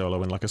and play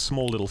solo in like a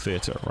small little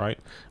theater, right?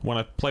 When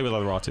I play with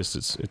other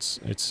artists,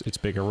 it's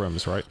bigger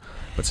rooms, right?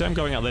 But say I'm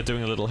going out there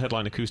doing a little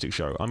headline acoustic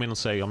show. I'm in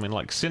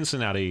like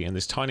Cincinnati in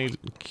this tiny,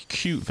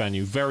 cute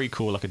venue, very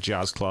cool, like a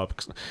jazz club.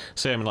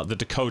 Say I'm in like the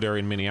Decoder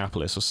in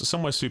Minneapolis or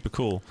somewhere super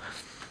cool.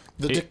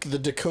 The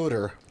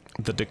Decoder.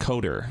 The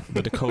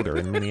Decoder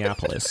in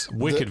Minneapolis.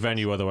 Wicked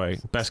venue, by the way.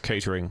 Best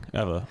catering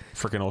ever.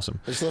 Freaking awesome.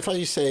 I just love how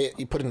you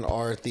put an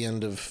R at the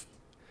end of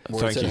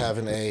words that have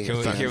an A.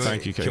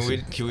 Thank you,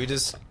 Casey. Can we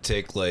just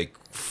take like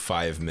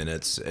 5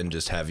 minutes and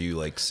just have you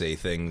like say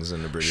things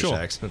in a British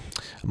accent?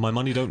 My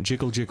money don't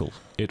jiggle,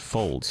 it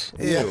folds.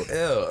 Ew.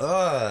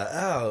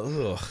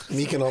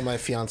 Meek and all my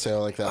fiance are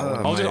like that.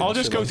 I'll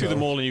just go through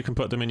them all and you can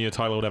put them in your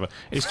title or whatever.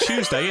 It's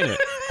Tuesday, innit?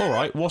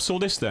 Alright, what's all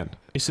this then?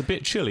 It's a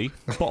bit chilly.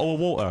 Bottle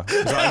of water.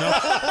 Is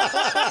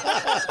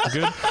that enough?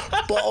 Good?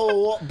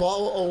 Bottle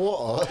of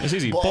water. It's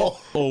easy. Bottle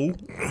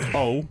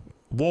water.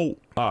 Whoa.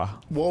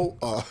 Bottle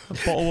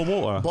of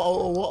water.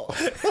 Bottle of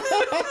water.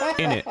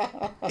 In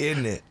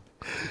it.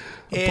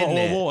 Bottle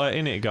of water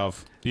in it,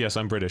 Gov. Yes,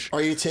 I'm British.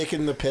 Are you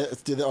taking the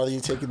piss? Are you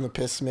taking the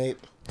piss, mate?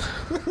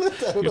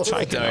 You're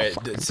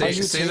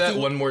taking say that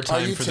one more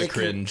time for the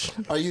cringe.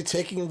 Are you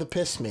taking the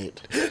piss,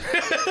 mate?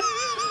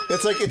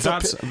 It's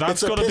that's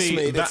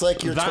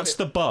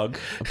the bug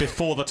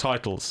before the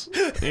titles.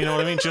 You know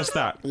what I mean? Just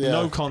that. Yeah.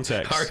 No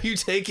context. Are you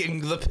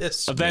taking the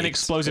piss? Then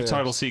explosive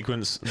title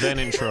sequence, then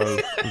intro,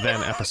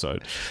 then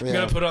episode. I'm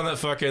gonna put on that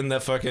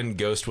fucking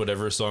Ghost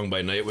whatever song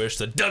by Nightwish.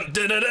 The dun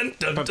dun dun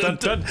dun dun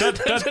dun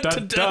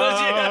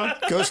dun.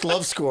 Ghost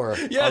love score.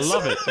 Yes. I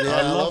love it. Yeah,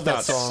 I love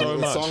that song. So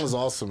much. The song is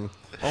awesome.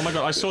 Oh my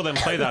god, I saw them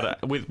play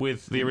that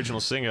with the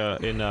original singer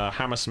in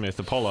Hammersmith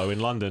Apollo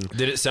in London.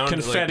 Did it sound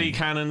confetti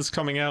cannons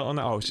coming out on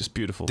that? Oh, it's just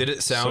beautiful. Did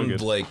it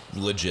sound like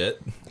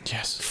legit?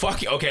 Yes.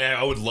 Fuck. Okay,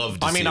 I would love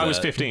to. I was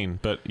 15,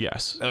 but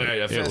yes. Okay,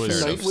 yeah, it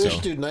was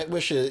Nightwish, dude.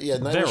 Nightwish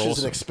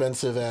is an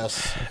expensive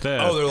ass. Their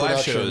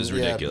live show is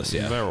ridiculous.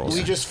 Yeah. They're awesome.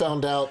 We just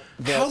found out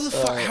that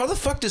how the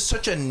fuck does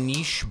such a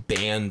niche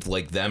band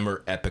like them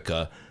or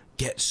Epica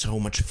get so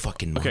much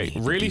fucking money? Okay,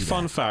 really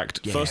fun fact.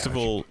 Yeah, first of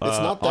all,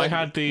 I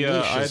had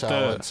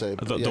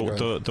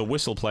the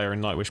whistle player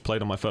in Nightwish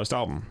played on my first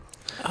album.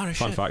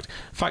 Fun fact.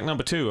 Fact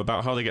number 2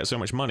 about how they get so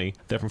much money.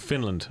 They're from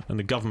Finland, and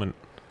the government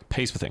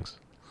pays for things.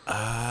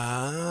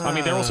 I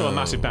mean, they're also a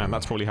massive band.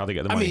 That's probably how they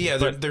get the money. I mean, yeah,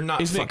 they're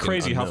not. Isn't it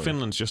crazy unknown. how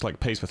Finland's just like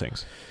pays for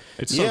things?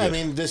 It's so Yeah, good.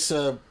 I mean,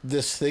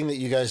 this thing that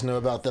you guys know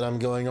about that I'm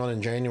going on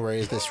in January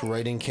is this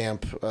writing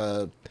camp.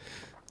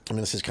 I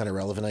mean, this is kind of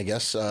relevant, I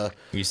guess.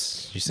 You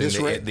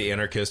saying the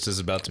anarchist is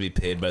about to be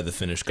paid by the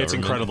Finnish government?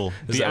 It's incredible.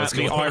 The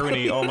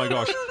irony, oh my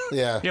gosh.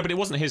 Yeah. Yeah, but it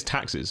wasn't his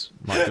taxes,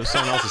 Mike. It was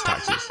someone else's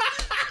taxes.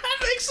 That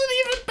makes it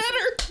even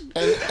better.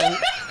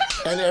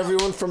 And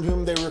everyone from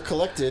whom they were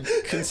collected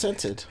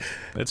consented.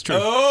 It's true.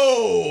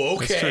 Oh,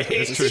 okay.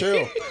 It's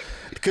true.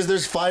 Because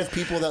there's 5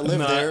 people that live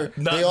there.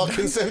 They all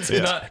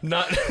consented.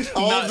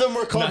 All of them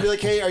were called to be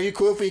like, hey, are you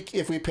cool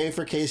if we pay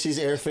for Casey's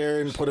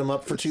airfare and put him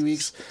up for 2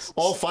 weeks?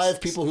 All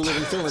 5 people who live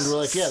in Finland were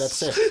like, yeah, that's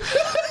sick.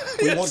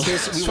 We want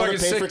to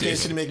pay for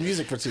Casey to make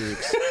music for 2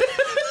 weeks.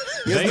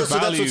 They so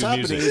that's what's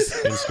happening.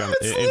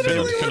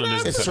 In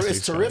Finland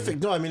It's terrific.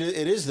 No, I mean,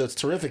 it is, though. It's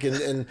terrific.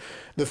 And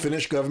the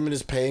Finnish government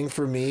is paying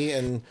for me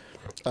and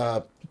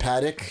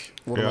Paddock,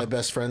 one of my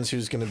best friends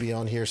who's going to be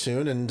on here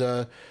soon,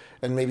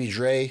 and maybe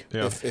Dre,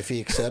 if he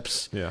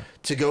accepts,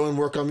 to go and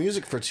work on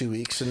music for 2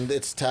 weeks. And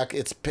it's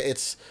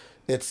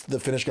the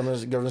Finnish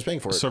government's paying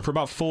for it. So for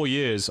about 4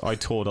 years, I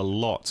toured a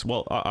lot.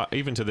 Well,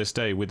 even to this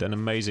day, with an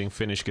amazing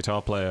Finnish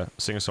guitar player,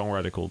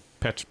 singer-songwriter called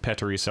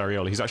Petteri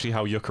Sarioli. He's actually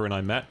how Jukka and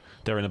I met.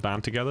 They're in a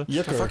band together.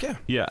 Jukka. Fuck yeah.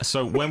 Yeah,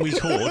 so when we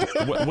toured...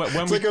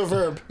 It's like a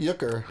verb,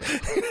 Jukka.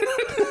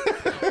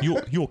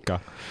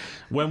 Jukka.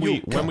 When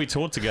we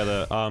toured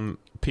together,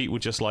 Pete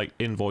would just like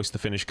invoice the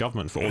Finnish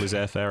government for all his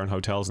airfare and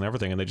hotels and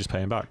everything, and they just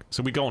pay him back.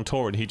 So we go on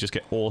tour and he'd just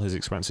get all his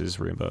expenses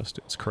reimbursed.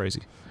 It's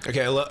crazy.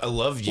 Okay, I love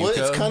Yuka. Well,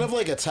 it's kind of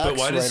like a tax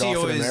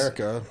write-off in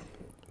America.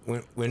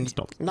 When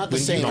not the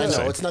same. No,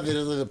 it's not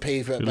the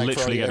pay for literally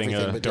for getting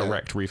everything, a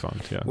direct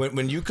refund. Yeah.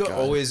 When Yuka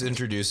always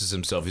introduces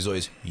himself, he's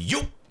always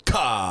Yuka.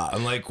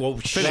 I'm like, well,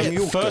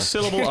 shit. First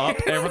syllable up,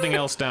 everything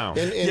else down.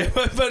 Yeah,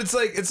 but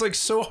it's like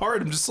so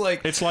hard. I'm just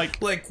like, it's like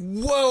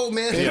whoa,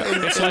 man. In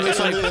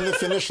the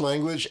Finnish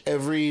language,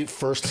 every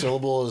first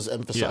syllable is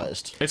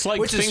emphasized. Yeah. It's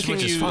like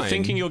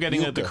thinking you're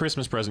getting the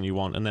Christmas present you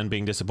want and then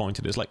being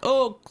disappointed. It's like,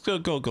 oh, go.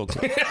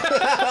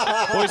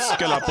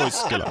 Poiskela.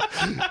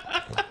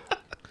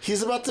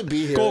 He's about to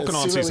be here. We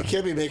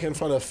can't be making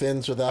fun of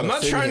Finns without. I'm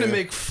not trying to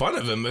make fun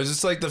of him. It's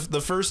just like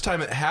the first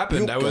time it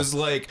happened, I was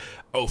like,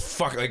 oh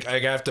fuck, like I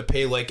have to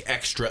pay like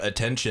extra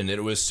attention.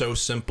 It was so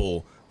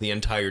simple the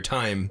entire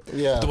time.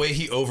 Yeah. The way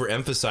he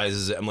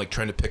overemphasizes it, I'm like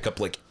trying to pick up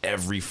like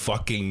every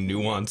fucking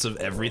nuance of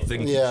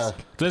everything. Yeah.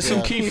 There's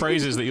some key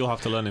phrases that you'll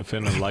have to learn in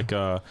Finland, like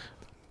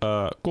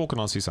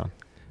 "Kokonaan sisään."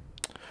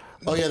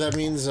 Oh yeah, that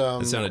means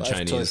it sounded Chinese.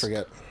 I totally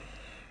forget.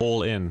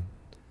 All in.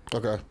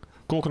 Okay.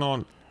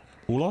 Kokonaan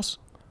ulos.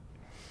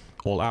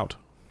 All out.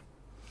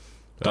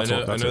 I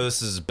know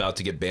this is about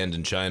to get banned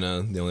in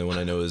China. The only one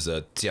I know is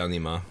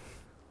Tianima.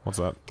 What's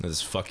that? That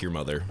is fuck your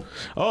mother.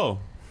 Oh,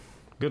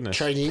 goodness.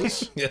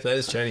 Chinese? Yeah, that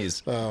is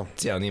Chinese. Oh.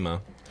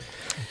 Tianima.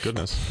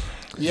 Goodness.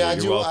 Yeah,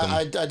 You're welcome.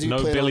 I do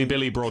no plan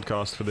Billy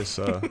broadcast for this.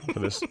 For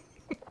this.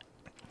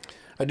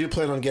 I do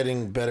plan on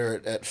getting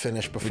better at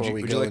Finnish before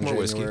we go in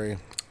January.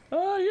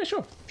 Yeah,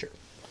 sure.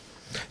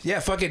 Yeah,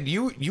 fucking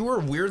you were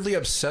weirdly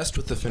obsessed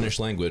with the Finnish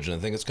language, and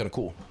I think it's kind of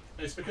cool.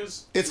 It's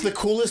because it's the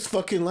coolest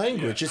fucking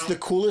language. It's the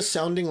coolest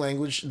sounding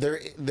language there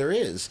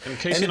is, and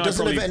it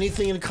doesn't have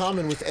anything in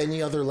common with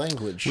any other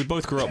language. We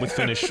both grew up with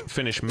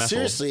Finnish metal.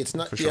 Seriously, it's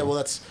not. Sure. Yeah, well,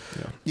 that's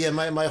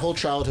my whole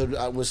childhood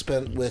was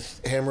spent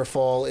with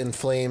Hammerfall, In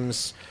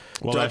Flames,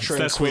 Dark Tranquility.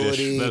 That's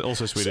Swedish. They're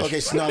also Swedish.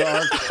 Okay,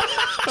 Sonata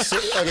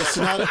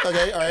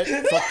Okay, all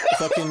right,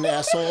 fucking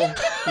asshole.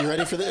 You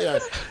ready for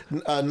this?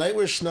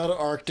 Nightwish, Sonata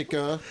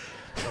Arctica.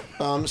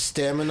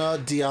 Stamina,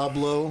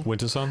 Diablo,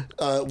 Winter Sun.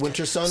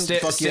 Winter Sun.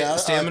 Fuck yeah.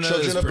 Stamina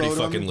is pretty Bodom.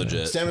 fucking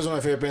legit. Stamina's one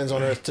of my favorite bands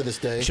on earth to this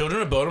day.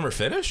 Children of Bodom are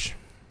Finnish?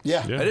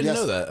 Yeah. I didn't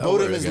know that.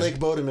 Bodom is Lake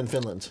Bodom in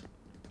Finland.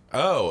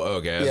 Oh,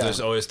 okay. Yeah. I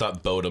just always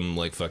thought Bodom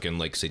like fucking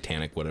like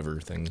satanic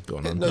whatever thing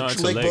going on. No,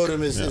 it's Lake a lake.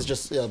 Bodom is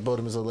just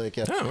Bodom is a lake.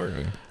 Yeah. Oh,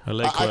 okay. A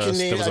lake where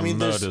there was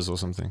murders or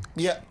something.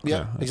 Yeah,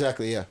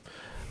 exactly. Yeah.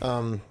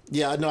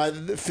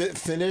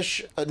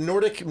 Finnish,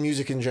 Nordic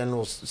music in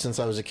general since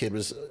I was a kid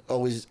was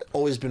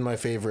always been my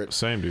favorite.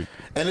 Same, dude.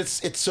 And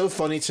it's so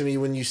funny to me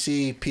when you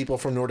see people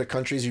from Nordic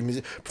countries,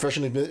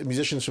 professional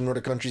musicians from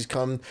Nordic countries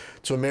come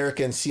to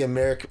America and see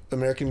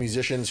American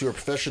musicians who are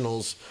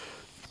professionals.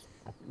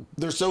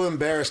 They're so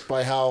embarrassed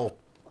by how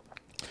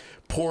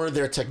poor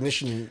their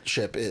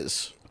technicianship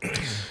is.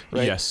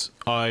 Right? Yes,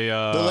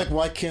 they're like,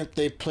 why can't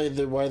they play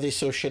why are they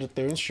so shit at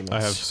their instruments?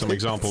 I have some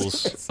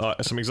examples,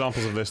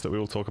 of this that we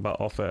will talk about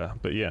off air.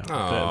 But yeah,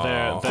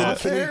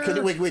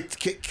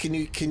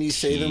 can you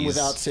say them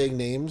without saying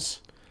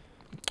names?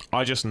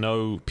 I just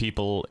know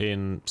people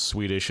in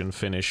Swedish and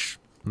Finnish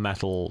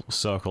metal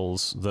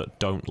circles that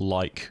don't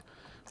like,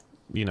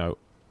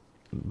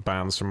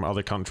 bands from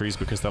other countries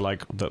because they're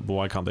like,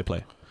 why can't they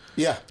play?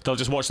 Yeah. They'll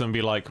just watch them and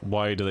be like,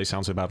 why do they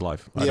sound so bad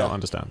live? I don't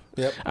understand.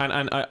 Yep.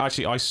 And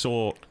actually, I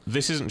saw,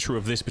 this isn't true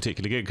of this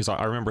particular gig, because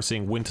I remember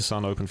seeing Winter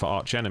Sun open for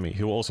Arch Enemy,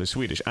 who are also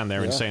Swedish, and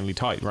they're insanely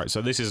tight, right?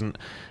 So this isn't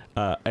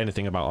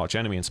anything about Arch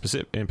Enemy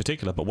in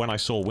particular, but when I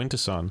saw Winter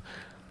Sun,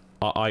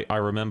 I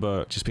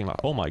remember just being like,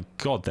 oh my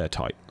god, they're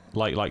tight.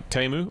 Like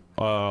Teemu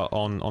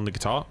on the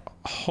guitar,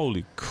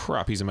 holy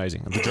crap, he's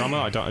amazing. The drummer,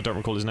 I don't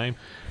recall his name.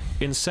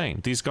 Insane.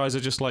 These guys are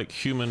just like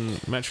human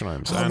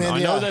metronomes. And man,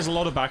 I know there's a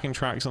lot of backing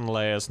tracks and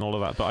layers and all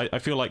of that, but I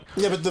feel like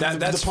but the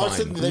parts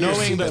fine. that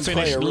knowing the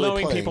Finnish, really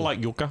knowing playing. people like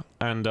Jukka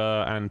and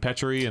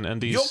Petteri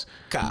and these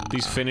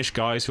Finnish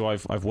guys who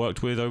I've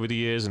worked with over the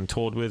years and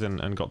toured with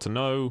and got to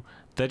know,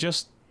 they're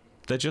just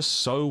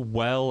so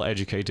well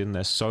educated and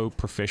they're so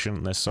proficient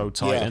and they're so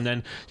tight. And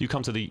then you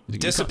come to the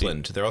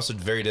disciplined. They're also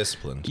very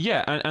disciplined.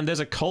 Yeah, and there's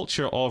a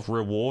culture of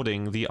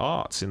rewarding the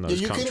arts in those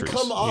countries. You can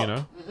come up. You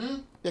know?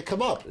 Yeah,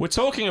 come up. We're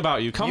talking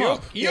about you. Come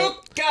up.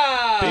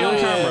 Yuka! Be on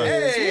camera.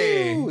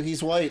 Hey! Ooh,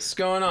 he's white. What's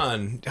going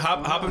on?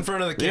 Hop in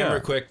front of the camera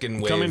quick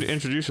and wave. Come in,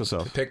 introduce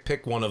yourself.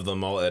 Pick one of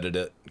them. I'll edit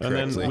it. And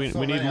then we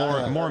need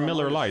more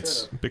Miller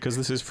Lights, because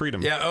this is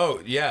freedom. Yeah.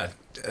 Oh, yeah.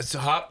 So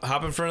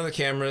hop in front of the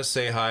camera,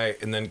 say hi,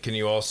 and then can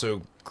you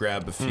also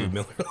grab a few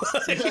Miller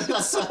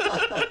Lights?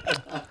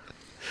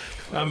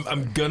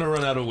 I'm gonna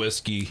run out of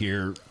whiskey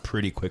here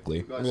pretty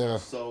quickly. Yeah.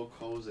 So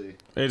cozy.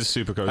 It is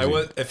super cozy.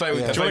 If I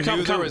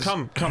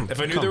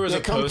knew there was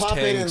a post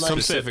hanging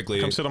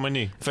specifically, come sit on my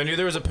knee. If I knew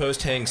there was a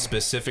post hanging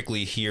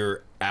specifically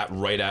here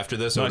right after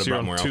this, I would have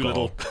brought more two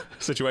alcohol. little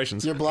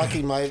situations. You're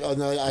blocking my. No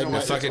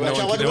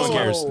one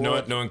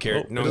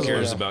cares. No one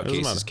cares about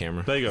Casey's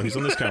camera. There you go. He's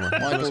on this camera.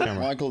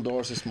 Michael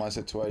Dawes is my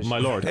situation. My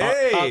lord.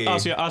 Hey!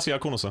 Asia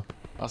kunnossa.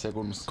 Asia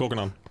kunnossa.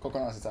 Kokonaan.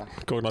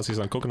 Kokonaan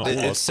sisään.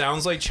 It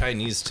sounds like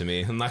Chinese to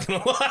me. I'm not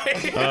gonna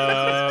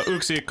lie.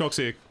 Yksi,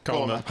 kaksi,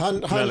 kolme,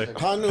 neljä.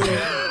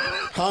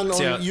 Han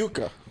on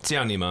Jukka.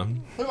 Tianima.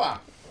 Hyvä.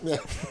 Yeah.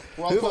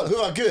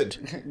 Hyvä, good.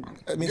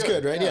 It means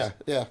good, right? Yeah.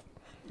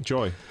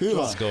 Joy.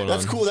 Huva.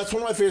 That's cool. That's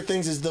one of my favorite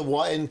things is the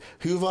Y in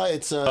Huva.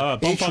 It's I'm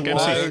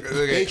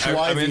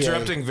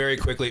interrupting very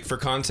quickly. For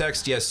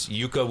context, yes,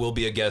 Yuka will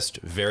be a guest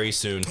very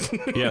soon.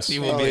 Yes. He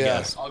will be a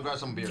guest. I'll grab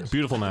some beers.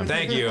 Beautiful man.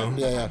 Thank you.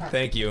 Yeah.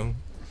 Thank you.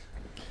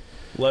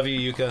 Love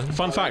you, Yuka.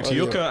 Fun fact,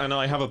 Yuka and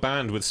I have a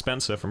band with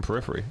Spencer from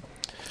Periphery.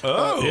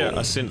 Oh. Yeah,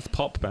 a synth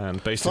pop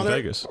band based in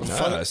Vegas.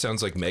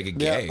 Sounds like mega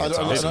gay. Yeah, It's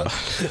awesome.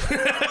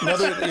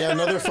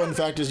 another fun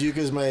fact is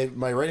Yuka's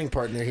my writing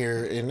partner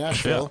here in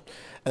Nashville. Yeah.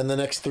 And the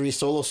next 3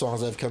 solo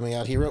songs I have coming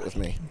out, he wrote with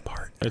me.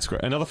 It's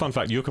great. Another fun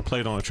fact, Yuka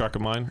played on a track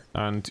of mine,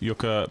 and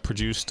Yuka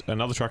produced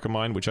another track of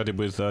mine, which I did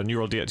with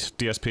Neural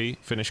DSP,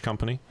 Finnish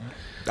company.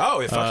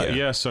 Oh, fuck yeah.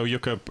 Yeah, so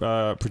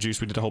Yuka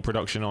we did a whole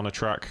production on a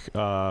track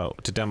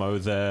to demo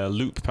their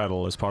loop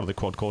pedal as part of the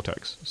Quad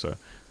Cortex. So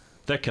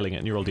they're killing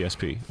it, Neural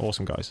DSP.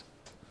 Awesome guys.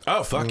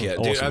 Oh, fuck yeah.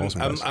 Dude,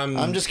 awesome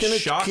I'm just gonna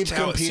shocked keep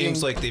how competing. it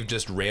seems like they've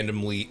just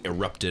randomly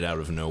erupted out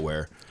of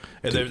nowhere.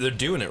 They're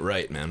doing it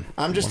right, man.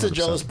 I'm just 100%. a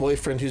jealous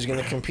boyfriend who's going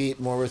to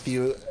compete more with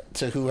you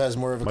to who has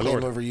more of a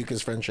claim over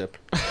Yuka's friendship.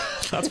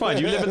 That's fine.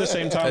 You live in the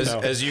same town now.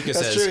 As Yuka That's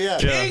says. true, yeah.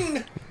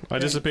 Ping! I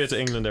disappear to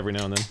England every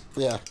now and then.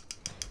 Yeah.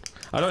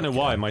 I don't know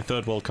why. My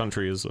third world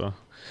country is...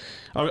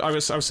 I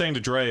was saying to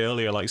Dre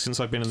earlier, like,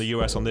 since I've been in the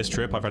US on this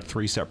trip, I've had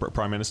 3 separate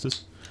prime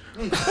ministers.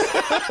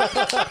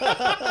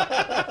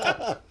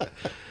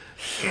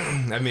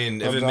 I mean,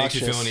 if it makes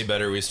you feel any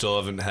better, we still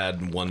haven't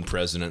had one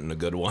president in a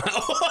good while.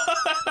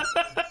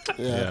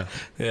 Yeah.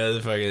 Yeah,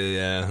 the fucking,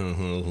 yeah.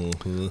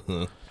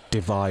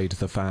 Divide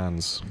the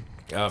fans.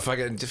 Fuck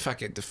them.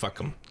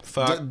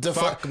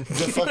 Fuck them.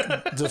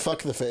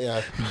 Fuck the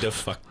yeah.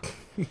 Fuck.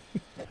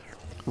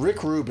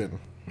 Rick Rubin.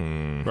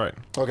 Right.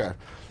 Okay.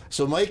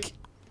 So Mike,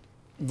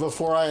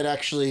 before I had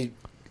actually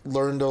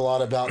learned a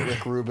lot about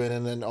Rick Rubin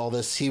and then all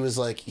this, he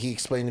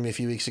explained to me a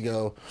few weeks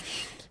ago,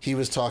 he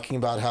was talking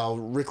about how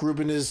Rick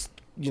Rubin is,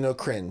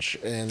 cringe.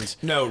 And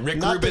no,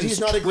 Rick Rubin's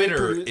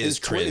Twitter is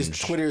cringe. His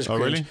Twitter is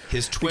cringe. Really?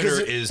 His Twitter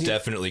is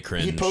definitely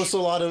cringe. He posts a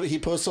lot of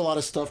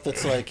stuff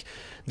that's like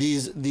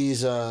these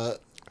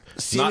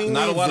seemingly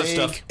not a lot vague,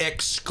 of stuff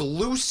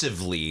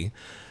exclusively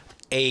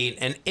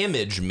an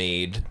image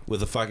made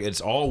with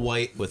it's all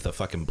white with a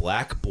fucking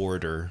black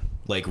border,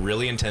 like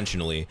really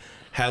intentionally,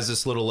 has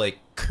this little like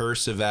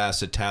cursive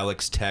ass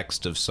italics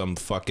text of some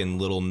fucking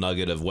little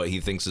nugget of what he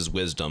thinks is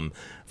wisdom,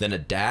 then a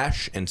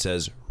dash and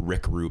says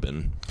Rick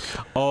Rubin.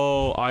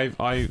 Oh, I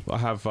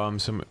have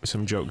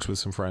some jokes with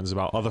some friends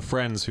about other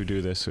friends who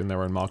do this in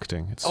their own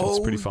marketing. It's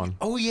pretty fun.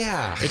 Oh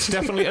yeah. It's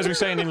definitely, as we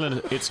say in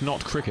England, it's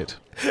not cricket.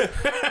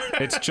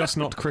 It's just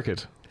not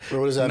cricket.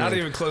 What does that Not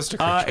mean? even close to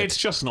cricket. It's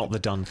just not the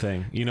done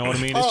thing. You know what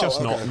I mean? It's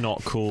just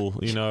not cool.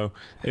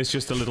 It's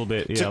just a little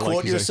bit. Yeah, to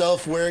quote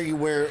yourself, where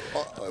on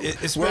a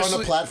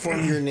Especially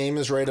platform your name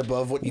is right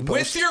above what you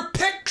post. with your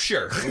picture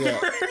Sure.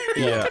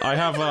 Yeah, I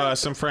have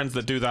some friends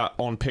that do that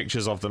on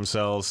pictures of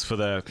themselves for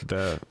their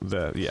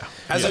yeah.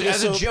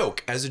 As So, a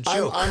joke. As a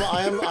joke.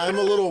 I'm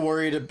a little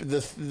worried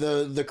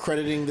the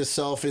crediting the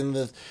self in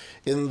the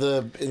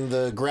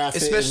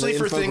graphic, Especially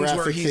in the for things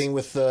where infographic he's thing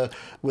with the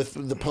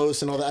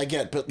posts and all that. I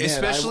get, but man,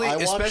 especially I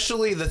watched,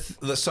 especially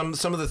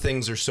some of the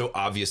things are so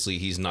obviously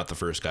he's not the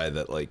first guy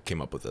that like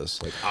came up with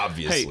this. Like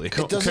obviously.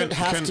 Hey, it doesn't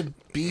have to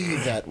be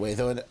that way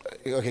though. And,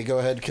 okay, go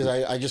ahead, because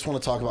I just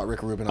want to talk about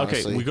Rick Rubin.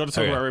 Honestly. Okay, we got to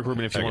talk about Rick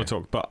Rubin if you want to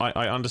talk, but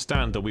I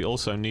understand that we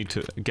also need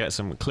to get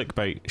some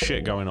clickbait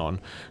shit going on.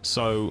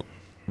 So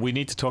we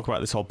need to talk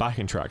about this whole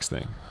backing tracks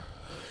thing.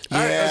 All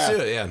right, let's do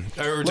it.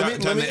 Yeah, or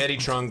the Eddie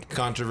Trunk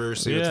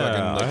controversy. With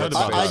fucking, I heard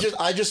about that.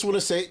 I just want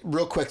to say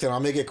real quick. Then I'll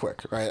make it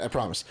quick. Right, I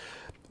promise.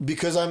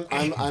 Because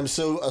I'm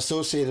so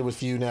associated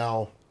with you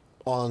now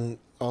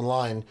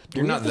online.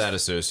 You're not that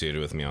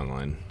associated with me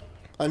online.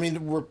 I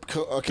mean, we're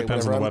okay.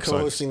 Depends Whatever. on the I'm website.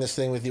 co-hosting this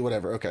thing with you.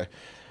 Whatever. Okay.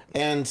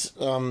 And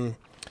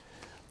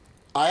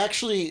I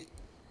actually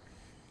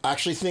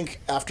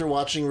think after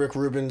watching Rick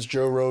Rubin's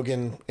Joe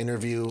Rogan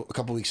interview a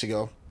couple weeks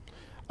ago,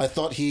 I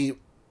thought he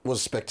was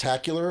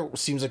spectacular.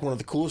 Seems like one of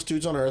the coolest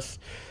dudes on earth.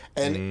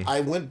 And I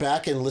went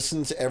back and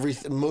listened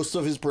to most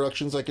of his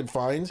productions I could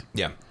find.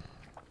 Yeah.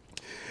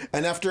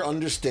 And after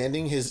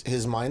understanding his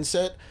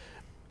mindset,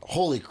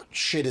 holy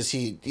shit, is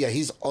he? Yeah,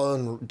 he's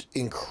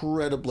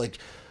incredible, like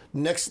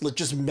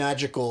just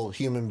magical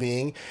human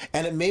being.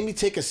 And it made me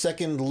take a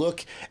second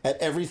look at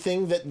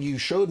everything that you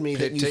showed me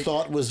that you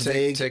thought was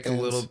vague. Take a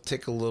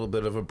little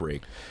bit of a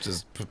break.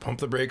 Just pump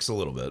the brakes a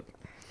little bit.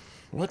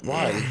 What?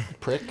 Why,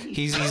 prick?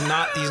 He's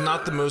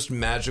not the most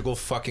magical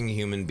fucking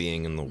human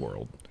being in the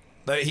world.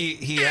 Like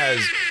he has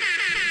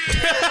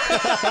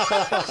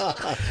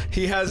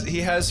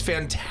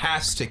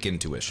fantastic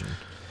intuition,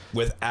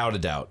 without a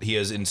doubt. He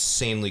has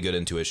insanely good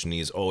intuition.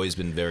 He's always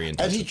been very in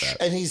touch with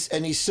that.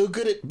 And he's so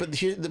good at. But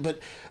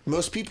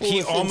most people. He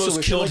with almost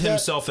intuition killed like that-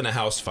 himself in a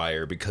house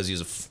fire because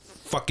he's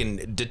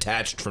fucking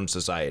detached from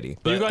society.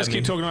 You guys I keep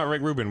mean- talking about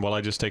Rick Rubin while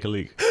I just take a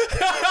leak.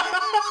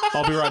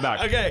 I'll be right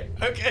back. Okay.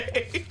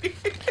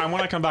 And when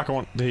I come back, I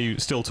want to hear you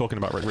still talking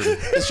about Rick Rubin.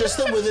 It's just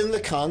that within the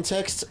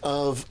context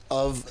of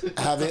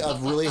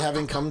really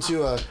having come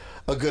to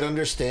a good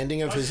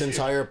understanding of his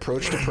entire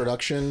approach to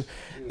production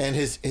and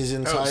his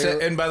entire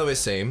and by the way,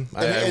 same.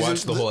 I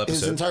watched the whole episode.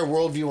 His entire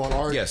worldview on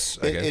art. Yes,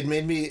 okay. It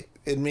made me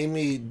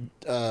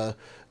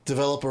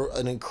develop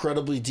an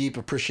incredibly deep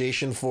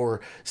appreciation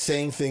for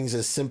saying things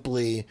as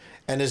simply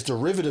and as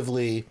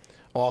derivatively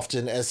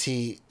often as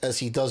he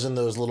does in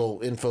those little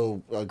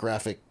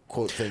infographic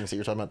quote things that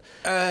you're talking about.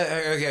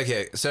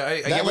 Okay. So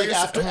I get what like you're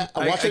after saying.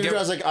 watching it, I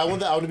was like, I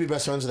want to be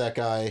best friends with that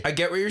guy. I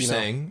get what you're you know?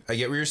 saying. I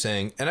get what you're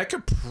saying, and I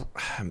could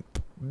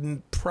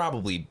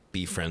probably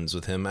be friends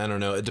with him. I don't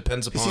know. It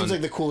depends He upon. seems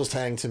like the coolest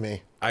hang to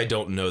me. I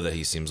don't know that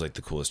he seems like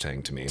the coolest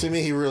hang to me. To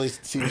me, he really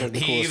seems like the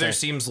He coolest either hang.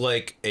 seems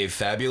like a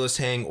fabulous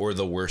hang or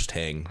the worst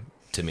hang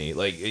to me.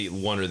 Like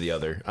one or the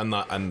other.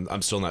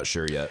 I'm still not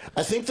sure yet.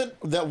 I think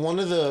that one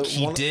of the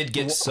He did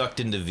get sucked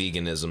into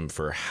veganism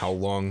for how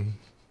long?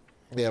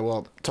 Yeah,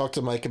 well, talk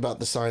to Mike about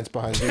the science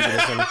behind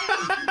veganism.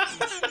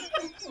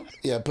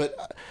 Yeah,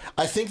 but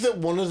I think that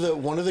one of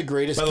the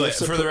greatest. By the way,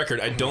 gifts for the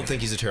record, I don't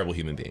think he's a terrible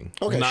human being.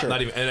 Okay, sure.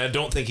 Not even, and I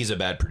don't think he's a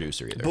bad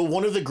producer either. But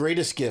one of the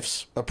greatest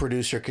gifts a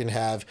producer can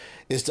have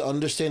is to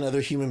understand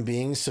other human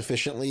beings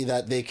sufficiently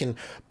that they can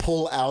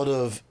pull out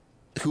of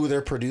who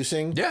they're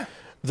producing. Yeah.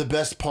 The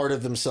best part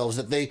of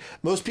themselves.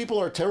 Most people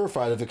are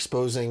terrified of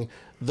exposing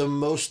the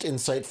most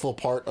insightful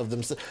part of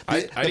themselves.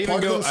 I'd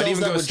even go a step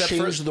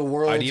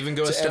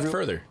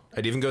further.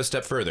 I'd even go a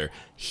step further.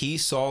 He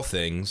saw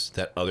things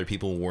that other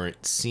people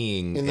weren't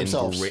seeing in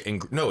themselves.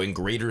 in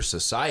greater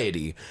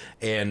society,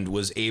 and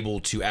was able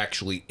to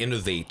actually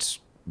innovate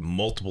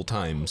multiple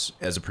times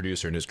as a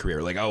producer in his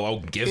career. Like, I'll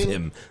give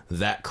him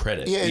that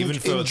credit. Yeah, even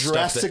for in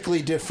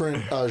drastically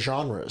different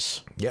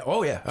genres. Yeah.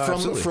 Oh yeah.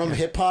 From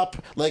hip hop,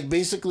 like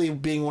basically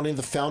being one of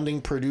the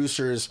founding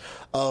producers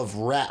of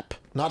rap,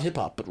 not hip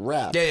hop, but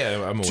rap.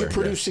 Yeah, I'm aware. To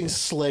producing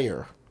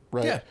Slayer,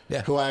 right?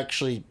 Yeah. Who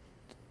actually,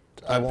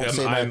 I won't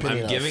say my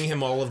opinion. I'm giving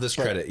him all of this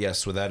credit.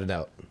 Yes, without a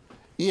doubt.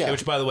 Yeah.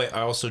 Which, by the way,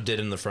 I also did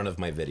in the front of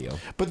my video.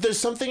 But there's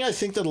something I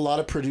think that a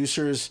lot of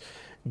producers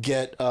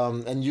get,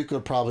 and you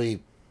could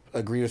probably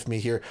agree with me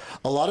here.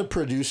 A lot of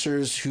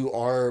producers who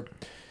are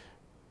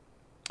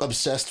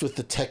obsessed with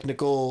the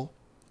technical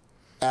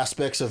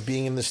aspects of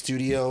being in the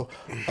studio,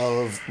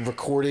 of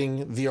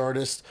recording the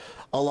artist,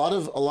 a lot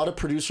of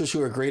producers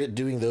who are great at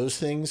doing those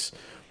things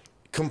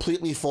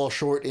completely fall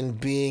short in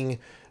being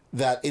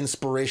that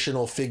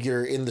inspirational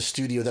figure in the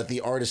studio that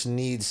the artist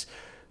needs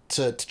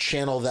to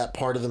channel that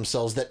part of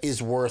themselves that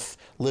is worth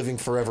living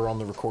forever on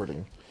the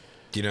recording.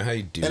 Do you know how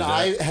you do and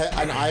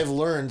that? I've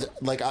learned,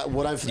 like,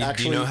 what I've actually...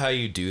 Do you know how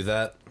you do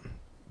that?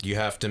 You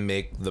have to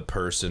make the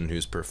person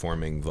who's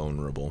performing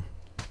vulnerable.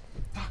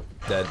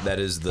 That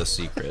is the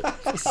secret.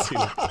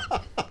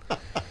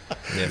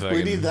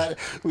 We need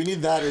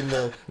that in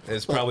the...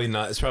 It's probably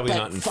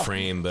not in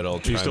frame, but I'll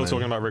try. Are you still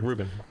talking about Rick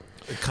Rubin?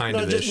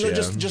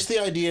 Just the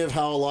idea of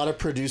how a lot of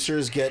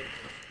producers get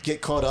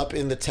get caught up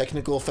in the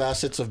technical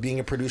facets of being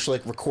a producer,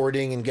 like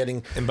recording and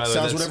getting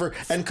sounds, whatever,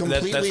 and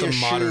completely that's the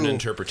eschew, modern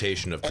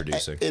interpretation of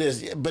producing. It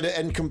is, but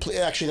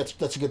actually,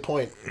 that's a good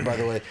point, by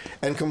the way,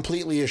 and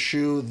completely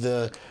eschew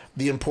the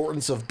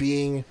importance of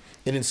being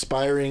an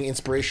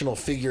inspirational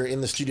figure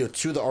in the studio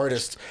to the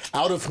artist,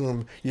 out of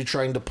whom you're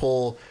trying to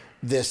pull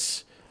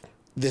this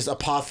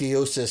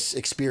apotheosis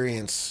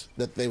experience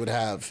that they would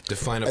have.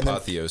 Define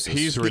apotheosis.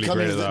 He's really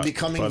great at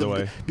that, by the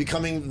way.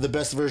 Becoming the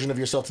best version of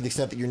yourself to the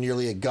extent that you're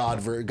nearly a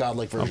godlike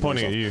version. I'm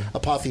pointing of yourself. at you.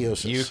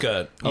 Apotheosis.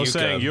 Yuka. I was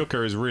saying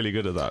Yuka is really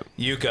good at that.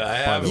 Yuka, I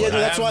have. Yeah, no,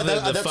 that's I why.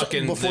 have That's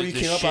fucking, before you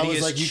came up, I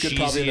was like, you could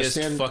probably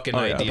understand. Fucking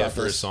idea about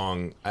for this. a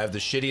song. I have the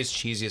shittiest,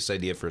 cheesiest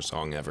idea for a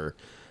song ever.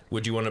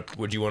 Would you want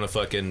to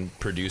fucking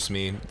produce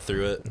me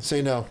through it?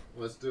 Say no.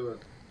 Let's do it.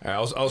 All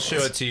right, I'll show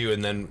it to you,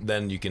 and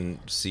then you can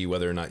see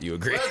whether or not you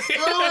agree. Let's do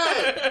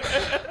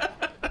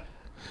it!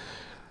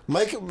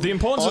 Mike, The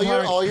importance of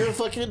having- all your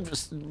fucking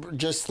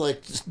just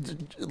like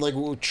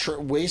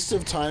waste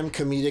of time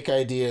comedic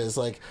ideas.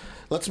 Like,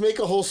 let's make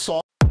a whole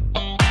song.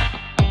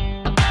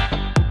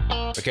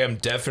 Okay, I'm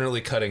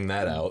definitely cutting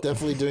that out.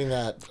 Definitely doing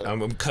that.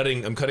 I'm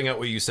cutting out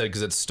what you said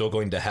because it's still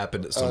going to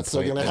happen at some It's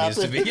still point. going to It needs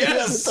happen. to be-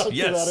 Yes, Talked about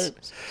yes.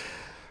 it.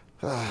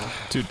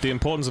 Dude, the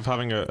importance of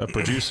having a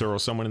producer or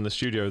someone in the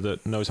studio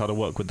that knows how to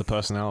work with the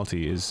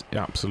personality is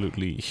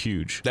absolutely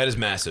huge. That is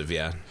massive,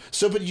 yeah.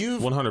 So, but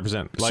you've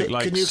 100%, So,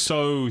 can you-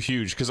 so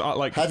huge. Because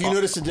have you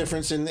noticed a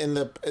difference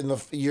in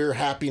your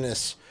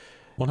happiness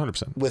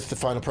 100%. with the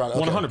final product?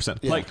 Okay. 100%.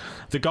 Yeah. Like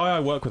the guy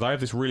I work with, I have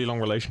this really long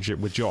relationship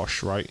with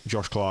Josh, right?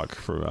 Josh Clark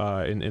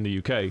in the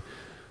UK.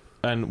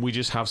 And we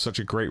just have such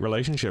a great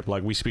relationship.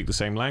 Like, we speak the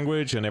same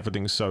language and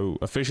everything's so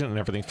efficient and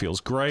everything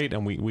feels great.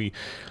 And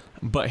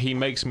but he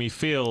makes me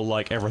feel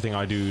like everything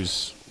I do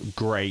is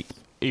great,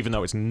 even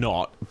though it's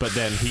not. But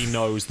then he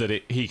knows that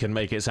he can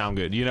make it sound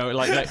good. You know,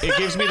 like it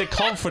gives me the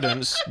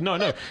confidence.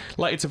 No,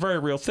 like, it's a very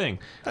real thing.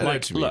 I know Like,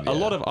 what you mean, look, a yeah.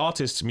 lot of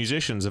artists,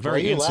 musicians are Why are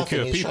very you insecure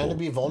laughing? He's people. trying to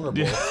be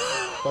vulnerable.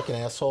 Fucking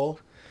asshole.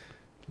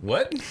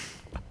 What?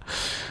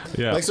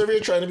 Yeah. Mike's over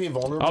here trying to be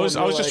vulnerable. I was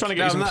just trying to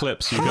get you some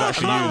clips you can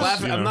actually use.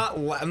 Laughing, you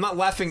know. I'm not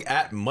laughing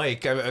at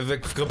Mike. I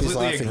completely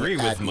laughing agree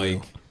at with you.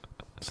 Mike.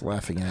 He's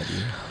laughing at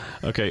you.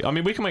 Okay, I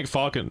mean, we can make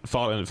farkin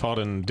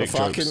dick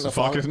jokes. Jokes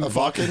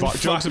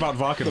about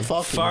Varkin. The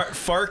fucking.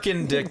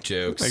 Farkin dick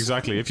jokes.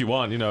 Exactly, if you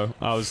want, you know.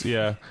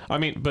 I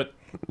mean, but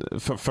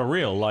for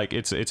real, like,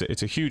 it's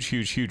a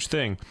huge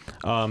thing,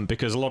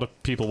 because a lot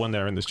of people, when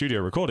they're in the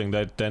studio recording,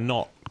 they're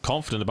not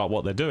confident about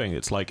what they're doing.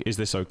 It's like, is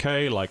this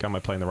okay? Like, am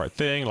I playing the right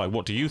thing? Like,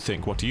 what do you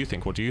think? What do you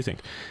think? What do you think?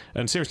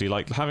 And seriously,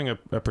 like, having a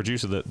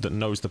producer that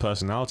knows the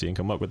personality and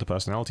can work with the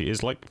personality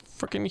is like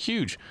freaking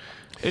huge.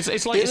 It's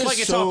like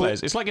guitar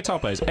players. It's like guitar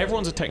players.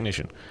 Everyone's a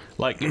technician.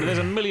 Like, you know, there's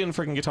a million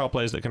freaking guitar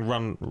players that can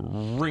run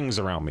rings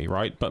around me,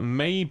 right? But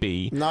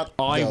maybe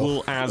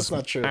will, as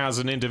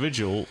an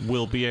individual,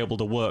 will be able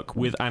to work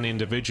with an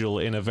individual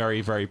in a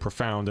very, very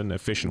profound and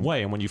efficient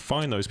way. And when you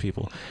find those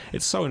people,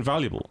 it's so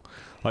invaluable.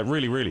 Like,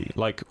 really,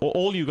 like,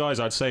 all you guys,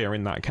 I'd say, are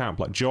in that camp.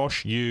 Like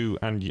Josh, you,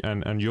 and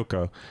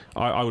Yuka,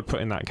 I would put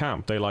in that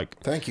camp. They, like,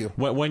 Thank you.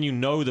 When you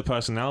know the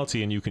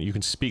personality and you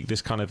can speak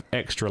this kind of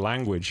extra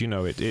language, you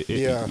know,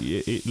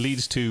 it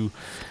leads to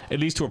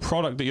a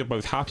product that you're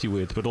both happy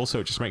with, but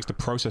also it just makes the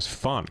process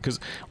fun. Because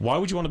why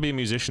would you want to be a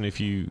musician if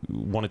you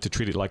wanted to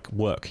treat it like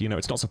work? You know,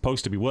 it's not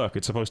supposed to be work.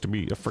 It's supposed to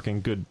be a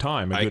freaking good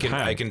time. I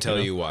can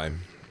tell you why.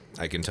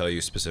 I can tell you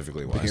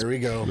specifically why. Here we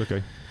go.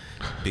 Okay.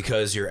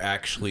 Because you're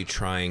actually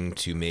trying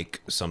to make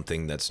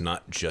something that's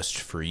not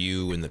just for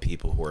you and the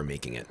people who are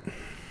making it.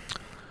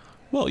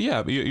 Well,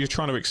 yeah, you're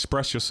trying to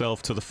express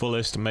yourself to the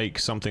fullest, make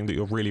something that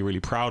you're really, really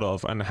proud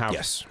of, and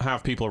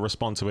have people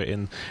respond to it.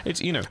 In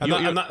it's, you know,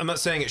 I'm not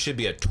saying it should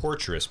be a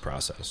torturous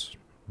process,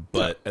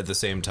 but at the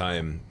same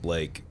time,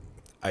 like,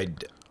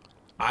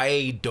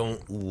 I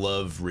don't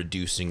love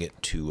reducing it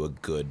to a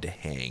good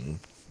hang.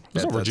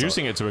 It's not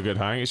reducing it to a good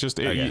hang. It's just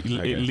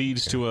it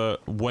leads to a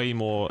way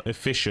more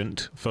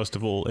efficient, first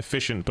of all,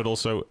 but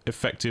also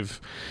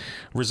effective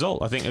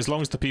result. I think as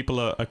long as the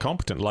people are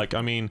competent. Like,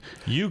 I mean,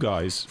 you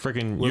guys,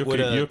 freaking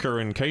Yuka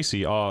and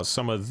Casey, are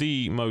some of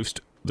the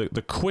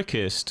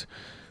quickest,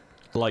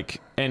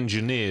 like,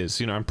 engineers,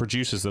 you know, and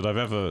producers that I've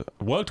ever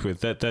worked with.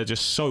 They're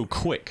just so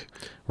quick,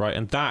 right?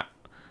 And that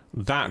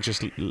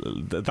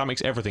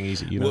makes everything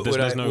easy. You know,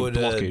 there's no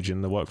blockage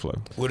in the workflow.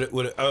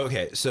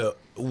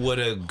 Would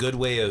a good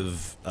way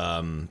of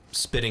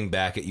spitting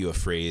back at you a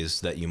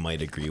phrase that you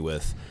might agree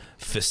with,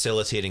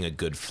 facilitating a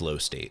good flow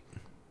state?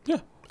 Yeah.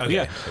 Okay.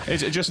 Yeah.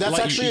 It's just That's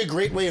like actually a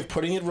great way of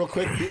putting it real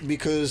quick,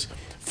 because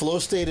flow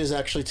state is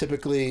actually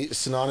typically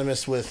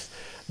synonymous with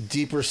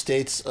deeper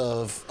states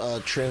of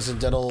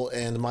transcendental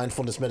and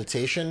mindfulness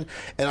meditation.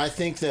 And I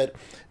think that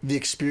the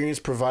experience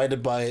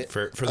provided by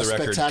for the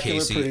record,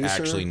 Casey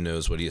actually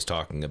knows what he is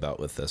talking about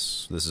with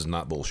this. This is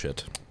not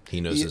bullshit. He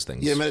knows his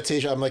things. Yeah,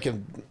 meditation. I'm like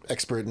an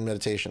expert in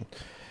meditation.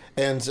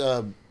 And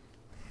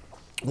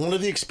one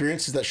of the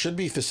experiences that should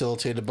be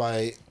facilitated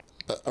by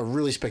a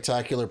really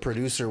spectacular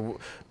producer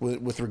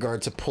with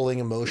regard to pulling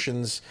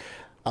emotions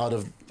out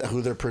of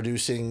who they're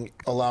producing,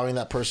 allowing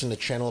that person to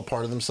channel a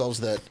part of themselves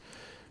that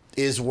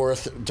is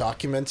worth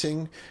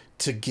documenting,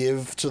 to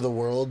give to the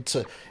world,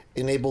 to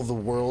enable the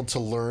world to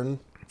learn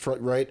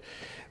from, right?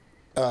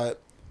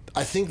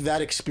 I think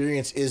that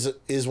experience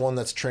is one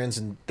that's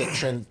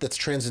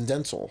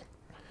transcendental.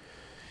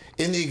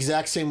 In the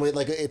exact same way,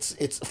 like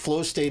it's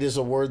flow state is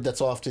a word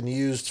that's often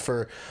used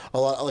for a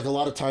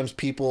lot of times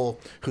people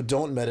who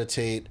don't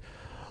meditate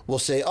will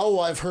say, "Oh,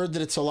 well, I've heard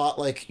that it's a lot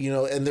like, you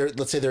know," and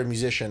let's say they're a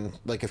musician.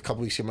 Like a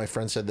couple weeks ago, my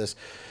friend said this,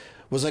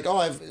 was like, "Oh,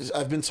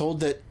 I've been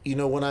told that, you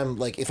know, when I'm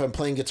like, if I'm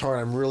playing guitar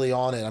and I'm really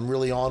on it, I'm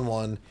really on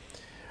one,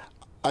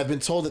 I've been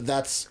told that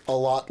that's a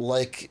lot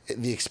like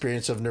the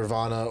experience of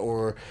nirvana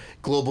or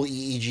global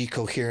EEG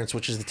coherence,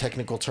 which is the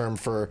technical term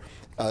for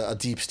a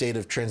deep state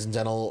of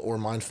transcendental or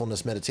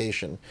mindfulness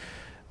meditation."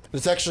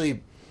 It's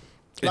actually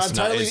not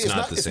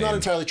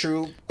entirely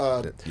true.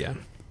 Yeah.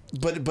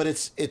 But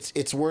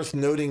it's worth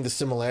noting the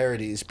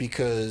similarities,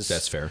 because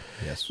that's fair.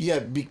 Yes. Yeah,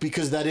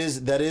 because that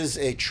is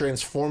a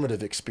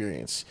transformative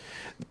experience.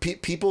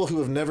 People who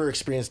have never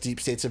experienced deep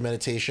states of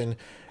meditation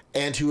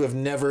and who have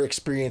never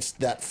experienced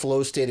that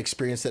flow state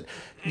experience that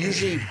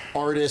usually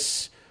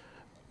artists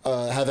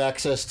have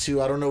access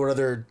to. I don't know what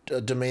other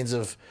domains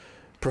of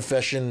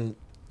profession,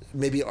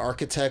 maybe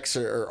architects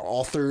or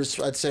authors,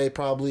 I'd say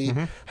probably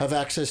have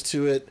access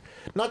to it.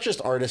 Not just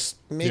artists,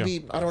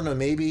 maybe, I don't know,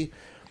 maybe.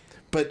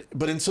 But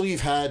until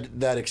you've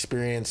had that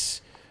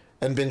experience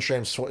and been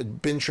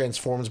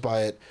transformed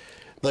by it,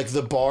 like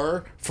the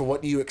bar for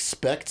what you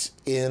expect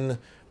in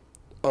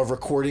a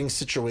recording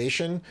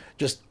situation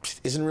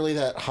just isn't really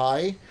that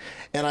high.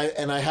 And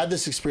I had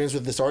this experience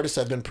with this artist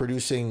I've been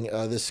producing,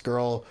 this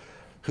girl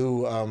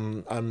who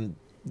I'm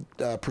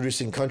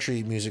producing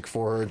country music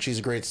for her, and she's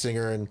a great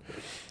singer and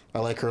I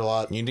like her a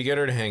lot. You need to get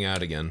her to hang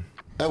out again.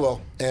 I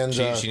will. And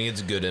she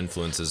needs good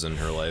influences in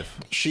her life.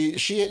 She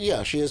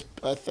is.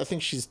 I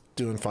think she's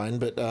doing fine,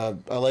 but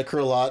I like her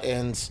a lot.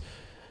 And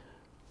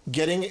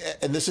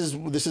this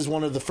is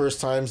one of the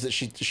first times that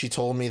she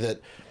told me that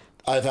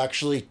I've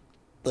actually,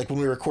 like when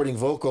we were recording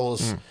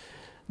vocals,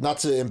 not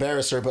to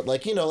embarrass her, but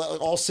like, you know,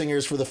 all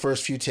singers for the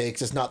first few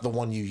takes, it's not the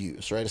one you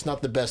use, right? It's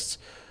not the best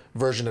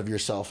version of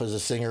yourself as a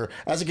singer,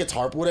 as a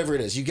guitar, whatever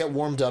it is. You get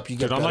warmed up, you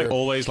get better. I'm like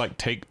always like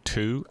take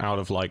 2 out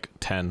of like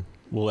 10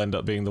 will end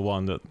up being the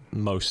one that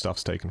most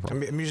stuff's taken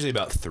from. I'm usually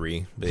about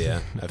 3, but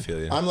yeah, I feel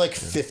you. I'm like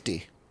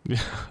 50. Yeah.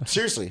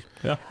 Seriously.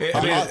 Yeah.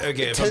 I mean,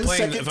 okay, if I'm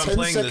playing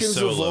this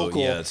solo,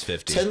 vocal, yeah, it's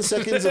 50. 10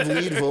 seconds of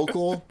lead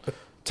vocal,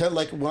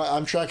 like when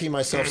I'm tracking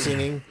myself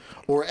singing,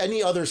 or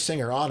any other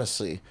singer,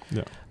 honestly.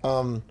 Yeah.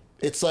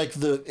 It's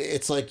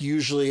like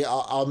usually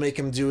I'll make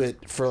him do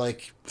it for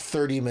like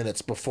 30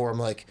 minutes before I'm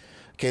like,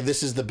 okay,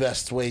 this is the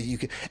best way you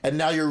can. And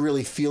now you're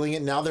really feeling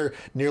it. Now they're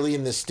nearly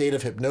in this state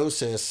of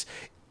hypnosis,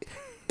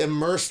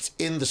 immersed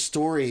in the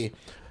story,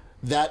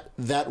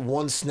 that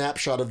one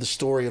snapshot of the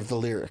story of the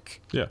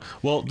lyric. Yeah.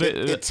 Well,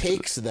 it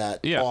takes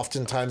that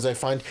oftentimes, I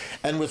find.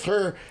 And with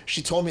her,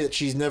 she told me that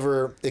she's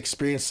never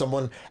experienced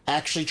someone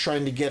actually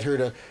trying to get her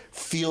to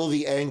feel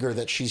the anger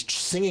that she's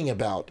singing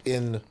about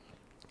in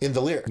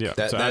the lyric. Yeah.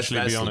 To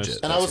actually be honest.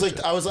 And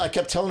I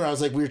kept telling her, I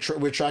was like,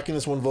 we're tracking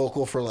this one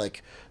vocal for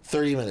like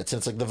 30 minutes, and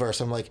it's like the verse.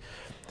 I'm like,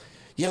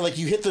 yeah, like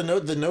you hit the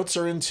note, the notes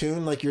are in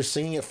tune, like you're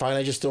singing it fine.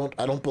 I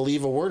don't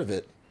believe a word of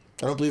it.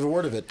 I don't believe a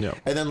word of it. Yeah.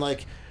 And then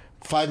like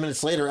 5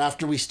 minutes later,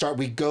 after we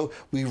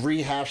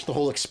rehash the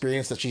whole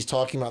experience that she's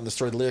talking about in the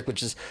story of the lyric,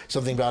 which is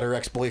something about her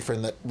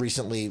ex-boyfriend that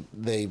recently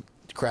they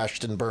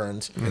crashed and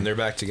burned. And they're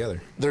back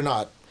together. They're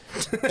not.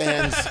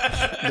 And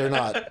they're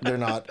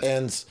not.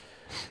 And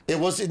it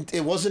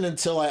wasn't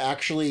until I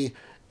actually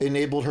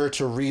enabled her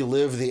to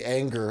relive the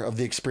anger of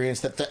the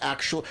experience that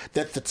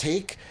the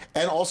take,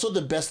 and also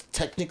the best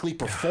technically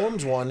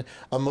performed one,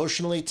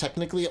 emotionally,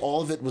 technically,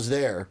 all of it was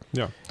there.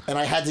 Yeah. And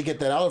I had to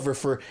get that out of her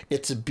for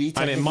it to be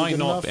technically and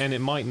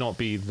it might not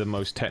be the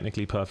most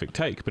technically perfect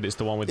take, but it's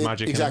the one with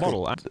magic in a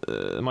bottle.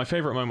 And, my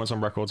favorite moments on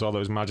records are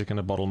those magic in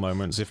a bottle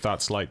moments. If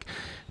that's like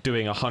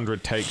doing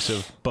 100 takes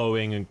of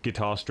bowing and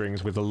guitar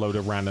strings with a load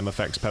of random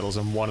effects pedals,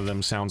 and one of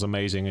them sounds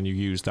amazing and you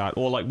use that.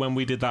 Or like when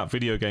we did that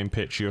video game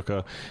pitch,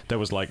 Yuka, there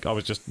was like, I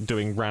was just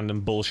doing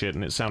random bullshit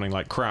and it's sounding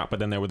like crap, but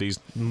then there were these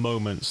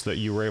moments that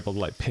you were able to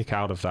like pick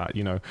out of that,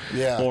 you know.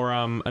 Yeah. Or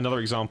another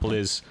example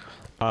is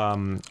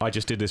I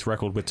just did this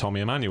record with Tommy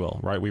Emmanuel,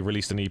 right? We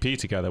released an EP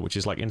together, which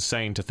is like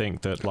insane to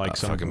think that like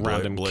some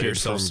random kid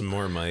from some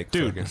more, Mike.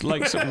 Dude,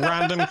 like some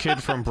random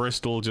kid from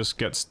Bristol just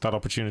gets that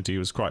opportunity. It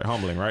was quite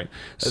humbling, right?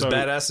 That's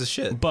badass as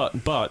shit.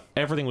 But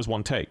everything was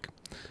one take.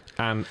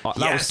 And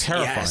that was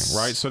terrifying,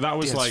 right? So that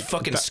was like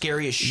fucking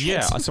scary as shit.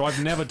 Yeah, so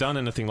I've never done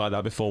anything like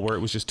that before, where it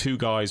was just 2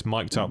 guys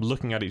mic'd up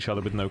looking at each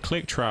other with no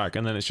click track,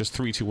 and then it's just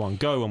 3, 2, 1,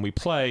 go, and we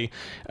play,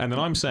 and then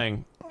I'm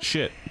saying,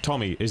 shit,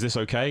 Tommy, is this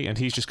okay? And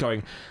he's just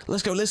going,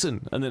 let's go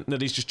listen. And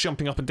then he's just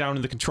jumping up and down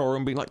in the control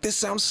room being like, this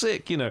sounds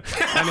sick, you know.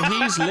 And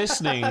he's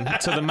listening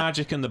to the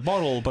magic in the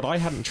bottle, but I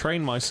hadn't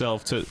trained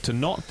myself to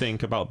not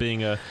think about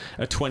being a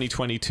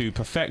 2022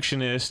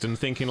 perfectionist and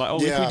thinking like,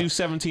 oh, if we do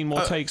 17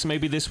 more takes,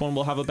 maybe this one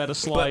will have a better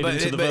slide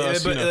into the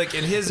verse. But you know? like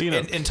in his, You know.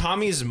 in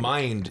Tommy's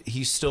mind,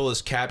 he still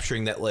is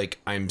capturing that like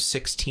I'm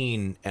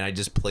 16 and I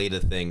just played a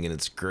thing and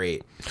it's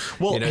great.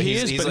 Well, you know, he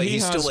is, but like, he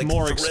he's has still, like,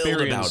 more thrilled about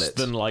experience it.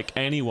 than like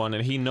anyone,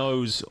 and he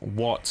knows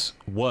what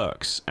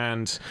works.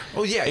 And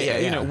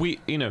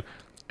you know,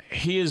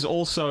 he is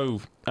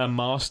also a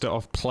master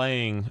of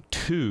playing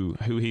to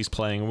who he's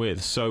playing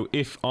with. So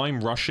if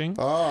I'm rushing,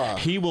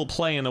 he will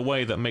play in a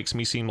way that makes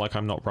me seem like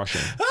I'm not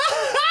rushing,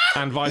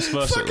 and vice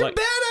versa. Fucking like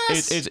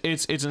badass!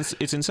 it's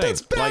insane.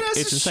 That's Like badass it's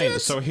as insane.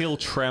 shit. So he'll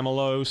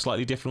tremolo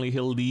slightly differently.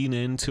 He'll lean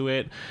into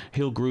it.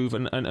 He'll groove,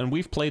 and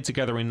we've played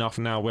together enough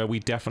now where we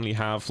definitely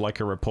have like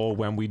a rapport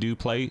when we do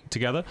play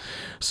together.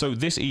 So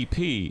this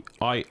EP,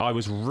 I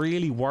was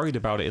really worried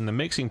about it in the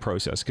mixing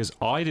process because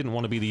I didn't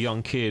want to be the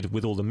young kid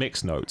with all the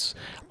mix notes.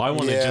 I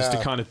wanted just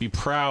to kind of be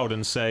proud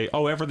and say,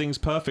 "Oh, everything's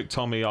perfect,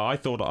 Tommy. I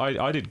thought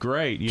I did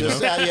great." You know.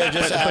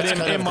 But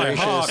in my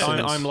heart,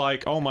 I'm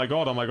like, "Oh my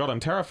god, I'm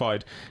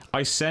terrified."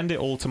 I send it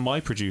all to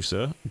my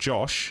producer,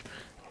 Josh,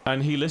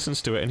 and he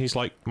listens to it and he's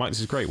like, Mike, this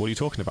is great. What are you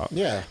talking about?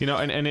 Yeah. You know,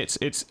 and it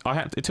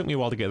took me a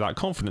while to get that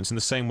confidence in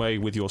the same way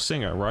with your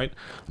singer, right?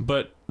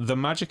 But the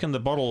magic in the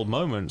bottle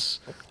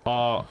moments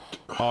are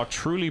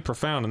truly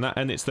profound,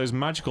 and it's those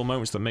magical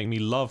moments that make me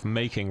love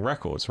making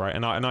records, right?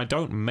 And I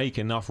don't make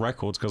enough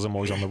records because I'm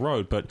always on the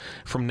road, but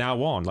from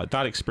now on, like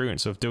that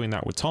experience of doing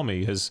that with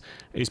Tommy is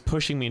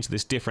pushing me into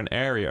this different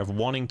area of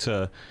wanting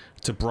to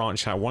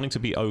branch out, wanting to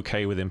be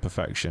okay with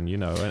imperfection, you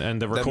know,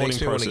 and the recording That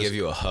makes me want process. to give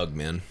you a hug,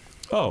 man.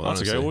 Oh, that's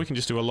honestly. okay. Well, we can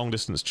just do a long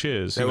distance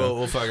cheers. Yeah, you know?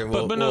 we'll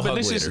hug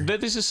this later.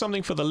 this is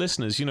something for the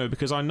listeners, you know,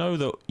 because I know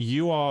that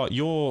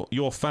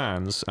your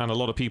fans and a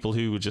lot of people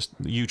who are just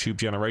YouTube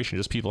generation,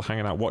 just people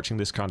hanging out watching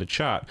this kind of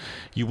chat.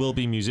 You will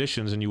be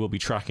musicians and you will be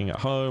tracking at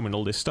home and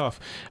all this stuff,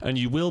 and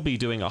you will be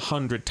doing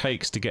 100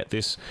 takes to get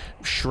this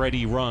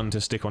shreddy run to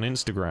stick on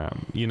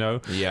Instagram, you know.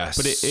 Yes.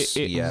 But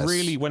it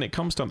really, when it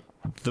comes to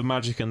the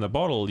magic in the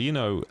bottle, you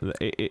know,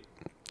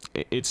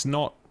 it's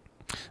not.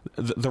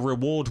 The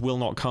reward will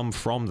not come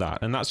from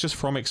that, and that's just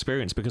from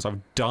experience because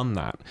I've done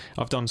that.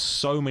 I've done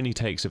so many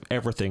takes of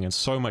everything and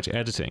so much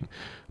editing,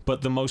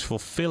 but the most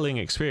fulfilling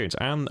experience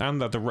and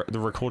that the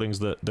recordings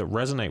that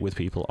resonate with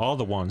people are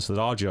the ones that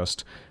are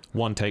just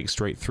one take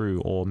straight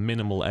through or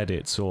minimal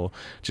edits or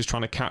just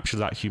trying to capture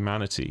that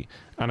humanity.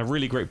 And a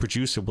really great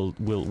producer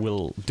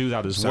will do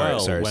that as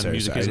well when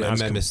music isn't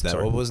as... I missed that.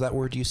 Sorry. What was that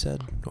word you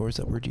said? What was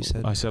that word you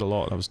said? I said a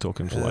lot. I was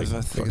talking for like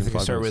I think I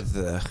start with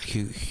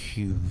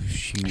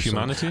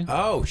humanity.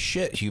 Oh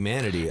shit,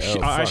 humanity.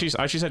 Oh, I actually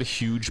said a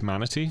huge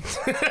manatee.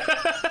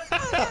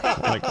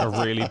 Like a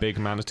really big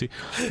manatee.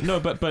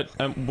 No, but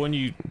when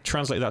you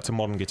translate that to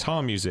modern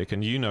guitar music,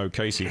 and you know,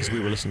 Casey, because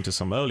we were listening to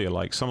some earlier,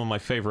 like some of my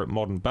favorite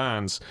modern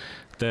bands,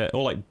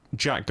 or like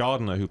Jack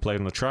Gardner, who played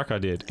on the track I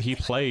did, he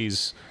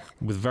plays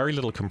with very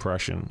little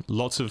compression,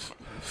 lots of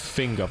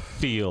finger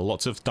feel,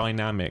 lots of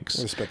dynamics,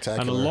 spectacular.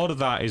 and a lot of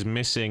that is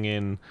missing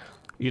in,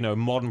 you know,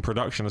 modern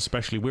production.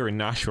 Especially we're in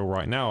Nashville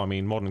right now. I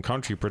mean, modern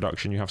country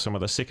production, you have some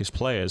of the sickest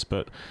players,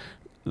 but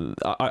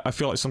I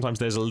feel like sometimes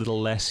there's a little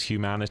less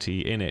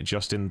humanity in it,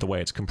 just in the way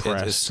it's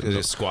compressed.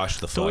 It's squashed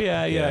the fuck. So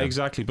yeah,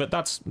 exactly. But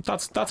that's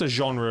a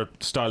genre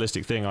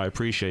stylistic thing I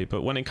appreciate.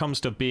 But when it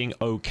comes to being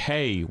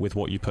okay with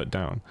what you put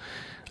down,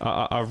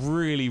 I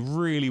really,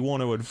 really want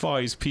to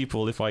advise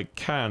people, if I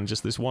can,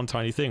 just this one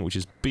tiny thing, which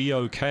is be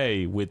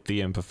okay with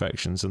the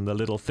imperfections and the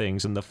little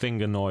things and the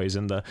finger noise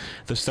and the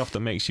stuff that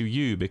makes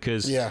you,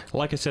 because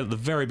like I said at the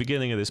very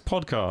beginning of this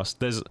podcast,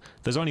 there's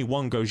only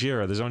one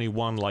Gojira, there's only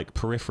one like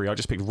Periphery. I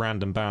just picked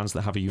random bands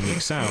that have a unique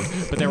sound,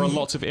 but there are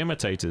lots of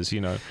imitators, you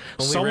know.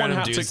 Only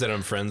random dudes that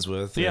I'm friends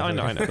with. Yeah, I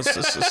know.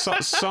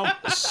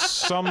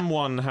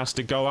 Someone has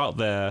to go out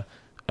there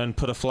and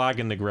put a flag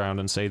in the ground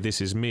and say, this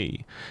is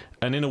me.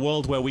 And in a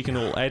world where we can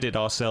all edit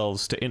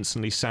ourselves to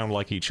instantly sound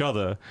like each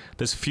other,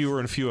 there's fewer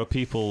and fewer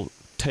people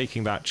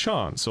taking that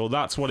chance, or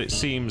that's what it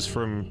seems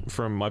from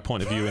my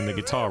point of view in the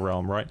guitar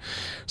realm, right?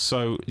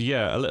 So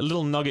yeah, a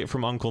little nugget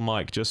from Uncle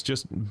Mike: just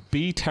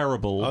be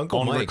terrible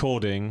on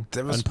recording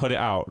and put it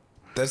out.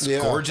 That's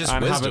gorgeous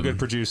and wisdom. Have a good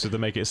producer to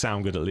make it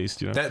sound good, at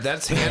least, you know.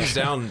 That's hands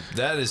down.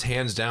 That is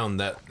hands down.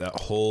 That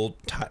whole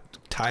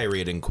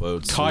tirade in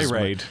quotes.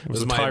 Tirade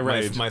was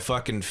my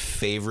fucking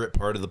favorite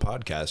part of the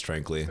podcast.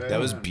 Frankly, that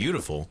was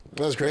beautiful.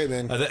 That was great,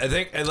 man. I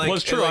think. Like, well,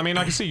 it's true. Like, I mean,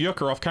 I can see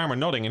Yucca off camera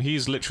nodding, and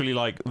he's literally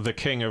like the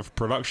king of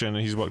production, and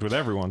he's worked with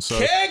everyone. So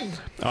king!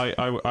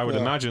 I would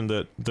imagine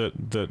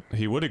that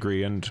he would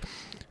agree.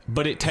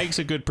 But it takes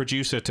a good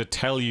producer to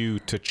tell you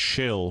to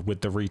chill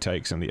with the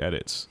retakes and the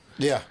edits.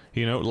 Yeah.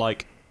 You know,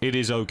 like, it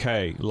is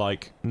okay.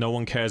 Like, no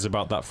one cares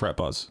about that fret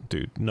buzz,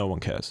 dude. No one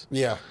cares.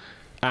 Yeah.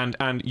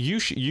 And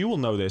you will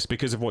know this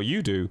because of what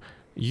you do.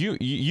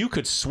 you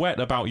could sweat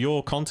about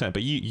your content,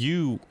 but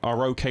you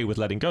are okay with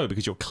letting go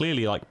because you're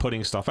clearly like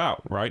putting stuff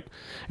out, right?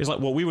 It's like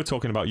what we were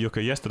talking about,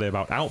 Yuka, yesterday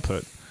about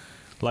output.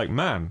 Like,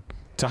 man,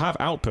 to have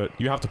output,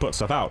 you have to put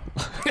stuff out.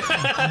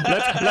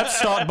 let's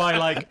start by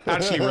like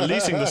actually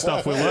releasing the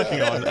stuff we're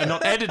working on and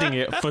not editing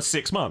it for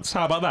 6 months.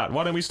 How about that?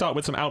 Why don't we start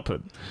with some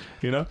output?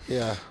 You know?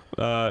 Yeah.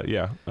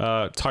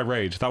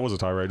 Tirade. That was a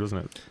tirade,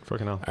 wasn't it?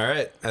 Fucking hell. All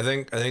right. I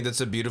think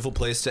that's a beautiful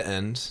place to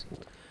end.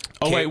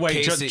 Oh wait,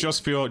 Casey...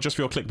 just for your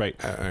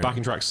clickbait. Right.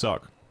 Backing tracks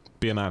suck.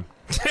 Be a man.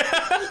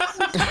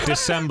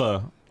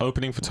 December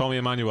opening for Tommy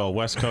Emmanuel,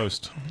 West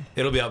Coast.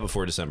 It'll be out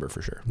before December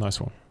for sure.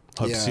 Nice one.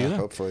 Hope to see you there.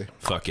 Hopefully.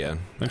 Fuck yeah.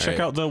 And check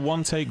out the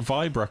One Take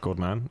Vibe record,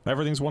 man.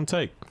 Everything's one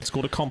take. It's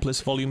called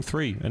Accomplice Volume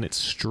 3, and it's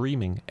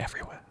streaming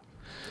everywhere.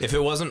 If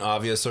it wasn't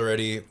obvious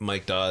already,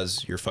 Mike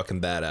Dawes, you're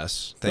fucking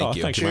badass. Thank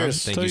you. Thank you, man.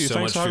 Thank you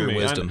so much for your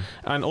wisdom.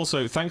 And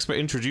also, thanks for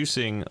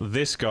introducing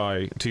this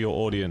guy to your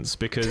audience,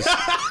 because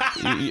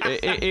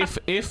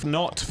if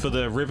not for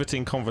the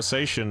riveting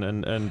conversation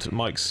and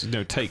Mike's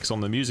takes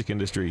on the music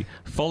industry,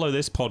 follow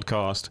this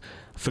podcast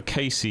for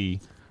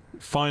Casey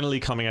finally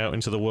coming out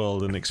into the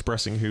world and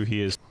expressing who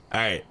he is.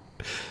 All right.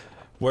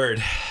 Word.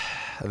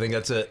 I think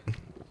that's it.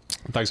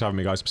 Thanks for having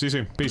me, guys. See you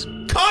soon. Peace.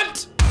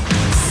 Cunt!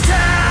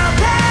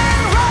 Stop it!